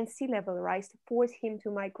and sea level rise forced him to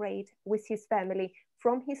migrate with his family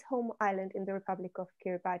from his home island in the Republic of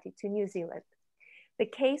Kiribati to New Zealand. The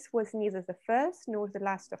case was neither the first nor the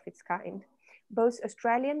last of its kind. Both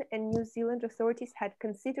Australian and New Zealand authorities had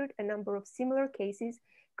considered a number of similar cases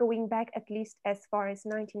going back at least as far as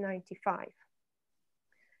 1995.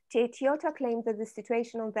 Teitiota claimed that the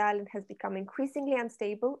situation on the island has become increasingly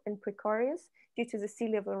unstable and precarious due to the sea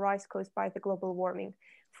level rise caused by the global warming.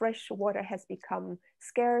 Fresh water has become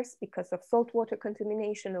scarce because of saltwater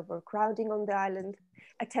contamination, overcrowding on the island.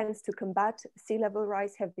 Attempts to combat sea level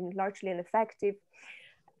rise have been largely ineffective.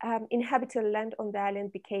 Inhabitable land on the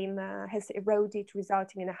island has eroded,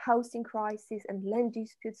 resulting in a housing crisis and land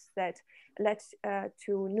disputes that led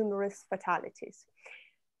to numerous fatalities.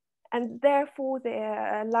 And therefore,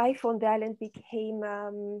 the life on the island became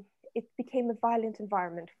a violent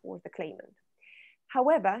environment for the claimant.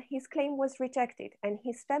 However, his claim was rejected and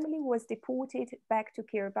his family was deported back to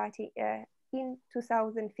Kiribati in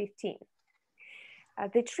 2015.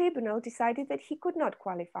 The tribunal decided that he could not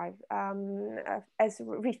qualify as a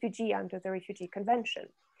refugee under the Refugee Convention.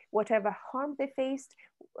 Whatever harm they faced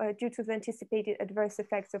due to the anticipated adverse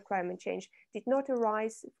effects of climate change did not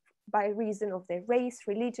arise by reason of their race,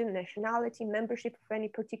 religion, nationality, membership of any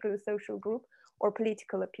particular social group or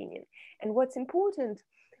political opinion. And what's important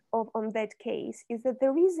on that case is that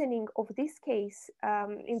the reasoning of this case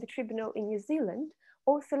in the tribunal in New Zealand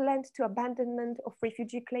also led to abandonment of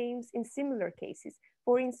refugee claims in similar cases,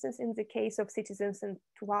 for instance, in the case of citizens in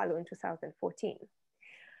Tuvalu in 2014.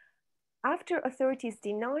 After authorities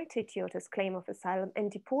denied Teitiota's claim of asylum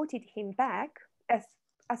and deported him back as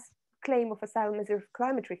claim of asylum as a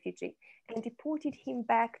climate refugee and deported him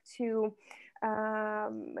back to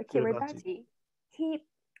Kiribati,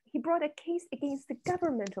 he brought a case against the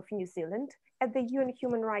government of New Zealand at the UN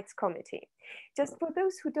Human Rights Committee. Just for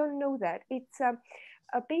those who don't know that, it's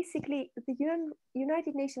basically the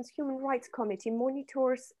United Nations Human Rights Committee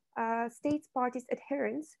monitors states parties'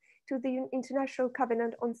 adherence to the International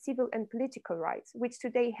Covenant on Civil and Political Rights, which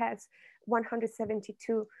today has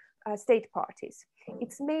 172 state parties.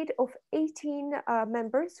 It's made of 18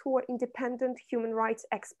 members who are independent human rights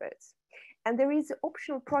experts. And there is an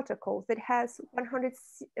optional protocol that has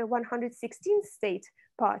 116 state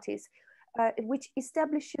parties, which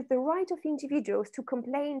establishes the right of individuals to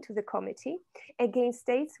complain to the committee against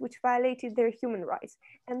states which violated their human rights.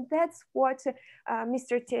 And that's what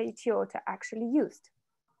Mr. Teitiota actually used.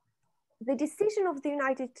 The decision of the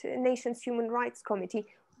United Nations Human Rights Committee,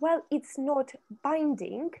 well, it's not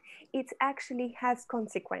binding, it actually has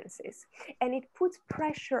consequences. And it puts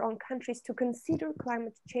pressure on countries to consider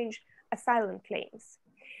climate change asylum claims.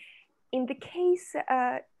 In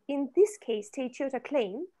this case, Teitiota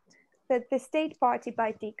claimed that the state party,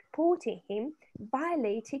 by deporting him,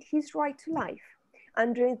 violated his right to life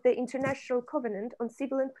under the International Covenant on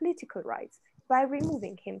Civil and Political Rights by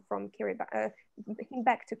removing him from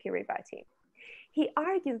back to Kiribati. He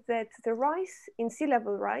argued that the rise in sea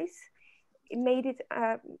level rise made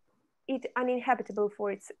it uninhabitable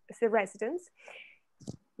for the residents,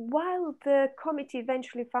 while the committee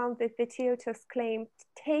eventually found that Teitiota's claim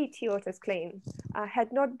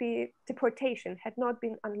deportation had not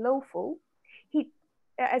been unlawful,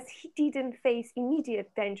 as he didn't face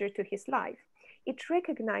immediate danger to his life. It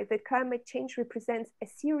recognized that climate change represents a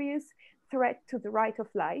serious threat to the right of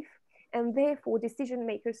life, and therefore decision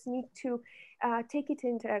makers need to take it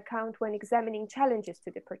into account when examining challenges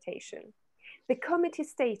to deportation. The committee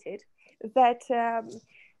stated that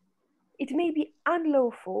it may be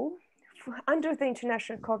unlawful under the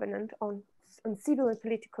International Covenant on Civil and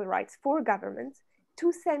Political Rights for governments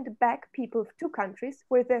to send back people to countries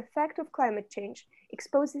where the effect of climate change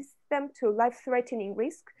exposes them to life-threatening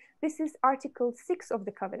risk. This is Article 6 of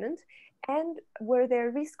the Covenant, and where there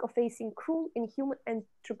are risk of facing cruel, inhuman, and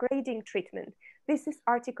degrading treatment. This is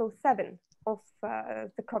Article 7 of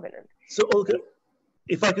the Covenant. So, Olga,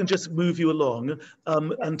 if I can just move you along,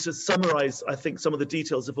 and to summarize, I think, some of the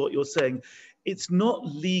details of what you're saying, it's not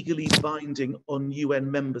legally binding on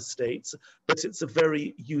UN member states, but it's a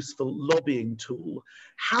very useful lobbying tool.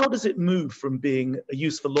 How does it move from being a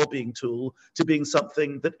useful lobbying tool to being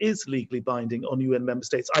something that is legally binding on UN member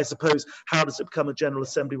states? I suppose, how does it become a General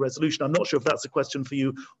Assembly resolution? I'm not sure if that's a question for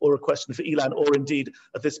you or a question for Ilan, or indeed,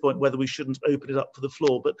 at this point, whether we shouldn't open it up for the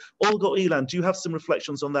floor. But Olga or Ilan, do you have some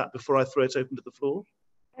reflections on that before I throw it open to the floor?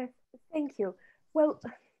 Thank you. Well,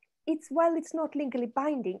 while it's not legally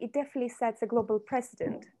binding, it definitely sets a global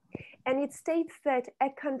precedent. And it states that a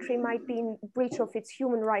country might be in breach of its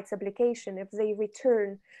human rights obligation if they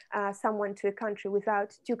return someone to a country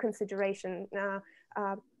without due consideration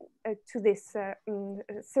to these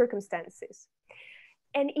circumstances.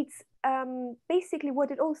 And it's basically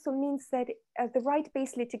what it also means that the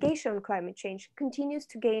right-based litigation on climate change continues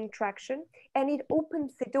to gain traction, and it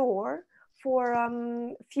opens the door for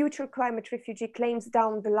future climate refugee claims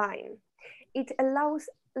down the line. It allows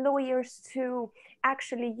lawyers to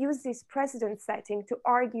actually use this precedent setting to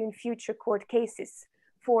argue in future court cases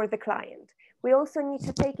for the client. We also need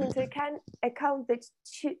to take into account that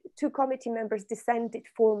two committee members dissented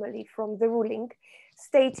formally from the ruling,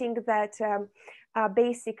 stating that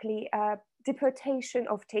basically deportation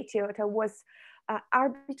of Tetiota was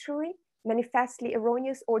arbitrary, manifestly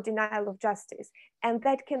erroneous, or denial of justice, and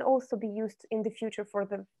that can also be used in the future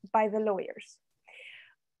by the lawyers.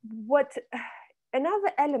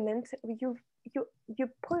 Another element, you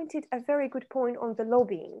pointed a very good point on the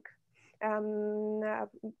lobbying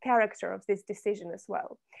character of this decision as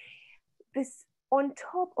well. This, on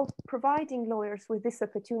top of providing lawyers with this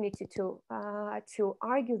opportunity to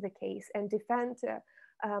argue the case and defend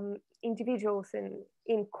individuals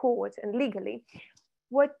in court and legally,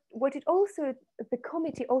 the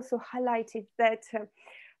committee also highlighted that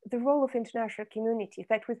the role of international community,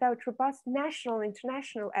 that without robust national and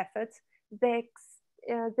international efforts, the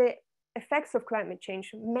effects of climate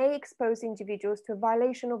change may expose individuals to a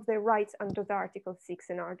violation of their rights under the Article 6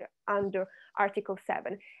 and under Article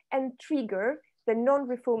 7, and trigger the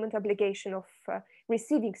non-refoulement obligation of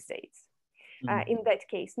receiving states. In that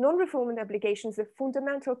case, non-refoulement obligation is a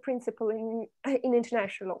fundamental principle in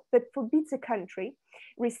international law that forbids a country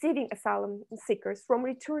receiving asylum seekers from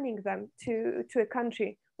returning them to a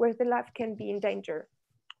country where their life can be in danger.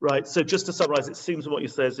 Right, so just to summarize, it seems from what you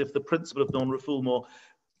say is if the principle of non-refoulement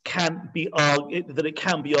can be argued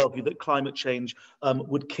that climate change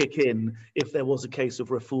would kick in if there was a case of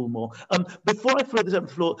refoulement. Before I throw this over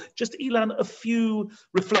the floor, just Ilan, a few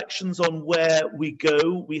reflections on where we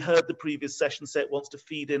go. We heard the previous session say it wants to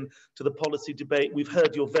feed in to the policy debate. We've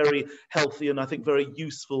heard your very healthy and I think very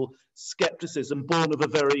useful skepticism, born of a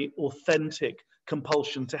very authentic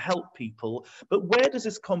compulsion to help people. But where does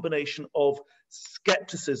this combination of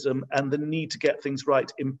skepticism and the need to get things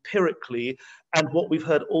right empirically, and what we've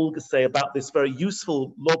heard Olga say about this very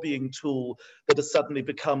useful lobbying tool that has suddenly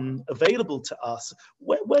become available to us,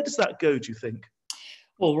 where does that go, do you think?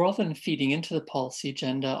 Well, rather than feeding into the policy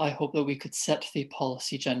agenda, I hope that we could set the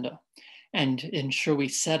policy agenda and ensure we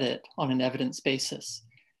set it on an evidence basis.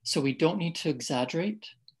 So we don't need to exaggerate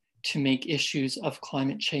to make issues of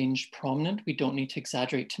climate change prominent. We don't need to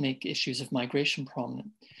exaggerate to make issues of migration prominent.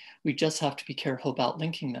 We just have to be careful about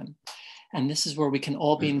linking them. And this is where we can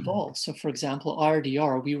all be involved. So for example,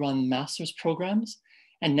 IRDR, we run master's programs.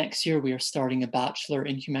 And next year we are starting a bachelor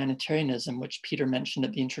in humanitarianism, which Peter mentioned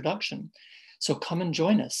at the introduction. So come and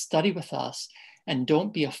join us, study with us, and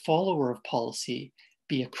don't be a follower of policy,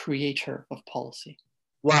 be a creator of policy.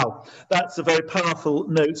 Wow, that's a very powerful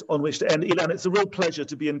note on which to end. Ilan, it's a real pleasure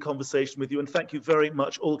to be in conversation with you, and thank you very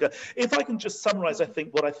much, Olga. If I can just summarize, I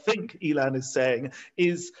think what I think Ilan is saying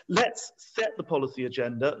is let's set the policy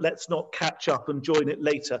agenda, let's not catch up and join it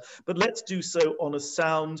later, but let's do so on a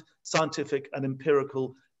sound, scientific and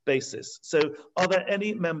empirical basis. So are there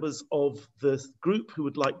any members of the group who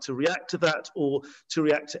would like to react to that or to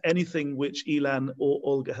react to anything which Ilan or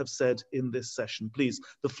Olga have said in this session? Please,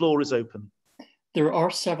 the floor is open. There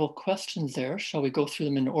are several questions there. Shall we go through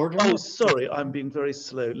them in order? Oh, sorry, I'm being very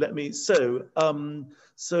slow. Let me, so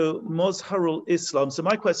Mozharul Islam. So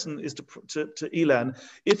my question is to Ilan.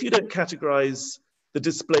 If you don't categorize the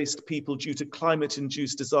displaced people due to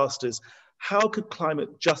climate-induced disasters, how could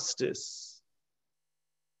climate justice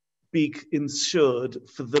be ensured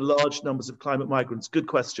for the large numbers of climate migrants? Good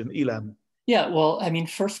question, Ilan. Yeah, well, I mean,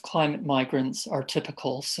 first, climate migrants are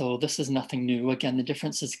typical, so this is nothing new. Again, the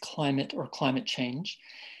difference is climate or climate change.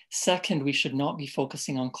 Second, we should not be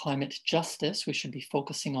focusing on climate justice. We should be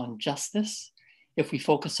focusing on justice. If we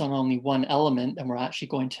focus on only one element, then we're actually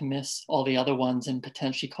going to miss all the other ones and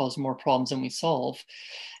potentially cause more problems than we solve.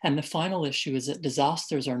 And the final issue is that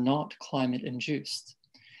disasters are not climate induced.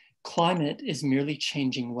 Climate is merely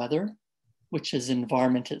changing weather, which is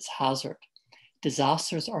environment its hazard.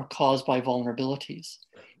 Disasters are caused by vulnerabilities.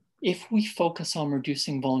 If we focus on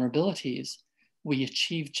reducing vulnerabilities, we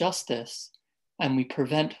achieve justice and we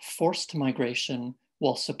prevent forced migration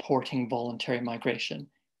while supporting voluntary migration.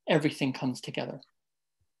 Everything comes together.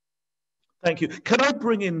 Thank you. Can I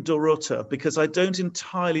bring in Dorota, because I don't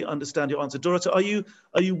entirely understand your answer. Dorota, are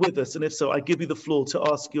you with us? And if so, I give you the floor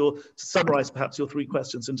to summarize perhaps your 3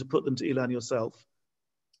 questions and to put them to Ilan yourself.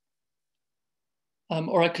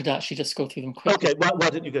 Or I could actually just go through them quickly. Okay, why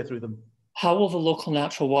don't you go through them? How will the local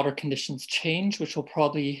natural water conditions change, which will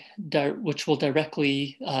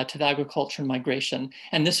directly to the agriculture and migration?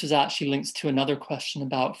 And this was actually linked to another question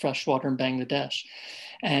about freshwater in Bangladesh.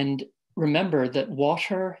 And remember that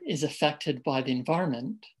water is affected by the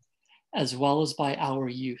environment as well as by our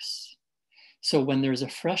use. So when there's a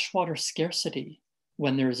freshwater scarcity,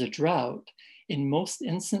 when there is a drought, in most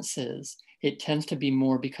instances, it tends to be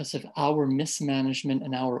more because of our mismanagement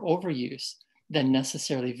and our overuse than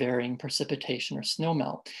necessarily varying precipitation or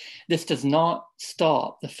snowmelt. This does not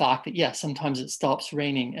stop the fact that, yes, sometimes it stops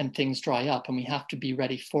raining and things dry up, and we have to be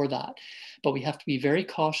ready for that. But we have to be very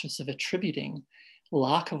cautious of attributing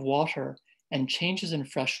lack of water and changes in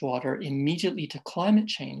fresh water immediately to climate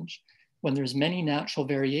change when there's many natural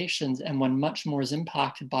variations and when much more is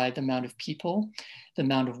impacted by the amount of people, the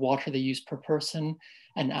amount of water they use per person,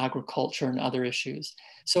 and agriculture and other issues.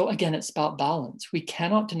 So again, it's about balance. We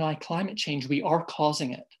cannot deny climate change. We are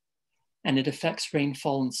causing it, and it affects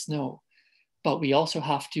rainfall and snow. But we also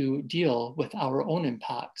have to deal with our own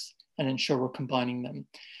impacts and ensure we're combining them.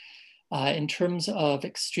 In terms of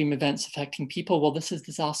extreme events affecting people, well, this is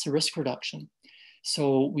disaster risk reduction.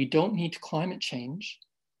 So we don't need climate change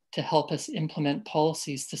to help us implement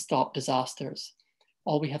policies to stop disasters.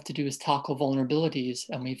 All we have to do is tackle vulnerabilities,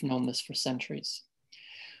 and we've known this for centuries.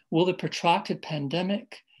 Will the protracted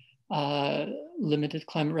pandemic limited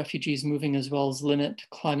climate refugees moving as well as limit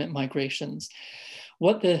climate migrations?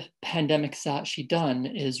 What the pandemic has actually done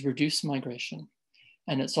is reduce migration.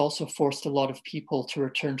 And it's also forced a lot of people to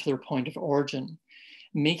return to their point of origin.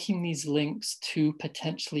 Making these links to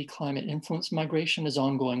potentially climate influenced migration is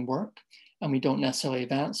ongoing work, and we don't necessarily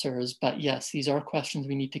have answers, but yes, these are questions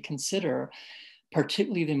we need to consider,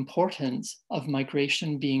 particularly the importance of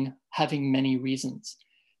migration having many reasons.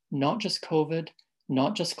 Not just COVID,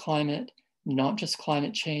 not just climate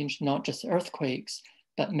change, not just earthquakes,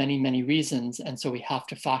 but many, many reasons. And so we have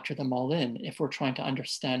to factor them all in if we're trying to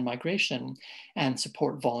understand migration and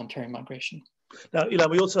support voluntary migration. Now, Ilan,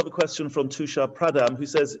 we also have a question from Tushar Pradam, who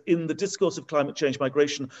says, in the discourse of climate change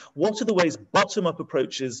migration, what are the ways bottom-up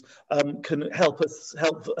approaches can help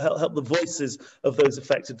the voices of those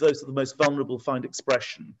affected, those of the most vulnerable, find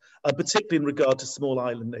expression, particularly in regard to small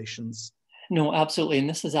island nations? No, absolutely. And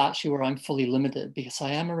this is actually where I'm fully limited, because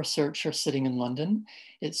I am a researcher sitting in London.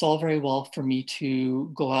 It's all very well for me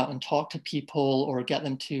to go out and talk to people or get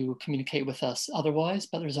them to communicate with us otherwise,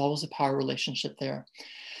 but there's always a power relationship there.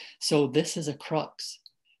 So this is a crux.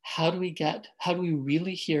 How do we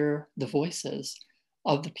really hear the voices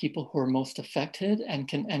of the people who are most affected and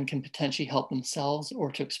can potentially help themselves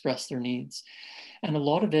or to express their needs? And a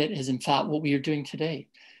lot of it is, in fact, what we are doing today.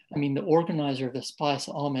 I mean, the organizer of this, Bias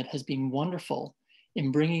Ahmed, has been wonderful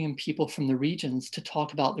in bringing in people from the regions to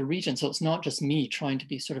talk about the region. So it's not just me trying to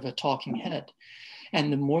be sort of a talking head.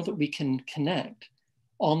 And the more that we can connect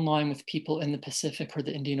online with people in the Pacific or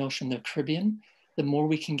the Indian Ocean, the Caribbean, the more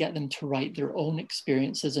we can get them to write their own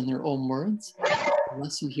experiences in their own words, the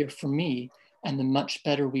less you hear from me, and the much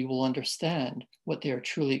better we will understand what they are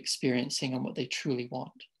truly experiencing and what they truly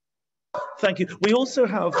want. Thank you. We also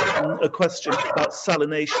have a question about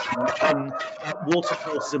salination in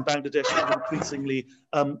watercourses in Bangladesh being increasingly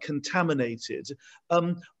contaminated.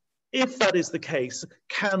 If that is the case,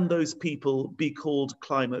 can those people be called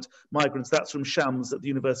climate migrants? That's from Shams at the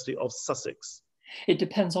University of Sussex. It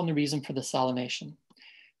depends on the reason for the salination.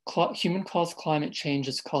 Human-caused climate change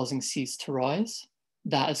is causing seas to rise.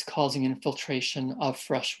 That is causing infiltration of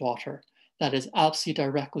fresh water. That is absolutely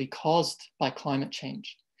directly caused by climate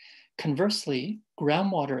change. Conversely,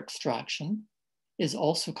 groundwater extraction is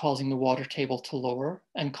also causing the water table to lower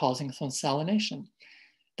and causing some salination.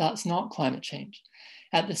 That's not climate change.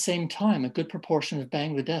 At the same time, a good proportion of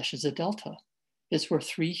Bangladesh is a delta. is where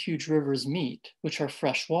three huge rivers meet, which are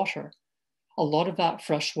fresh water. A lot of that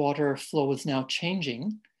freshwater flow is now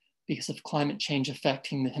changing because of climate change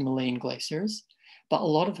affecting the Himalayan glaciers. But a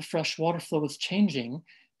lot of the freshwater flow is changing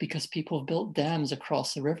because people have built dams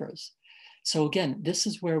across the rivers. So again, this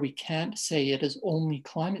is where we can't say it is only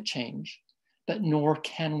climate change, but nor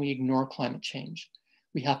can we ignore climate change.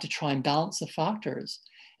 We have to try and balance the factors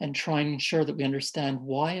and try and ensure that we understand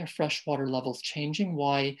why are freshwater levels changing,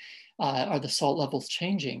 why are the salt levels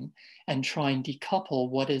changing, and try and decouple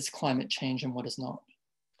what is climate change and what is not.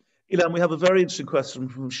 Ilan, we have a very interesting question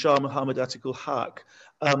from Shah Mohammed Atikul Haq,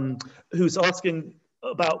 who's asking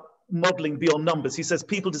about modeling beyond numbers. He says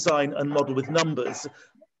people design and model with numbers.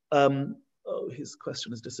 Oh, his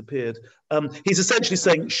question has disappeared. He's essentially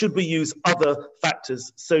saying, should we use other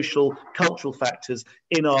factors, social, cultural factors,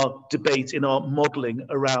 in our debate, in our modeling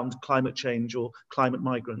around climate change or climate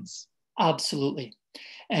migrants? Absolutely.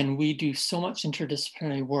 And we do so much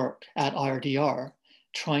interdisciplinary work at IRDR,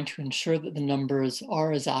 trying to ensure that the numbers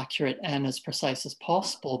are as accurate and as precise as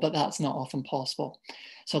possible, but that's not often possible.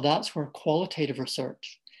 So that's where qualitative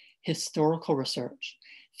research, historical research,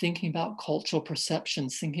 thinking about cultural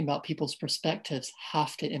perceptions, thinking about people's perspectives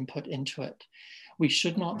have to input into it. We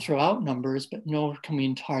should not throw out numbers, but nor can we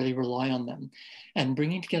entirely rely on them. And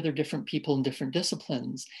bringing together different people in different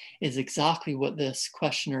disciplines is exactly what this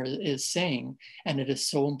questioner is saying. And it is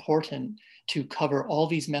so important to cover all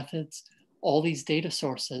these methods, all these data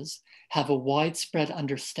sources, have a widespread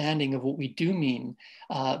understanding of what we do mean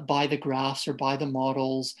by the graphs or by the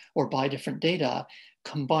models or by different data,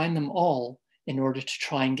 combine them all in order to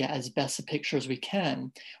try and get as best a picture as we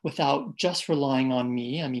can without just relying on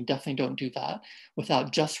me. I mean, definitely don't do that.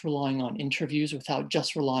 Without just relying on interviews, without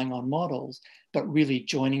just relying on models, but really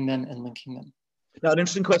joining them and linking them. Now, an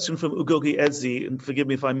interesting question from Ugogi Ezi, and forgive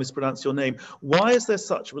me if I mispronounce your name. Why is there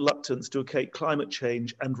such reluctance to equate climate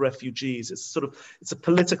change and refugees? It's a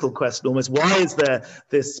political question almost. Why is there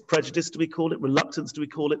this prejudice, do we call it, reluctance, do we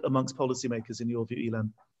call it, amongst policymakers in your view, Ilan?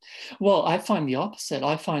 Well, I find the opposite.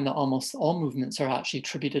 I find that almost all movements are actually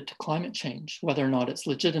attributed to climate change, whether or not it's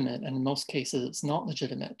legitimate, and in most cases it's not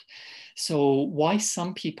legitimate. So why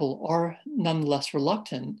some people are nonetheless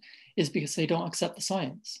reluctant is because they don't accept the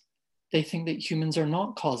science. They think that humans are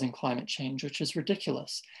not causing climate change, which is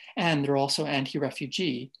ridiculous. And they're also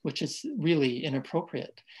anti-refugee, which is really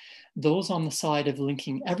inappropriate. Those on the side of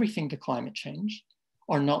linking everything to climate change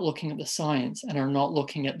are not looking at the science and are not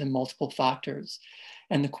looking at the multiple factors.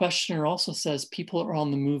 And the questioner also says people are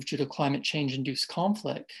on the move due to climate change-induced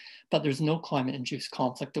conflict, but there's no climate-induced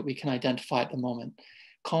conflict that we can identify at the moment.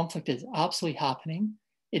 Conflict is absolutely happening.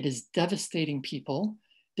 It is devastating people.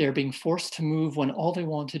 They're being forced to move when all they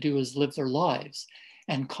want to do is live their lives.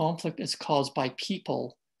 And conflict is caused by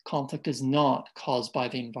people. Conflict is not caused by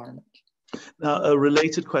the environment. Now, a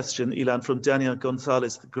related question, Ilan, from Dania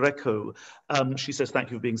Gonzalez Greco. She says, thank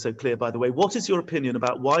you for being so clear, by the way. What is your opinion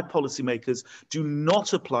about why policymakers do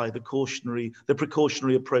not apply the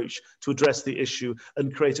precautionary approach to address the issue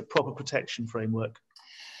and create a proper protection framework?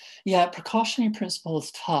 Yeah, precautionary principle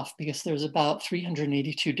is tough because there's about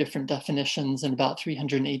 382 different definitions and about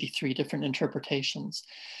 383 different interpretations.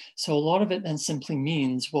 So a lot of it then simply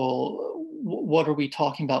means, well, what are we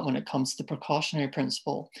talking about when it comes to the precautionary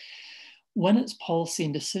principle? When it's policy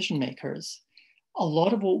and decision makers, a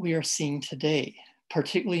lot of what we are seeing today,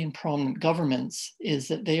 particularly in prominent governments, is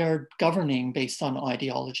that they are governing based on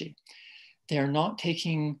ideology. They are not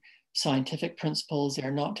taking scientific principles, they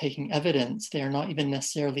are not taking evidence, they are not even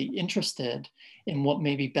necessarily interested in what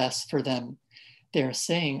may be best for them. They are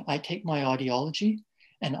saying, I take my ideology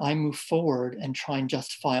and I move forward and try and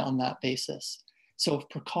justify on that basis. So if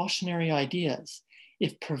precautionary ideas,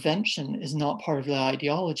 if prevention is not part of the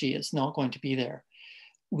ideology, it's not going to be there.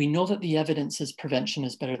 We know that the evidence is prevention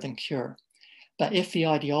is better than cure. But if the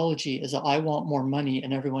ideology is that I want more money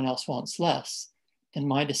and everyone else wants less, then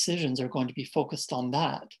my decisions are going to be focused on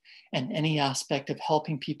that. And any aspect of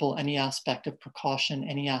helping people, any aspect of precaution,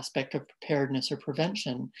 any aspect of preparedness or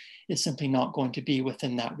prevention is simply not going to be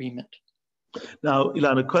within that remit. Now,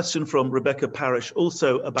 Ilan, a question from Rebecca Parrish,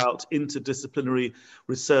 also about interdisciplinary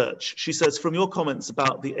research. She says, from your comments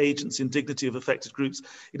about the agency and dignity of affected groups,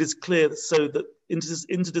 it is clear that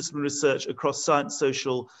interdisciplinary research across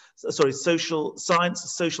social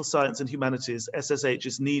science and humanities, SSH,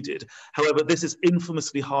 is needed. However, this is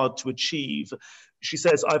infamously hard to achieve. She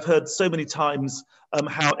says, I've heard so many times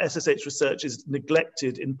how SSH research is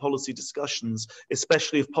neglected in policy discussions,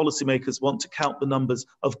 especially if policymakers want to count the numbers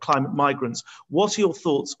of climate migrants. What are your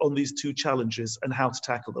thoughts on these two challenges and how to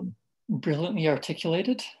tackle them? Brilliantly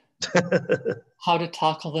articulated. How to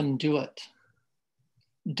tackle them, do it.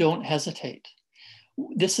 Don't hesitate.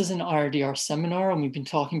 This is an IRDR seminar, and we've been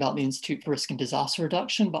talking about the Institute for Risk and Disaster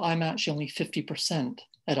Reduction, but I'm actually only 50%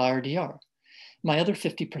 at IRDR. My other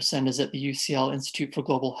 50% is at the UCL Institute for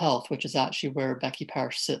Global Health, which is actually where Becky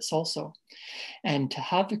Parish sits also. And to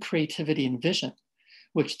have the creativity and vision,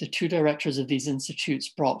 which the two directors of these institutes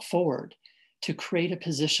brought forward to create a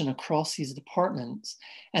position across these departments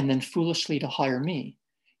and then foolishly to hire me,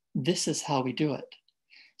 this is how we do it.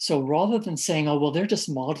 So rather than saying, oh, well, they're just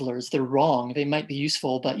modelers, they're wrong, they might be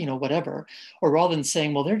useful, but you know, whatever. Or rather than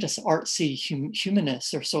saying, well, they're just artsy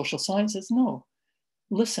humanists or social sciences. No,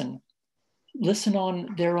 listen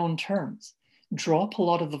on their own terms. Drop a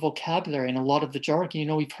lot of the vocabulary and a lot of the jargon. You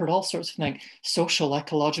know, we've heard all sorts of like social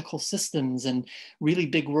ecological systems and really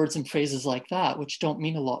big words and phrases like that, which don't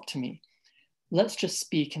mean a lot to me. Let's just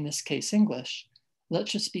speak, in this case, English.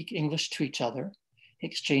 Let's just speak English to each other,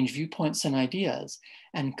 exchange viewpoints and ideas,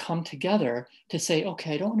 and come together to say,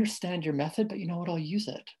 okay, I don't understand your method, but you know what, I'll use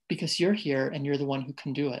it because you're here and you're the one who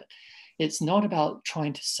can do it. It's not about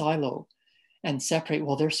trying to silo and separate,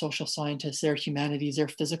 well, they're social scientists, they're humanities, they're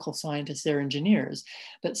physical scientists, they're engineers,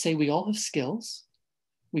 but say we all have skills,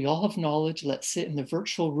 we all have knowledge, let's sit in the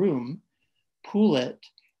virtual room, pool it,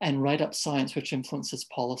 and write up science which influences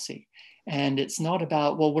policy. And it's not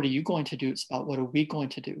about, well, what are you going to do? It's about what are we going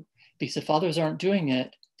to do? Because if others aren't doing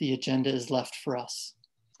it, the agenda is left for us.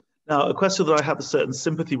 Now, a question that I have a certain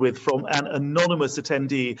sympathy with from an anonymous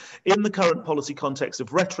attendee. In the current policy context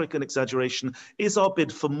of rhetoric and exaggeration, is our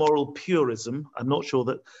bid for moral purism, I'm not sure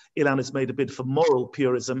that Ilan has made a bid for moral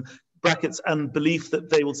purism, brackets, and belief that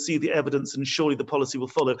they will see the evidence and surely the policy will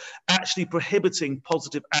follow, actually prohibiting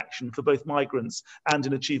positive action for both migrants and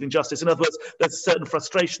in achieving justice? In other words, there's a certain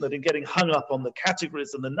frustration that in getting hung up on the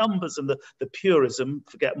categories and the numbers and the purism,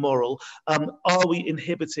 forget moral, are we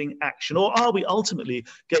inhibiting action, or are we ultimately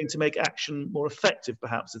going to make action more effective,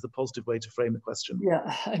 perhaps, is a positive way to frame the question?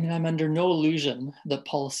 Yeah, I mean, I'm under no illusion that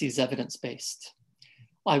policy is evidence-based.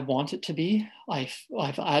 I want it to be. I've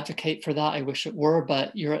advocate for that. I wish it were,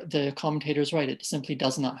 but the commentator's right. It simply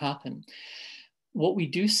does not happen. What we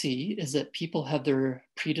do see is that people have their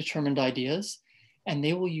predetermined ideas and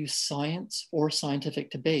they will use science or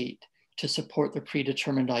scientific debate to support their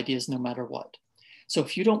predetermined ideas no matter what. So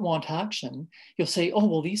if you don't want action, you'll say, oh,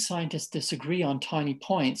 well, these scientists disagree on tiny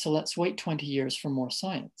points, so let's wait 20 years for more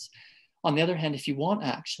science. On the other hand, if you want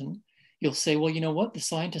action, you'll say, well, you know what, the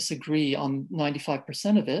scientists agree on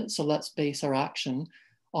 95% of it, so let's base our action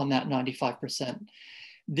on that 95%.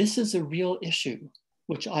 This is a real issue,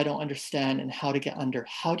 which I don't understand and how to get under.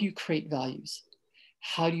 How do you create values?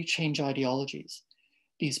 How do you change ideologies?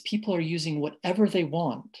 These people are using whatever they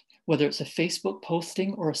want, whether it's a Facebook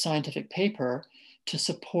posting or a scientific paper, to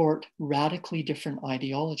support radically different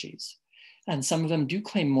ideologies. And some of them do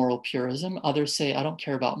claim moral purism. Others say, I don't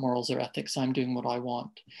care about morals or ethics, I'm doing what I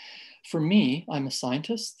want. For me, I'm a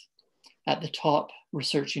scientist at the top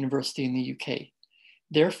research university in the UK.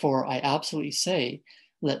 Therefore, I absolutely say,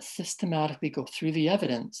 let's systematically go through the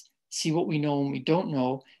evidence, see what we know and we don't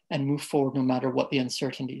know, and move forward no matter what the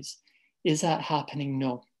uncertainties. Is that happening?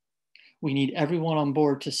 No. We need everyone on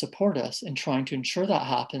board to support us in trying to ensure that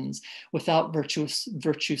happens without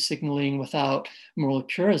virtue signaling, without moral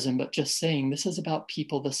purism, but just saying, this is about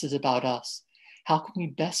people, this is about us. How can we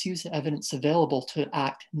best use the evidence available to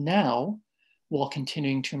act now while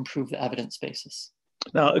continuing to improve the evidence basis?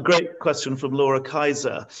 Now, a great question from Laura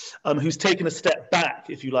Kaiser, who's taken a step back,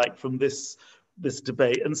 if you like, from this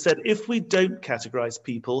debate and said, if we don't categorize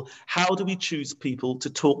people, how do we choose people to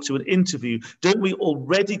talk to and interview? Don't we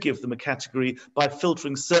already give them a category by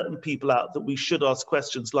filtering certain people out that we should ask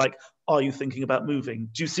questions like, are you thinking about moving?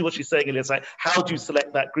 Do you see what she's saying, Elias? Like, how do you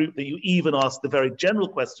select that group that you even ask the very general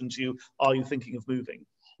question to you, are you thinking of moving?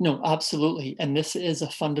 No, absolutely. And this is a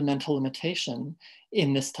fundamental limitation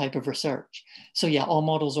in this type of research. So yeah, all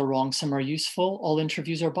models are wrong. Some are useful. All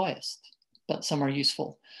interviews are biased, but some are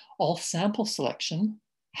useful. All sample selection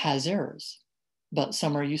has errors, but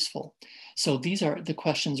some are useful. So these are the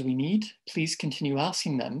questions we need. Please continue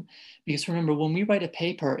asking them, because remember, when we write a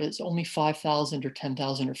paper, it's only 5,000 or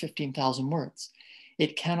 10,000 or 15,000 words.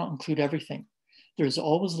 It cannot include everything. There's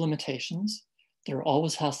always limitations. There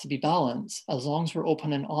always has to be balance. As long as we're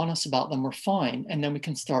open and honest about them, we're fine. And then we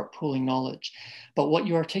can start pooling knowledge. But what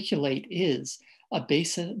you articulate is a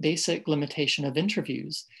basic limitation of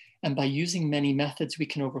interviews. And by using many methods, we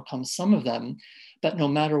can overcome some of them. But no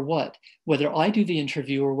matter what, whether I do the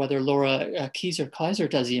interview or whether Laura Kaiser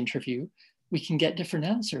does the interview, we can get different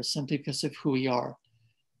answers simply because of who we are.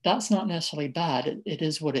 That's not necessarily bad. It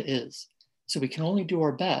is what it is. So we can only do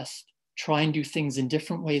our best, try and do things in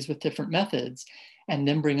different ways with different methods, and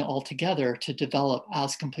then bring it all together to develop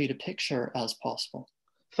as complete a picture as possible.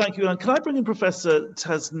 Thank you. And can I bring in Professor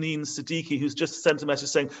Tasneem Siddiqui, who's just sent a message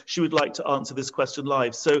saying she would like to answer this question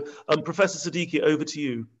live. So Professor Siddiqui, over to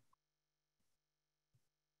you.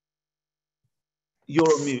 You're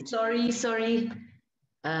on mute. Sorry.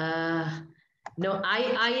 No,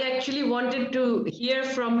 I actually wanted to hear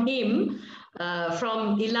from him,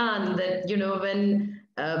 from Ilan, that, you know, when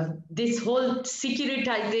this whole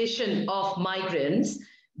securitization of migrants,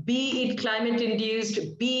 be it climate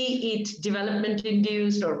induced, be it development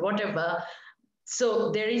induced or whatever. So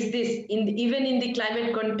there is this, even in the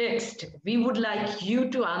climate context, we would like you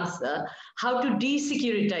to answer how to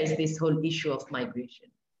de-securitize this whole issue of migration.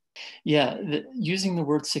 Yeah, using the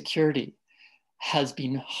word security has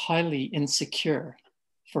been highly insecure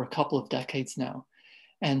for a couple of decades now.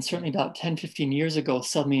 And certainly about 10, 15 years ago,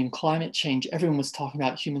 suddenly in climate change, everyone was talking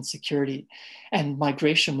about human security, and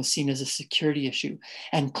migration was seen as a security issue,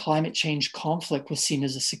 and climate change conflict was seen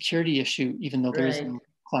as a security issue, even though there is no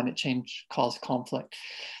climate change caused conflict.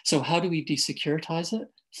 So how do we desecuritize it?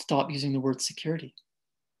 Stop using the word security.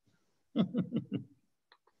 And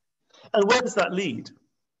where does that lead?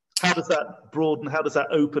 How does that broaden? How does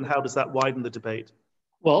that open? How does that widen the debate?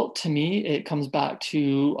 Well, to me, it comes back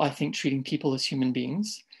to, I think, treating people as human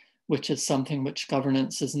beings, which is something which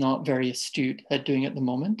governance is not very astute at doing at the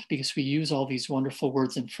moment, because we use all these wonderful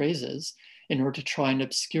words and phrases in order to try and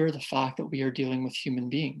obscure the fact that we are dealing with human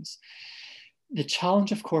beings. The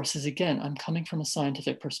challenge, of course, is, again, I'm coming from a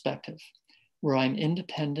scientific perspective where I'm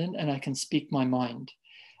independent and I can speak my mind.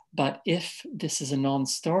 But if this is a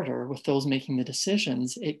non-starter with those making the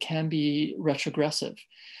decisions, it can be retrogressive.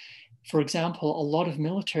 For example, a lot of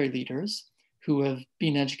military leaders who have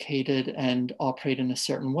been educated and operate in a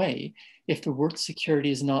certain way, if the word security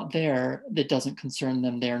is not there, that doesn't concern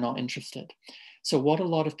them, they're not interested. So what a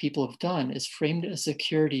lot of people have done is framed it as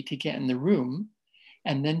security to get in the room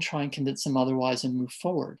and then try and convince them otherwise and move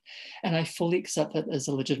forward. And I fully accept that as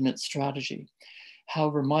a legitimate strategy.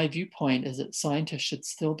 However, my viewpoint is that scientists should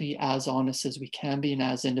still be as honest as we can be and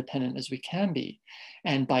as independent as we can be.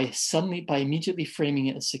 And by immediately framing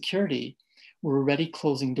it as security, we're already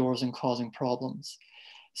closing doors and causing problems.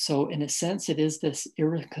 So in a sense, it is this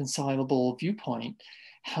irreconcilable viewpoint.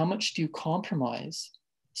 How much do you compromise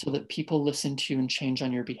so that people listen to you and change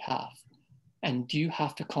on your behalf? And do you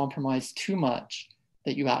have to compromise too much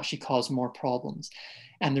that you actually cause more problems?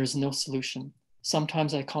 And there's no solution.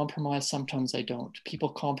 Sometimes I compromise, sometimes I don't. People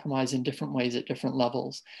compromise in different ways at different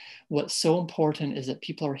levels. What's so important is that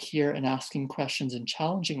people are here and asking questions and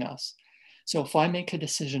challenging us. So if I make a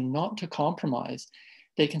decision not to compromise,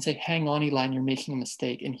 they can say, hang on, Elan, you're making a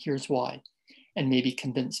mistake, and here's why, and maybe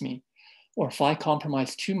convince me. Or if I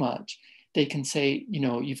compromise too much, they can say, you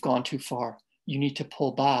know, you've gone too far. You need to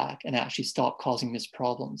pull back and actually stop causing these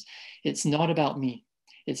problems. It's not about me.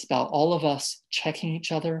 It's about all of us checking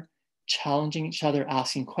each other, challenging each other,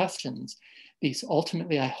 asking questions, because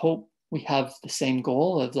ultimately I hope we have the same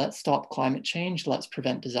goal of let's stop climate change, let's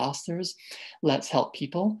prevent disasters, let's help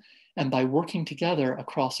people. And by working together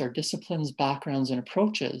across our disciplines, backgrounds, and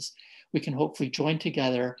approaches, we can hopefully join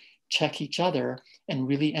together, check each other, and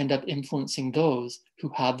really end up influencing those who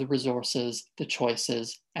have the resources, the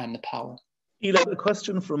choices, and the power. Elan, a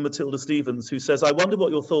question from Matilda Stevens, who says, I wonder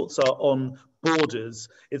what your thoughts are on borders.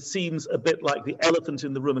 It seems a bit like the elephant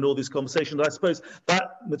in the room in all these conversations. I suppose that,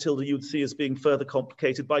 Matilda, you would see as being further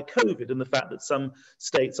complicated by COVID and the fact that some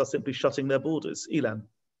states are simply shutting their borders. Elan.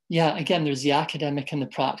 Yeah, again, there's the academic and the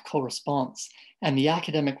practical response. And the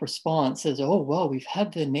academic response is, oh, well, we've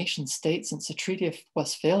had the nation state since the Treaty of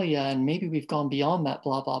Westphalia, and maybe we've gone beyond that,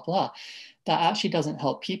 blah, blah, blah. That actually doesn't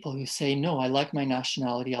help people who say, no, I like my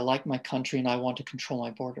nationality, I like my country, and I want to control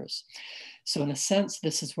my borders. So in a sense,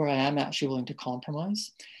 this is where I am actually willing to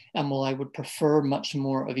compromise. And while I would prefer much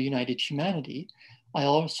more of a united humanity, I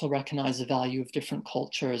also recognize the value of different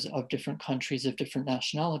cultures, of different countries, of different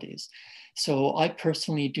nationalities. So I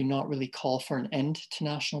personally do not really call for an end to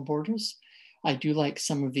national borders. I do like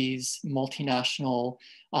some of these multinational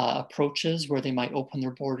approaches where they might open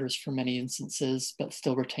their borders for many instances, but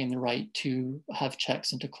still retain the right to have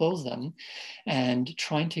checks and to close them, and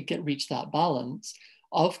trying to reach that balance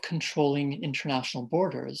of controlling international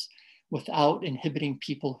borders without inhibiting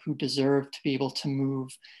people who deserve to be able to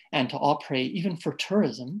move and to operate, even for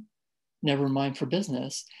tourism, never mind for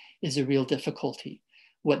business, is a real difficulty.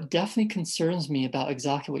 What definitely concerns me about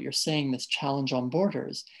exactly what you're saying, this challenge on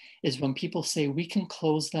borders, is when people say we can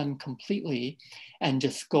close them completely and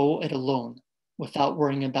just go it alone without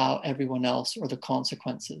worrying about everyone else or the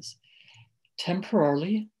consequences.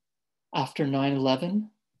 Temporarily, after 9/11,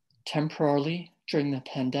 temporarily during the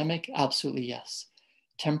pandemic, absolutely yes.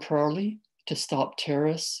 temporarily to stop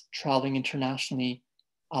terrorists traveling internationally?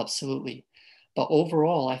 Absolutely. But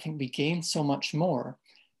overall, I think we gain so much more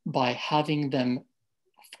by having them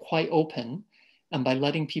quite open and by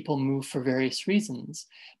letting people move for various reasons.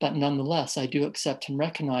 But nonetheless, I do accept and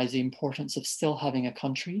recognize the importance of still having a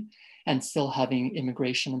country and still having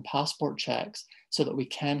immigration and passport checks so that we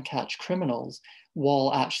can catch criminals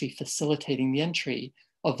while actually facilitating the entry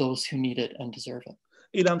of those who need it and deserve it.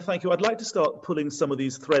 Ilan, thank you. I'd like to start pulling some of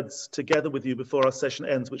these threads together with you before our session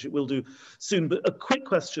ends, which it will do soon. But a quick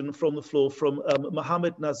question from the floor from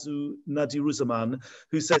Mohammed Nadiruzaman,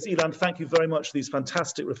 who says, Ilan, thank you very much for these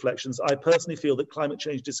fantastic reflections. I personally feel that climate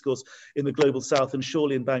change discourse in the global south and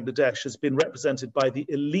surely in Bangladesh has been represented by the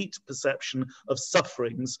elite perception of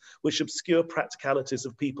sufferings which obscure practicalities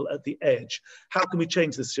of people at the edge. How can we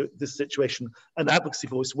change this situation? An advocacy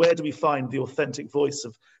voice, where do we find the authentic voice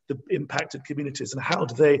of the impacted communities, and how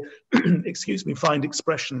do they, excuse me, find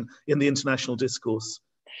expression in the international discourse?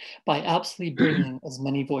 By absolutely bringing as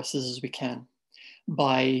many voices as we can,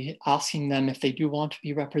 by asking them if they do want to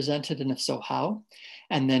be represented and if so, how,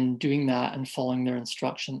 and then doing that and following their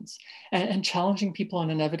instructions and challenging people on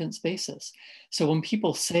an evidence basis. So when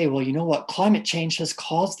people say, well, you know what, climate change has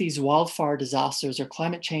caused these wildfire disasters or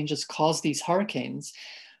climate change has caused these hurricanes,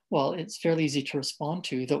 well, it's fairly easy to respond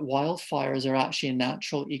to that wildfires are actually a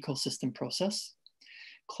natural ecosystem process.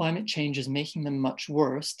 Climate change is making them much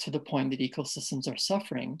worse to the point that ecosystems are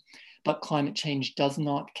suffering, but climate change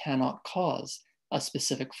cannot cause a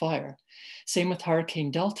specific fire. Same with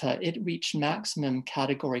Hurricane Delta, it reached maximum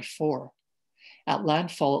category 4. At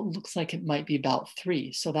landfall, it looks like it might be about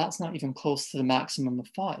 3, so that's not even close to the maximum of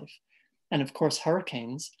 5. And of course,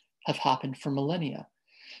 hurricanes have happened for millennia.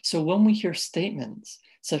 So when we hear statements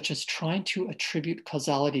such as trying to attribute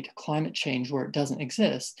causality to climate change where it doesn't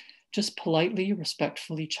exist, just politely,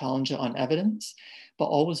 respectfully challenge it on evidence, but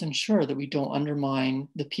always ensure that we don't undermine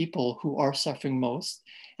the people who are suffering most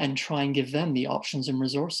and try and give them the options and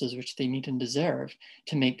resources which they need and deserve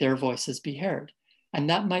to make their voices be heard. And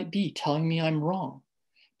that might be telling me I'm wrong.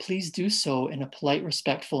 Please do so in a polite,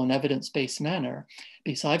 respectful, and evidence-based manner,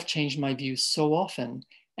 because I've changed my views so often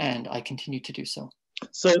and I continue to do so.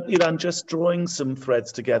 So, Ilan, just drawing some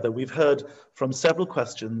threads together, we've heard from several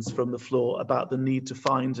questions from the floor about the need to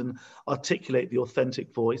find and articulate the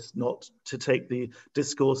authentic voice, not to take the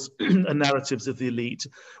discourse and narratives of the elite.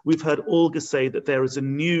 We've heard Olga say that there is a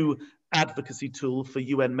new advocacy tool for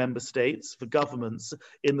UN member states, for governments,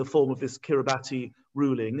 in the form of this Kiribati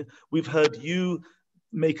ruling. We've heard you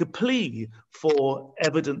make a plea for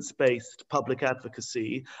evidence-based public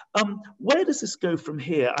advocacy. Where does this go from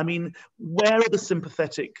here? I mean, where are the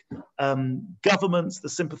sympathetic governments,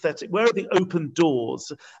 where are the open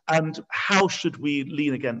doors, and how should we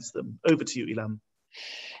lean against them? Over to you, Ilan.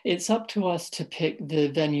 It's up to us to pick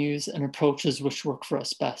the venues and approaches which work for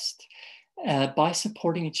us best. By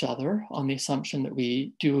supporting each other on the assumption that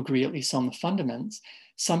we do agree at least on the fundaments,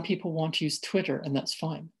 some people want to use Twitter, and that's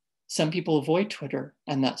fine. Some people avoid Twitter,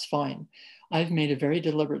 and that's fine. I've made a very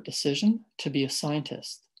deliberate decision to be a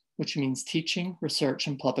scientist, which means teaching, research,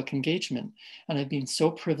 and public engagement. And I've been so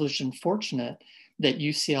privileged and fortunate that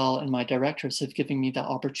UCL and my directors have given me that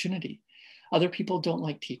opportunity. Other people don't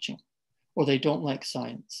like teaching, or they don't like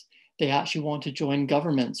science. They actually want to join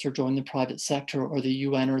governments or join the private sector or the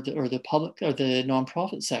UN or the public or the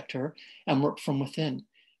nonprofit sector and work from within.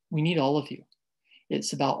 We need all of you.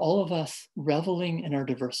 It's about all of us reveling in our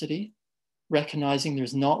diversity, recognizing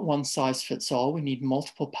there's not one size fits all. We need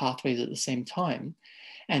multiple pathways at the same time,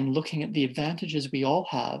 and looking at the advantages we all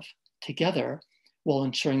have together while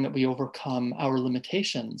ensuring that we overcome our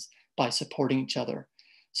limitations by supporting each other.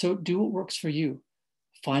 So do what works for you.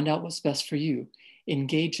 Find out what's best for you.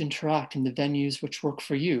 Engage, interact in the venues which work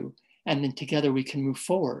for you. And then together we can move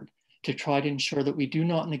forward to try to ensure that we do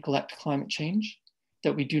not neglect climate change,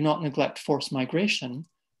 that we do not neglect forced migration,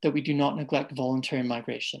 that we do not neglect voluntary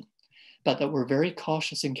migration, but that we're very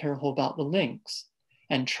cautious and careful about the links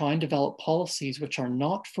and try and develop policies which are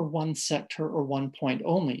not for one sector or one point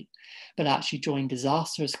only, but actually join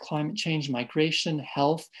disasters, climate change, migration,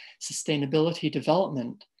 health, sustainability,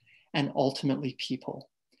 development, and ultimately people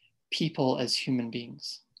as human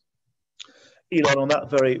beings. Ilan, on that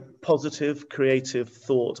very positive, creative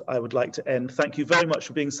thought, I would like to end. Thank you very much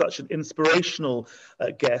for being such an inspirational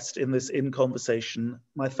guest in this In Conversation.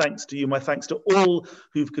 My thanks to you, my thanks to all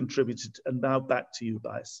who've contributed, and now back to you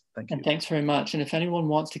guys. Thank you. And thanks very much. And if anyone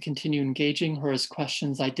wants to continue engaging or has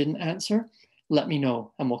questions I didn't answer, let me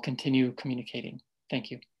know and we'll continue communicating.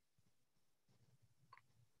 Thank you.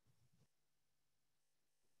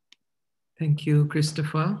 Thank you,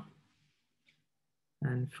 Christopher.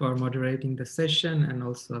 And and for moderating the session. And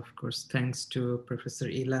also, of course, thanks to Professor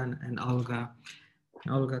Ilan and Olga.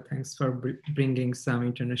 Olga, thanks for bringing some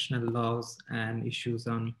international laws and issues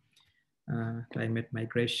on climate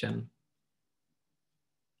migration.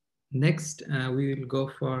 Next, we will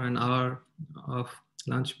go for an hour of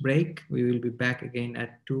lunch break. We will be back again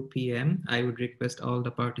at 2 p.m. I would request all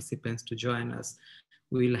the participants to join us.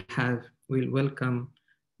 We'll welcome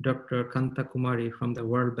Dr. Kanta Kumari from the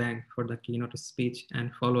World Bank for the keynote speech,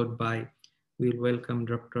 and followed by, we'll welcome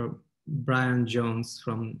Dr. Brian Jones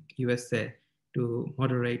from USA to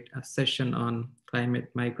moderate a session on climate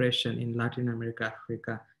migration in Latin America,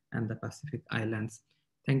 Africa, and the Pacific Islands.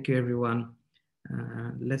 Thank you, everyone.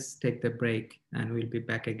 Let's take the break, and we'll be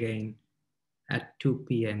back again at 2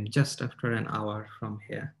 p.m., just after an hour from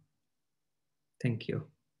here. Thank you.